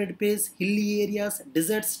 isolated places, hilly areas,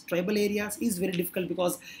 deserts, tribal areas is very difficult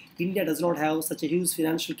because India does not have such a huge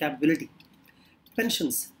financial capability.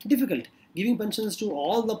 Pensions, difficult. Giving pensions to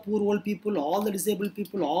all the poor old people, all the disabled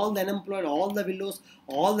people, all the unemployed, all the widows,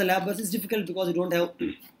 all the laborers is difficult because you don't have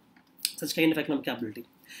such kind of economic capability.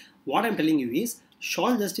 What I'm telling you is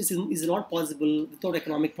social justice is not possible without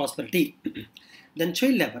economic prosperity. Then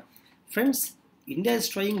child labor. Friends, India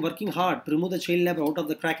is working hard to remove the child labor out of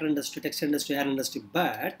the cracker industry, textile industry, air industry.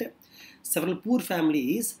 But several poor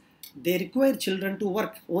families, they require children to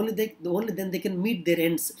work. Only then they can meet their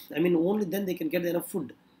ends. I mean, only then they can get enough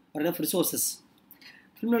food or enough resources.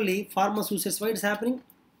 Similarly, farmer suicides. Why it's happening?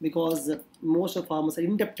 Because most of farmers are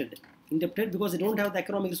indebted because they don't have the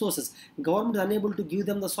economic resources. Government is unable to give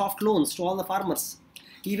them the soft loans to all the farmers.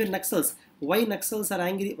 Even Naxals. Why Naxals are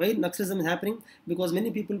angry? Why Naxalism is happening? Because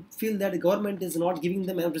many people feel that the government is not giving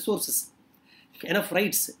them enough resources, enough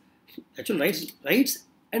rights. Actually, rights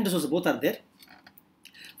and resources both are there.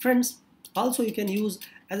 Friends, also you can use,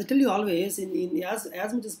 as I tell you always,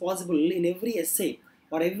 as much as possible in every essay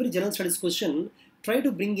or every general studies question, try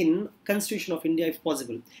to bring in Constitution of India if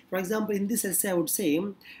possible. For example, in this essay I would say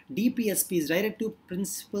DPSPs, Directive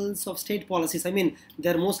Principles of State Policies. I mean, they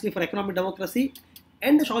are mostly for economic democracy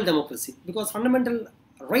and social democracy because fundamental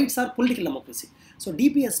rights are political democracy. So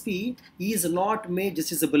DPSP is not made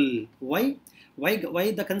justiciable. Why?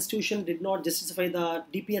 Why the Constitution did not justify the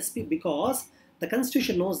DPSP? Because the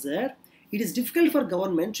Constitution knows that it is difficult for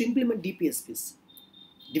government to implement DPSPs.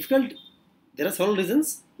 Difficult. There are several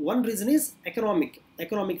reasons. One reason is economic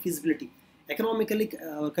feasibility. Economically,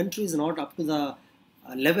 our country is not up to the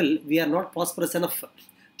level. We are not prosperous enough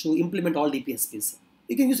to implement all DPSPs.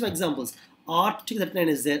 You can use some examples. Article 39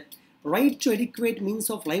 is there. Right to adequate means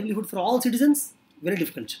of livelihood for all citizens. Very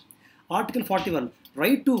difficult. Article 41.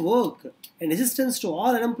 Right to work and assistance to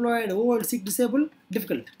all unemployed, old, sick, disabled.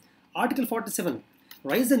 Difficult. Article 47.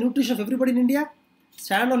 Rise the nutrition of everybody in India.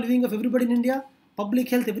 Standard of living of everybody in India. Public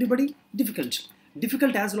health everybody. Difficult.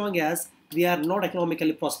 Difficult as long as we are not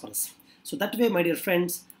economically prosperous. So that way, my dear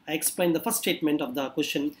friends, I explained the first statement of the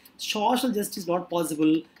question. Social justice is not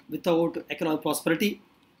possible without economic prosperity.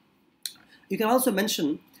 You can also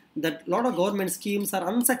mention that a lot of government schemes are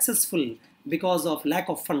unsuccessful because of lack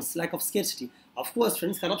of funds, lack of scarcity. Of course,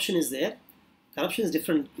 friends, corruption is there. Corruption is a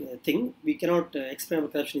different thing. We cannot explain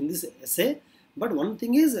about corruption in this essay. But one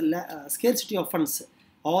thing is scarcity of funds.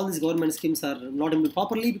 All these government schemes are not implemented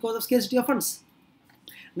properly because of scarcity of funds.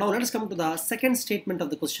 Now let us come to the second statement of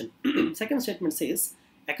the question. Second statement says,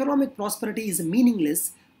 economic prosperity is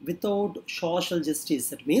meaningless without social justice.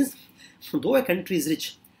 That means, though a country is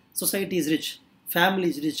rich, society is rich, family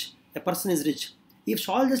is rich, a person is rich, if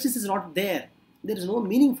social justice is not there, there is no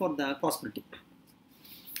meaning for the prosperity.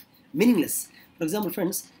 Meaningless. For example,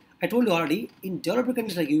 friends, I told you already, in developed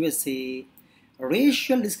countries like USA,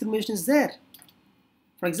 racial discrimination is there.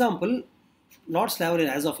 For example, not slavery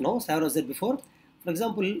as of now, slavery was there before. For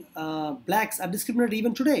example, blacks are discriminated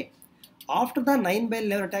even today. After the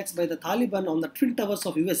 9/11 attacks by the Taliban on the Twin Towers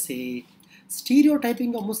of USA,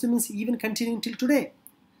 stereotyping of Muslims even continuing till today.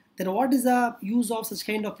 Then what is the use of such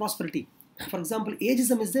kind of prosperity? For example,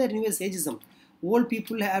 ageism is there in USA, ageism. Old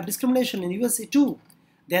people have discrimination in USA too.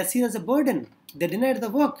 They are seen as a burden. They are denied the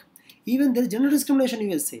work. Even there is gender discrimination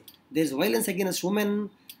in USA. There is violence against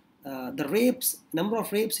women. The number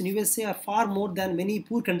of rapes in USA are far more than many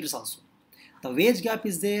poor countries also. The wage gap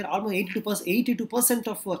is there. Almost 82%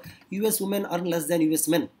 of US women earn less than US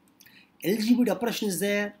men. LGBT oppression is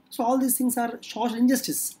there. So all these things are social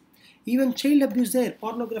injustice. Even child abuse is there.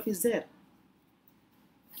 Pornography is there.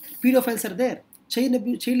 Pedophiles are there.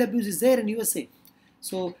 Child abuse is there in USA.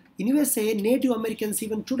 So in USA, Native Americans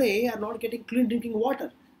even today are not getting clean drinking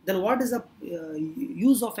water. Then what is the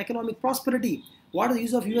use of economic prosperity? What is the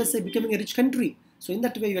use of USA becoming a rich country? So in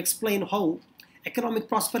that way, you explain how economic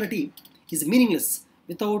prosperity is meaningless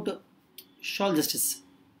without social justice.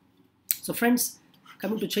 So friends,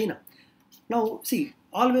 coming to China. Now see,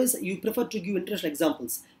 always you prefer to give interesting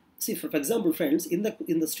examples. See, for example, friends, in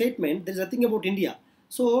the statement, there is nothing about India.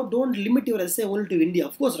 So don't limit your essay only to India.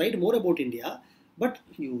 Of course, write more about India, but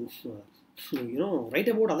you write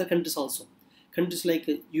about other countries also. Countries like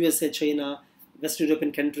USA, China, West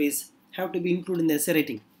European countries have to be included in the essay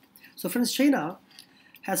writing. So friends, China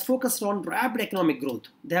has focused on rapid economic growth.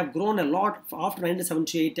 They have grown a lot after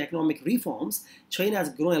 1978 economic reforms. China has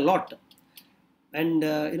grown a lot. And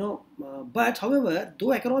but however,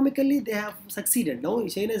 though economically they have succeeded. Now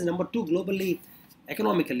China is number 2 globally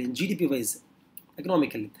economically, in GDP wise,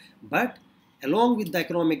 economically. But along with the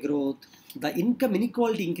economic growth, the income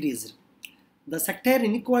inequality increased. The sector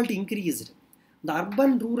inequality increased. the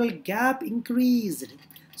urban-rural gap increased.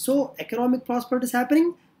 So economic prosperity is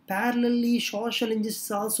happening, parallelly social injustice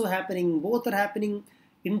is also happening. Both are happening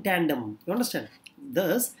in tandem. You understand?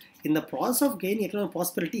 Thus, in the process of gaining economic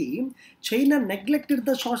prosperity, China neglected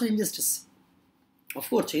the social injustice. Of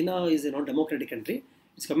course, China is a democratic country,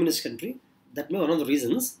 it's a communist country. That may be one of the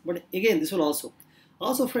reasons. But again, this one also.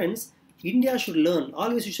 Also, friends, India should learn.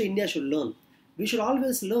 Always you say India should learn. We should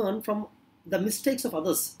always learn from the mistakes of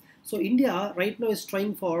others. So India right now is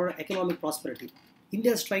trying for economic prosperity.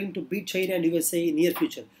 India is trying to beat China and USA in near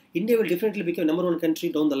future. India will definitely become #1 country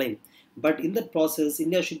down the line. But in that process,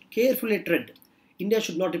 India should carefully tread. India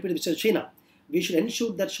should not repeat the mistake of China. We should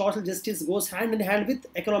ensure that social justice goes hand in hand with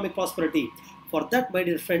economic prosperity. For that, my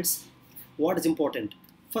dear friends, what is important?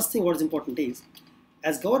 First thing what is important is,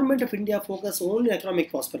 as government of India focus only on economic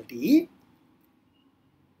prosperity,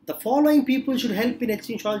 the following people should help in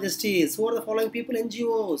achieving social justice. Who are the following people?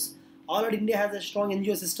 NGOs. Already India has a strong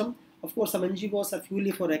NGO system. Of course, some NGOs are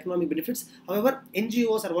purely for economic benefits. However,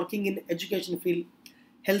 NGOs are working in education field,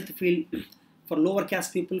 health field, for lower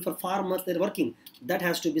caste people, for farmers, they're working. That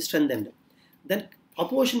has to be strengthened. Then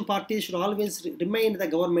opposition parties should always remind the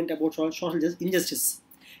government about social injustice.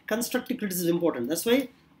 Constructive criticism is important. That's why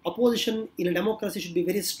opposition in a democracy should be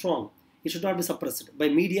very strong. It should not be suppressed by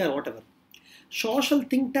media or whatever. Social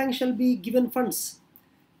think tanks shall be given funds.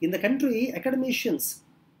 In the country, academicians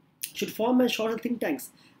should form a social think tanks.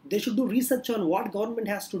 They should do research on what government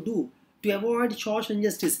has to do to avoid social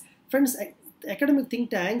injustice. Friends, academic think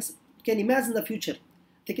tanks can imagine the future.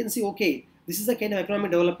 They can see, okay, this is the kind of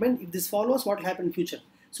economic development. If this follows, what will happen in future?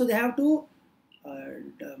 So they have to,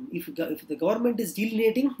 if the government is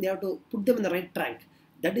delineating, they have to put them in the right track.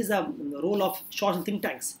 That is the role of social think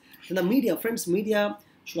tanks. And the media, friends, media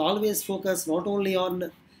should always focus not only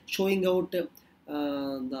on showing out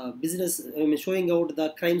the business, showing out the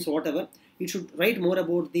crimes or whatever. It should write more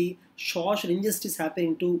about the social injustice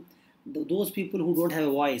happening to those people who don't have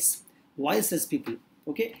a voice, voiceless people.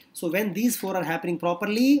 Okay, so when these four are happening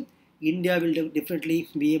properly, India will definitely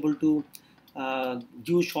be able to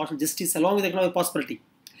give social justice along with economic prosperity.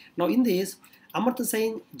 Now, in this, Amartya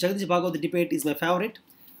Sen Jagdish Bhagwat debate is my favorite.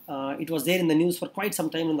 It was there in the news for quite some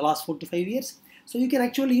time in the last 4 to 5 years. So you can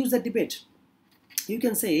actually use that debate. You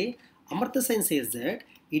can say, Amartya Sen says that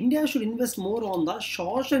India should invest more on the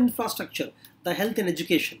social infrastructure, the health and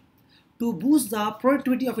education, to boost the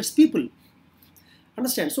productivity of its people.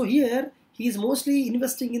 Understand? So here, he is mostly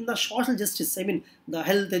investing in the social justice, I mean, the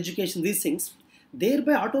health, education, these things.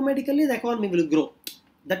 Thereby, automatically, the economy will grow.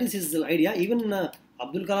 That is his idea. Even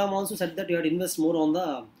Abdul Kalam also said that you have to invest more on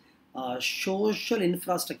the social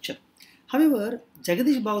infrastructure. However,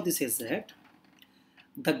 Jagdish Bhagwat says that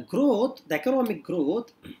the growth, the economic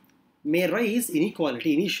growth may raise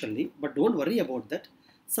inequality initially, but don't worry about that.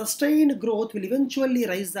 Sustained growth will eventually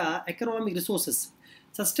raise the economic resources.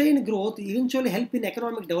 Sustained growth will eventually help in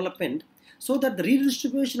economic development so that the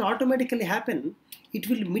redistribution automatically happen. It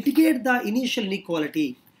will mitigate the initial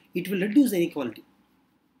inequality. It will reduce the inequality.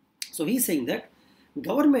 So he is saying that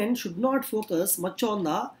government should not focus much on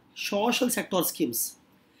the social sector schemes.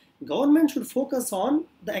 Government should focus on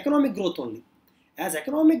the economic growth only. As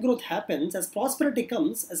economic growth happens, as prosperity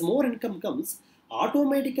comes, as more income comes,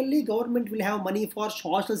 automatically government will have money for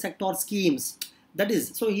social sector schemes. That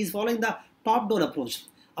is, so he is following the top-down approach.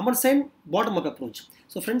 Amartya Sen, bottom-up approach.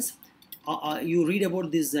 So friends, you read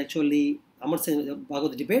about this actually, Amartya Sen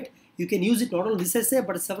Bhagwat debate. You can use it not only this essay,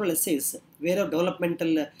 but several essays. Wherever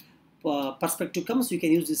developmental perspective comes, you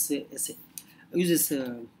can use this essay, use this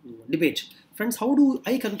debate. Friends, how do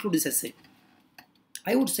I conclude this essay?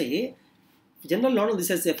 I would say, general not on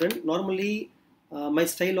this essay, friend. Normally, my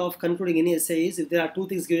style of concluding any essay is, if there are two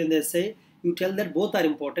things given in the essay, you tell that both are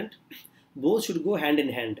important. Both should go hand in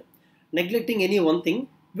hand. Neglecting any one thing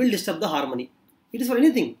will disturb the harmony. It is for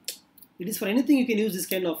anything. It is for anything you can use this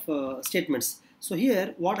kind of statements. So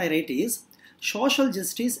here, what I write is, social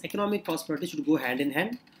justice, economic prosperity should go hand in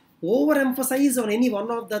hand. Overemphasize on any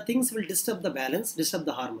one of the things will disturb the balance, disturb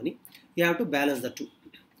the harmony. You have to balance the two.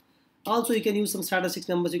 Also, you can use some statistics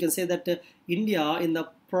numbers. You can say that India, in the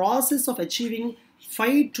process of achieving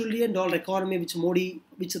 $5 trillion economy,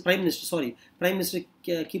 which Prime Minister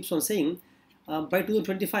keeps on saying, by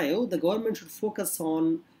 2025, the government should focus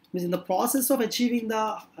on, means in the process of achieving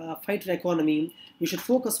the $5 trillion economy, we should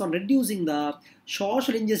focus on reducing the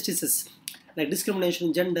social injustices like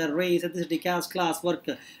discrimination, gender, race, ethnicity, caste, class, work.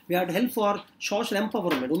 We have to help for social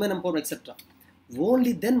empowerment, women empowerment, etc.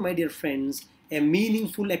 Only then, my dear friends, a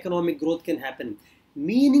meaningful economic growth can happen.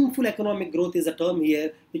 Meaningful economic growth is a term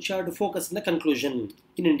here which you have to focus in the conclusion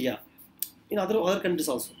in India, in other countries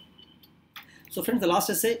also. So friends, the last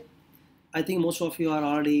essay, I think most of you are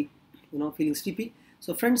already, feeling sleepy.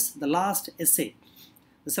 So friends, the last essay,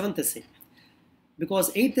 the seventh essay,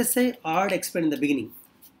 because eighth essay I already explained in the beginning.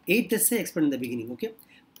 Eighth essay explained in the beginning. Okay,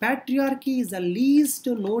 patriarchy is the least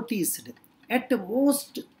noticed, at the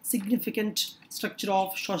most significant structure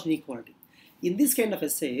of social inequality. In this kind of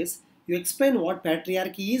essays, you explain what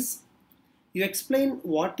patriarchy is, you explain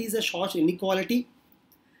what is a social inequality,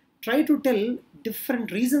 try to tell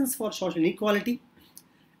different reasons for social inequality,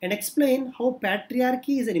 and explain how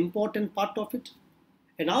patriarchy is an important part of it,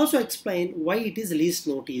 and also explain why it is least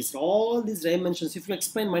noticed. All these dimensions, if you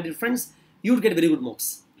explain, my dear friends, you would get very good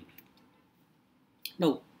marks.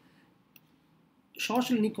 Now,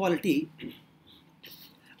 social inequality,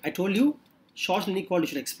 I told you, social inequality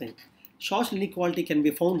should explain. Social inequality can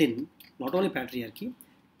be found in not only patriarchy,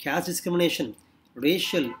 caste discrimination,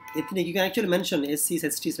 racial, ethnic. You can actually mention SCs,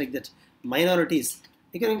 STs like that, minorities.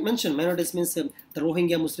 You can mention minorities means the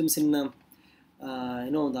Rohingya Muslims in the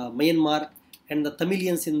Myanmar, and the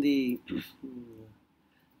Tamilians in the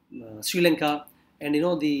Sri Lanka, and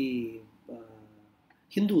the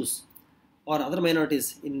Hindus or other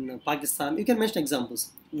minorities in Pakistan. You can mention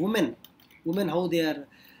examples. Women how they are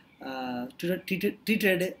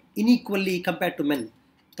treated unequally compared to men.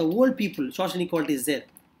 The old people, social inequality is there.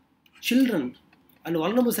 Children and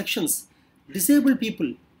vulnerable sections, disabled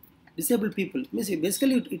people means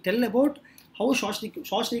basically you tell about how social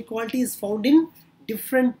inequality is found in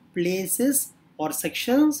different places or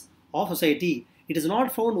sections of society. It is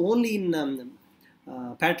not found only in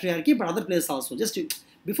patriarchy, but other places also. Just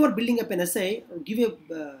before building up an essay, give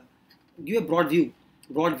a broad view.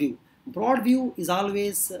 Broad view is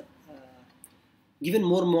always given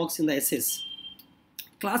more marks in the essays.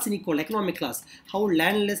 Class inequality, economic class, how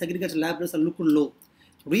landless agricultural laborers are looked low.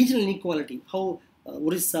 Regional inequality, how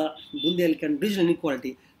Orissa, Bundelkhand, regional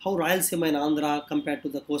inequality, how Rayalaseema and Andhra compared to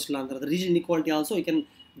the coastal Andhra. The regional inequality also you can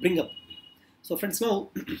bring up. So friends,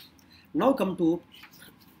 now come to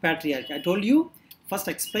patriarchy. I told you, first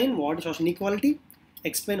explain what is social inequality,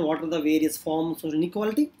 explain what are the various forms of social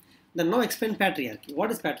inequality, then now explain patriarchy.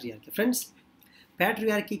 What is patriarchy? Friends,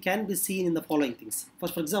 patriarchy can be seen in the following things.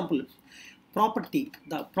 First, for example, property.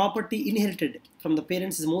 The property inherited from the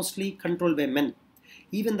parents is mostly controlled by men.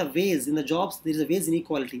 Even the wage in the jobs, there is a wage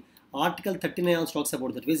inequality. Article 39 also talks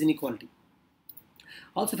about that, wage inequality.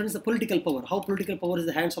 Also friends, the political power. How political power is in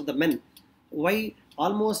the hands of the men. Why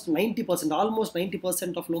almost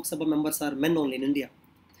 90% of Lok Sabha members are men only in India.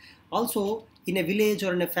 Also, in a village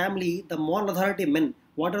or in a family, the moral authority men,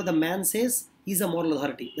 whatever the man says is a moral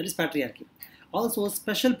authority. That is patriarchy. Also,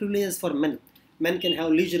 special privileges for men. Men can have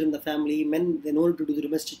leisure in the family. Men, they know to do the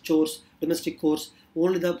domestic chores, domestic chores.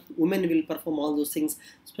 Only the women will perform all those things.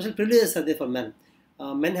 Special privileges are there for men.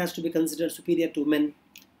 Men has to be considered superior to women.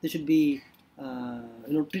 They should be,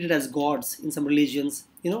 treated as gods in some religions.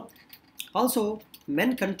 Also,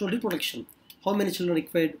 men control reproduction. How many children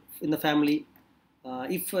required in the family?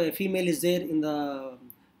 If a female is there in the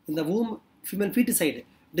womb, female feticide,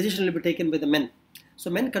 decision will be taken by the men. So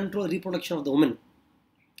men control reproduction of the woman.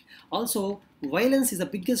 Also, violence is the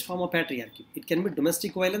biggest form of patriarchy. It can be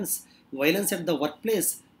domestic violence, violence at the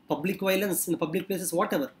workplace, public violence in the public places,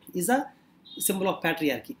 whatever, is a symbol of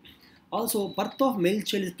patriarchy. Also, birth of male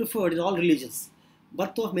child is preferred in all religions.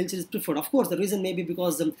 Birth of male child is preferred. Of course, the reason may be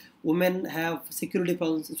because women have security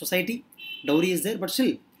problems in society, dowry is there, but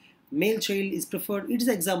still, male child is preferred. It is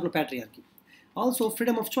an example of patriarchy. Also,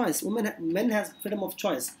 freedom of choice. Men has freedom of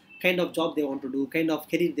choice. Kind of job they want to do, kind of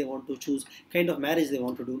career they want to choose, kind of marriage they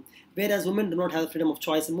want to do. Whereas women do not have freedom of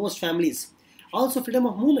choice in most families. Also, freedom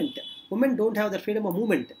of movement. Women don't have the freedom of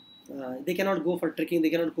movement. They cannot go for trekking,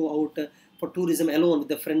 they cannot go out for tourism alone with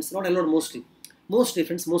their friends. Not alone mostly. Mostly,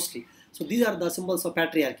 friends, mostly. So these are the symbols of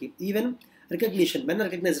patriarchy. Even recognition. Men are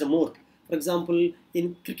recognized more. For example,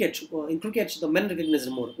 in cricket, the men are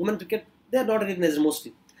recognized more. Women cricket, they are not recognized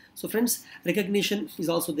mostly. So friends, recognition is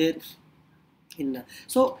also there.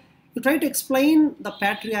 So you try to explain the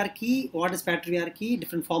patriarchy, what is patriarchy,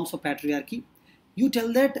 different forms of patriarchy. You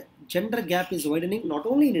tell that gender gap is widening not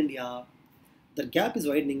only in India, the gap is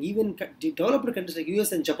widening even developed countries like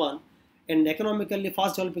US and Japan, and economically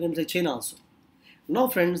fast developing countries like China also. Now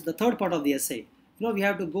friends, the third part of the essay, we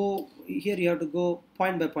have to go, here you have to go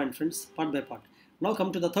point by point friends, part by part. Now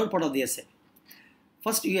come to the third part of the essay.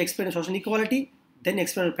 First you explain social inequality, then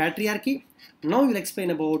explain patriarchy. Now you'll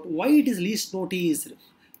explain about why it is least noticed.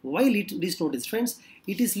 Why least noticed? Friends,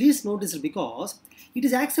 it is least noticed because it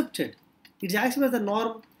is accepted. It is accepted as the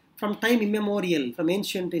norm from time immemorial, from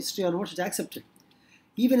ancient history onwards. It is accepted.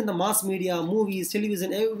 Even in the mass media, movies,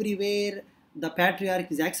 television, everywhere, the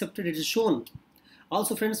patriarchy is accepted. It is shown.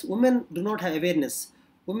 Also, friends, women do not have awareness.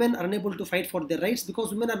 women are unable to fight for their rights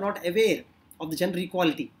because women are not aware of the gender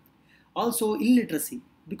equality. Also, illiteracy.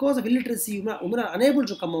 Because of illiteracy, women are unable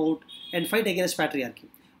to come out and fight against patriarchy.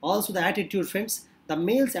 Also, the attitude, friends, the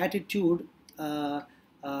male's attitude,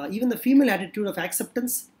 even the female attitude of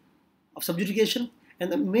acceptance, of subjugation,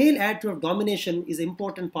 and the male attitude of domination is an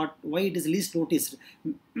important part why it is least noticed.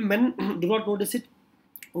 Men do not notice it,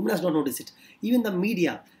 women does not notice it. Even the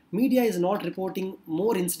media is not reporting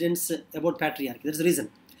more incidents about patriarchy. That's the reason.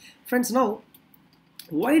 Friends, now,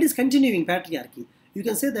 why it is continuing patriarchy? You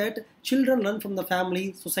can say that children learn from the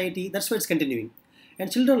family, society, that's why it's continuing. And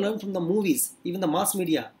children learn from the movies, even the mass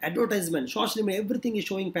media, advertisement, social media, everything is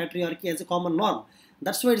showing patriarchy as a common norm.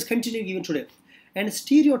 That's why it's continuing even today. And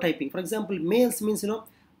stereotyping, for example, males means,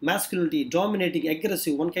 masculinity, dominating,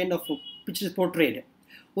 aggressive, one kind of picture is portrayed.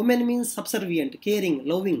 Women means subservient, caring,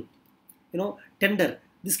 loving, tender.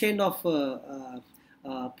 This kind of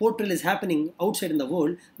portrayal is happening outside in the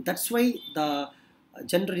world. That's why the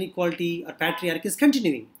gender inequality or patriarchy is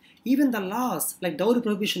continuing. Even the laws like Dowry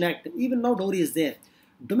Prohibition Act, even now dowry is there.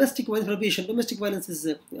 Domestic violence prohibition, domestic violence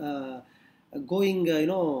is going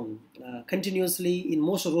continuously in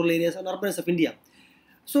most rural areas and urban areas of India.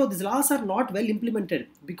 So these laws are not well implemented.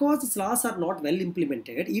 Because these laws are not well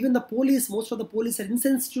implemented, even the police, most of the police are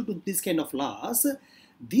insensitive to this kind of laws.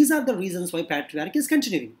 These are the reasons why patriarchy is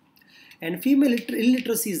continuing. And female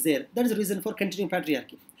illiteracy is there. That is the reason for continuing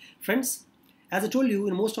patriarchy. Friends, as I told you,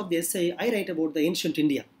 in most of the essay, I write about the ancient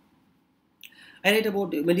India. I write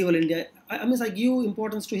about medieval India. I give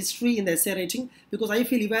importance to history in the essay writing because I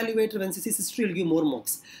feel evaluator when he sees history will give more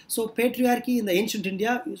marks. So patriarchy in the ancient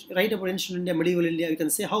India, you write about ancient India, medieval India, you can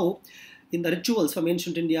say how in the rituals from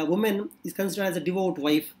ancient India, woman is considered as a devout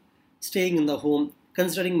wife, staying in the home,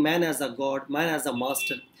 considering man as a god, man as a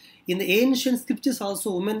master. In the ancient scriptures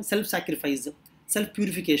also, women self-sacrifice,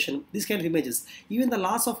 self-purification, these kind of images. Even the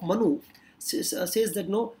laws of Manu says that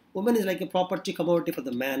no, woman is like a property commodity for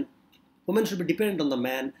the man. Women should be dependent on the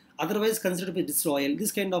man, otherwise considered to be disloyal.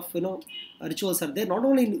 This kind of rituals are there. Not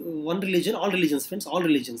only in one religion, all religions, friends, all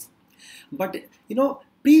religions. But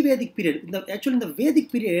pre-Vedic period. Actually, in the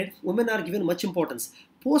Vedic period, women are given much importance.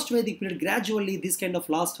 Post-Vedic period, gradually these kind of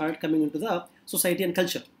laws start coming into the society and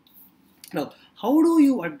culture. Now, how do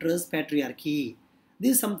you address patriarchy?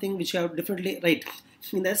 This is something which you have definitely write.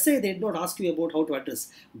 In the essay, they did not ask you about how to address.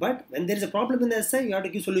 But when there is a problem in the essay, you have to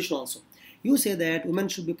give solution also. You say that women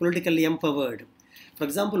should be politically empowered. For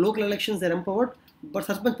example, local elections, they are empowered, but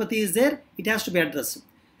Sarpanch Pati is there, it has to be addressed.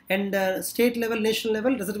 And state level, national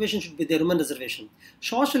level, reservation should be there, women reservation.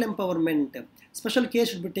 Social empowerment, special care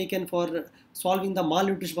should be taken for solving the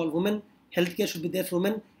malnutrition of women. Healthcare should be there for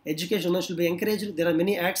women. Education, women should be encouraged. There are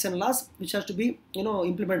many acts and laws which has to be,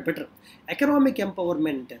 implemented better. Economic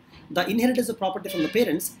empowerment, the inheritance of property from the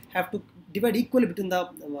parents have to divide equally between the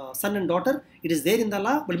son and daughter. It is there in the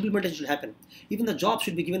law, but implementation should happen. Even the job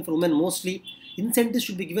should be given for women mostly. Incentives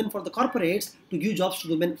should be given for the corporates to give jobs to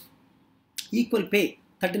women. Equal pay,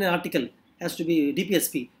 39 article has to be,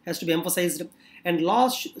 DPSP has to be emphasized. And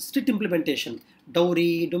laws, strict implementation.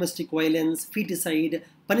 Dowry, domestic violence, feticide,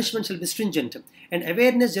 punishment shall be stringent. And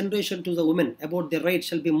awareness generation to the women about their rights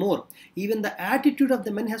shall be more. Even the attitude of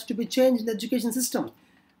the men has to be changed in the education system.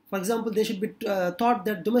 For example, they should be taught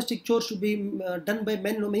that domestic chores should be done by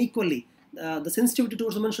men and women equally. The sensitivity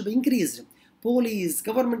towards women should be increased. Police,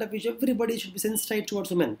 government officials, everybody should be sensitized towards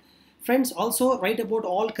women. Friends, also write about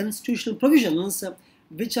all constitutional provisions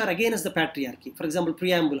which are against the patriarchy. For example,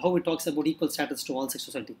 preamble, how it talks about equal status to all sex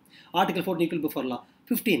society. Article 14, equal before law.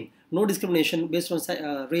 15, no discrimination based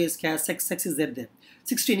on race, caste, sex is there.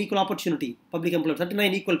 16, equal opportunity, public employment.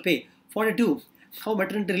 39, equal pay. 42, how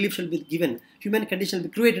maternity relief shall be given. Human condition will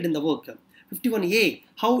be created in the work. 51A,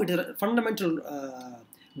 how it is a fundamental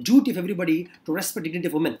duty of everybody to respect dignity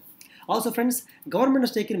of women. Also, friends, government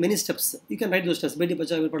has taken many steps. You can write those steps. Beti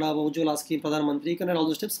Bachao, Padhao, Ujjwala scheme, Pradhan Mantri. You can write all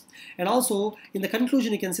those steps. And also, in the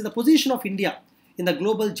conclusion, you can see the position of India in the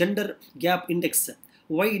global gender gap index.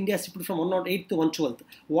 Why India is put from 108 to 112.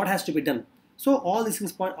 What has to be done? So, all these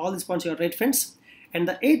points you are right, friends. And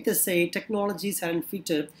the 8th essay, technologies and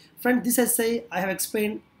future. Friend, this essay I have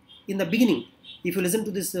explained in the beginning. If you listen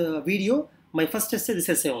to this video, my first essay, this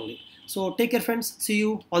essay only. So, take care, friends. See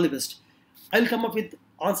you. All the best. I will come up with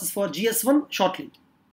answers for GS1 shortly.